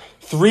looks,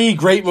 3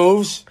 great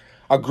moves,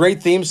 a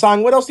great theme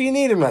song. What else do you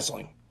need in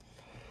wrestling?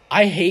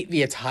 I hate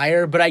the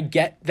attire, but I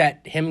get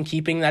that him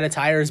keeping that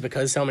attire is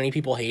because so many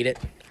people hate it.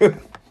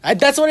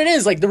 That's what it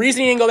is. Like, the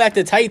reason he didn't go back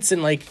to tights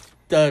and, like,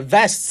 the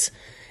vests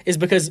is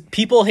because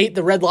people hate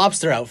the Red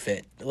Lobster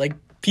outfit. Like,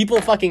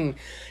 people fucking...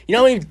 You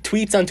know how many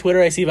tweets on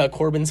Twitter I see about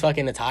Corbin's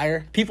fucking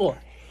attire? People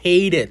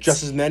hate it.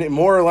 Just as many,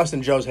 more or less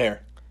than Joe's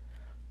hair.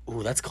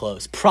 Ooh, that's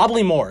close.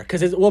 Probably more,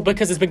 because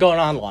it's been going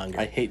on longer.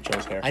 I hate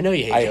Joe's hair. I know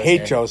you hate Joe's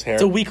hair. Joe's hair.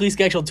 It's a weekly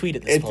scheduled tweet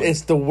at this point.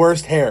 It's the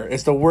worst hair.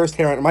 It's the worst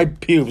hair. My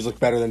pubes look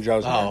better than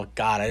Joe's hair. Oh,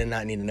 God, I did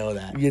not need to know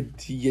that.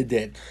 You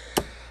did.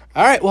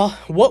 All right, well,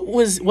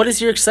 what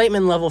is your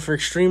excitement level for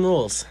Extreme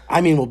Rules?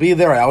 I mean, we'll be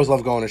there. I always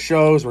love going to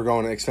shows. We're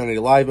going to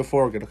Xfinity Live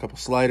before. We'll get a couple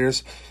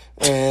sliders.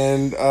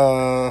 And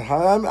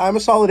I'm a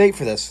solid 8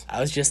 for this.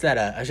 I was just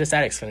at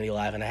Xfinity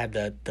Live, and I had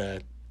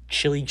the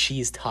chili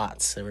cheese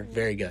tots. They were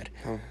very good.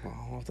 Oh,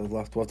 we'll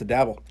have to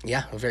dabble.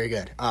 Yeah, very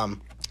good.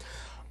 I'm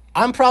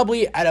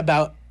probably at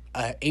about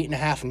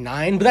 8.5,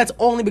 9, but that's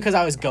only because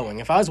I was going.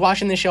 If I was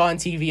watching the show on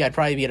TV, I'd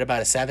probably be at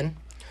about a 7.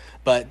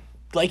 But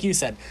like you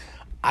said,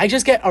 I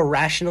just get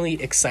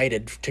irrationally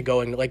excited to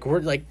going. Like, we're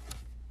like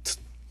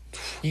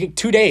 2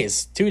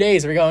 days. 2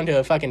 days we're going to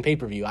a fucking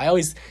pay-per-view. I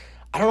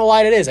don't know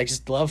why it is. I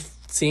just love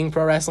seeing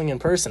pro wrestling in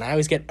person. I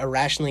always get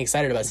irrationally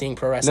excited about seeing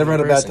pro wrestling Never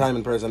had a bad time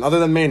in person, other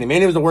than Mania.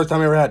 Mania was the worst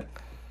time I ever had.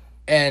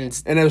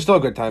 And it was still a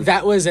good time.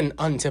 That was an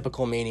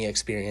untypical Mania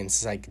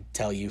experience, I can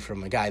tell you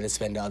from a guy that's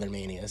been to other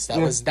Manias.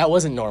 That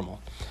wasn't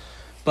normal.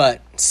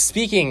 But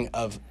speaking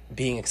of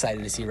being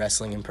excited to see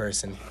wrestling in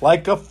person.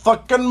 Like a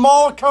fucking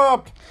mall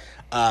cop!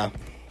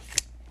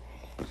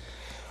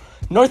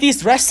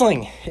 Northeast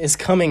Wrestling is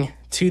coming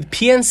to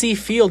PNC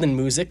Field in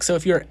Moosic. So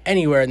if you're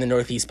anywhere in the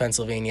Northeast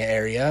Pennsylvania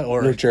area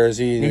or New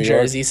Jersey, New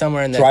Jersey,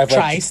 somewhere in the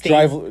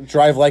tri-state,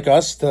 drive like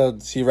us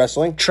to see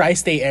wrestling.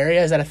 Tri-state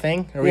area, is that a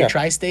thing? Are we a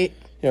tri-state?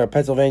 Yeah,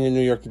 Pennsylvania,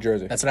 New York, New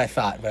Jersey. That's what I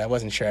thought, but I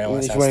wasn't sure. I don't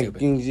want to sound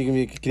stupid.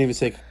 You can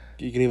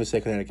even say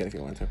Connecticut if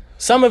you want to.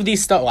 Some of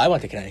these stars... Well, I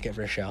went to Connecticut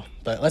for a show.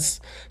 But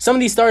some of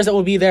these stars that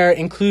will be there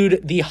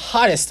include the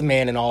hottest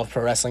man in all of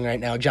pro wrestling right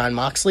now, Jon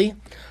Moxley,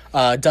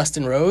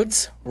 Dustin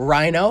Rhodes,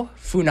 Rhino,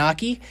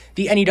 Funaki,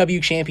 the NEW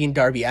champion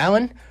Darby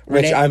Allin.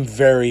 Which I'm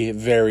very,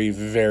 very,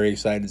 very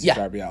excited to see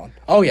Darby Allin.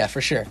 Oh, yeah,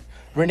 for sure.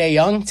 Renee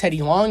Young,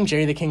 Teddy Long,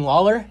 Jerry the King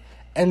Lawler,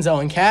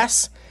 Enzo and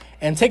Cass.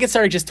 And tickets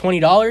are just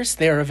 $20.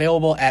 They are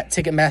available at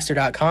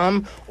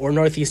Ticketmaster.com or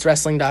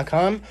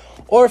NortheastWrestling.com.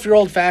 Or if you're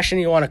old-fashioned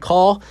and you want to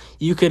call,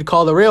 you could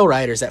call the Rail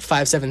Riders at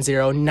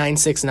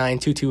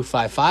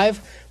 570-969-2255.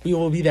 We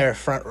will be there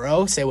front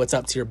row. Say what's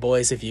up to your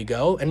boys if you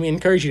go. And we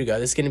encourage you to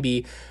go. This is going to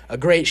be a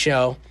great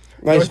show.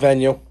 Nice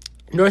venue.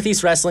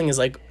 Northeast Wrestling is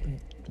like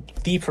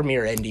the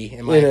premier indie,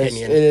 in my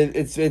opinion.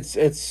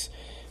 It's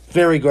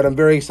very good. I'm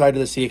very excited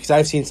to see it because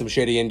I've seen some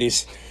shitty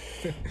indies.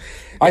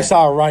 I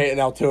saw a Riot in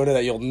Altoona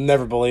that you'll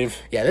never believe.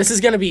 Yeah, this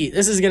is gonna be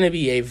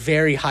a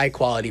very high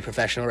quality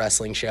professional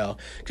wrestling show.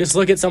 Just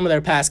look at some of their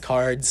past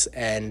cards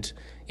and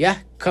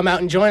come out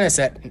and join us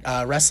at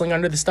Wrestling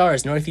Under the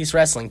Stars, Northeast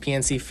Wrestling,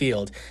 PNC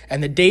Field.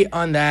 And the date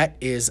on that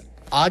is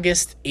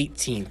August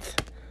 18th.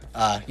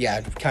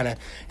 Kind of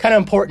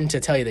important to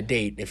tell you the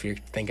date if you're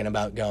thinking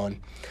about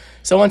going.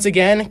 So once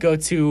again, go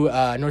to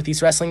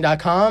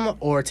northeastwrestling.com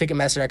or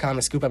Ticketmaster.com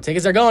to scoop up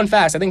tickets. They're going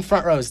fast. I think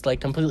front row is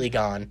like completely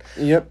gone.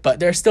 Yep.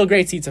 But there's still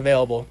great seats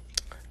available.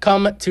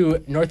 Come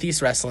to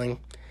Northeast Wrestling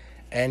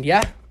and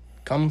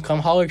come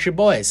holler at your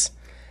boys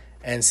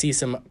and see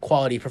some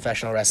quality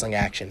professional wrestling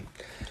action.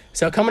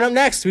 So coming up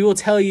next, we will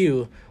tell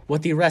you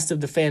what the rest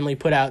of the family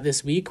put out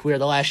this week. We're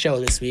the last show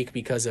this week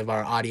because of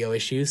our audio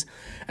issues.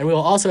 And we will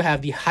also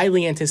have the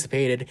highly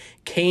anticipated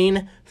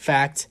Kane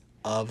Fact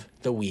of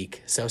the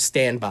week, so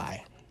stand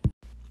by.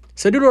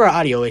 So due to our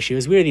audio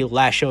issues, we are the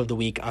last show of the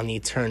week on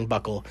the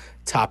Turnbuckle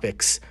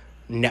Topics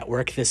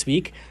Network this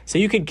week, so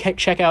you could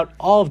check out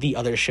all of the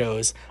other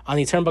shows on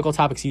the Turnbuckle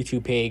Topics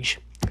YouTube page.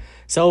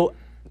 So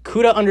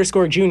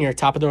Kuda_Jr.,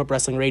 Top of the Rope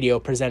Wrestling Radio,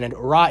 presented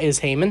Raw is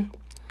Heyman.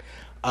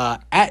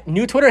 At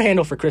new Twitter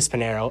handle for Chris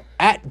Pinero,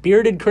 at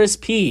Bearded Chris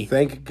P.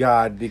 Thank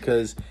God,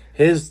 because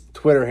his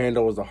Twitter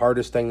handle was the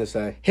hardest thing to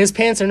say. His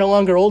pants are no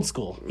longer old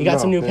school. He got No,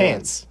 some new yeah.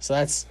 pants. So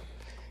that's...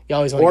 You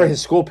always want Or to his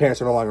school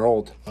pants are no longer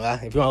old. Well,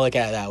 if you want to look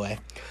at it that way.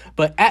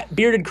 But at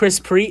Bearded Chris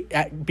P,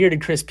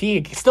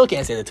 still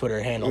can't say the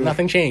Twitter handle.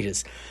 Nothing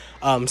changes.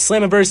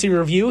 Slammiversary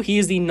Review, he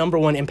is the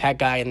 #1 Impact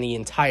guy in the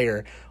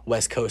entire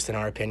West Coast, in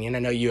our opinion. I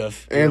know you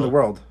have... And the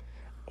world.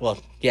 Well,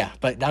 yeah,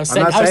 but I was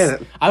not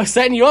saying it. I was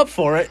setting you up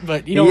for it,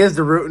 but you know... He is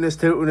the rootinest,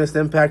 tootinest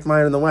Impact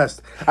mind in the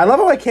West. I love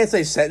how I can't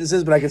say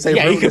sentences, but I can say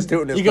rootinest,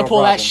 tootinest. You can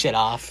pull that shit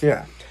off.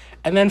 Yeah.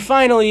 And then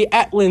finally,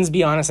 at Lynn's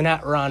Be Honest and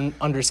at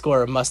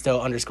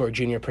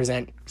Ron_Musto_Jr.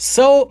 present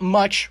So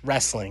Much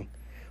Wrestling,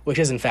 which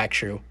is in fact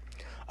true.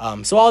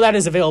 So all that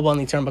is available on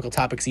the Turnbuckle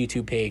Topics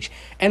YouTube page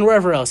and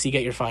wherever else you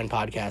get your fine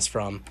podcasts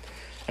from.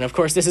 And of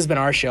course, this has been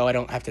our show. I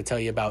don't have to tell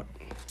you about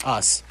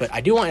us, but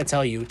I do want to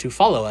tell you to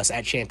follow us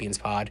at Champions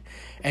Pod.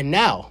 And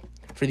now,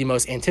 for the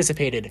most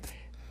anticipated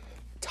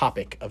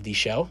topic of the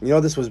show. You know,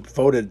 this was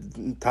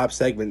voted top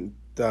segment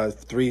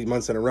 3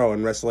 months in a row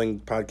in Wrestling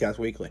Podcast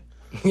Weekly.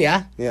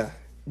 Yeah? Yeah.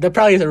 There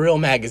probably is a real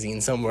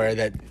magazine somewhere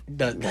that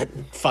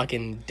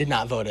fucking did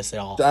not vote us at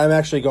all. I'm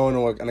actually going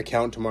to an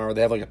account tomorrow.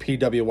 They have like a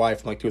PWI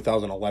from like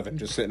 2011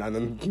 just sitting on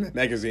the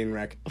magazine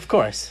rack. Of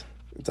course.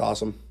 It's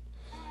awesome.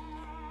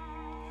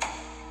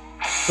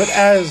 But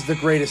as the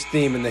greatest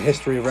theme in the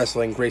history of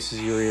wrestling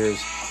graces your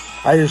ears,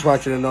 I just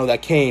want you to know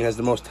that Kane has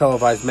the most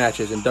televised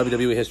matches in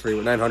WWE history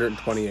with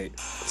 928.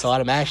 It's a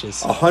lot of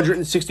matches.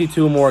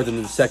 162 more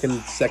than the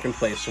second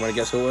place. You want to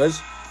guess who it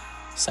was?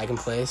 Second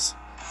place.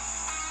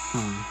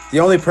 The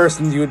only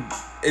person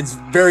it's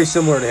very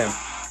similar to him.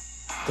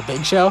 The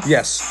Big Show?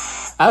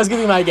 Yes. I was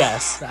giving my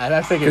guess. I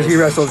figured. Because he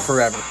wrestled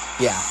forever.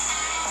 Yeah.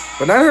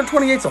 But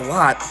 928's a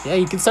lot. Yeah,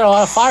 you can start a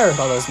lot of fire with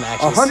all those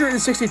matches.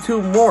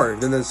 162 more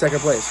than the second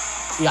place.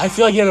 Yeah, I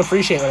feel like you don't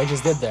appreciate what I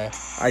just did there.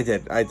 I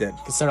did. You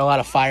can start a lot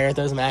of fire at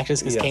those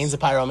matches because Yes. Kane's a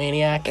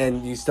pyromaniac.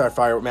 And you start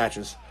fire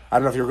matches. I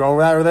don't know if you were going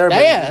with that or there.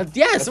 But Yeah,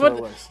 yes. that's what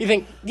it was. You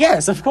think?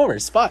 Yes, of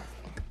course. But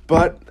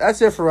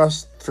that's it for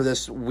us for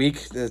this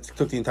week. It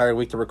took the entire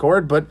week to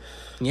record, but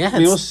yeah,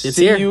 we will it's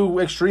see here. you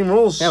Extreme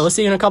Rules. Yeah, we'll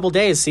see you in a couple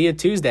days. See you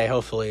Tuesday,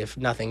 hopefully, if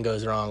nothing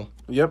goes wrong.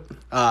 Yep.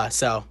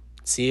 So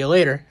see you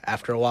later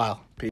after a while.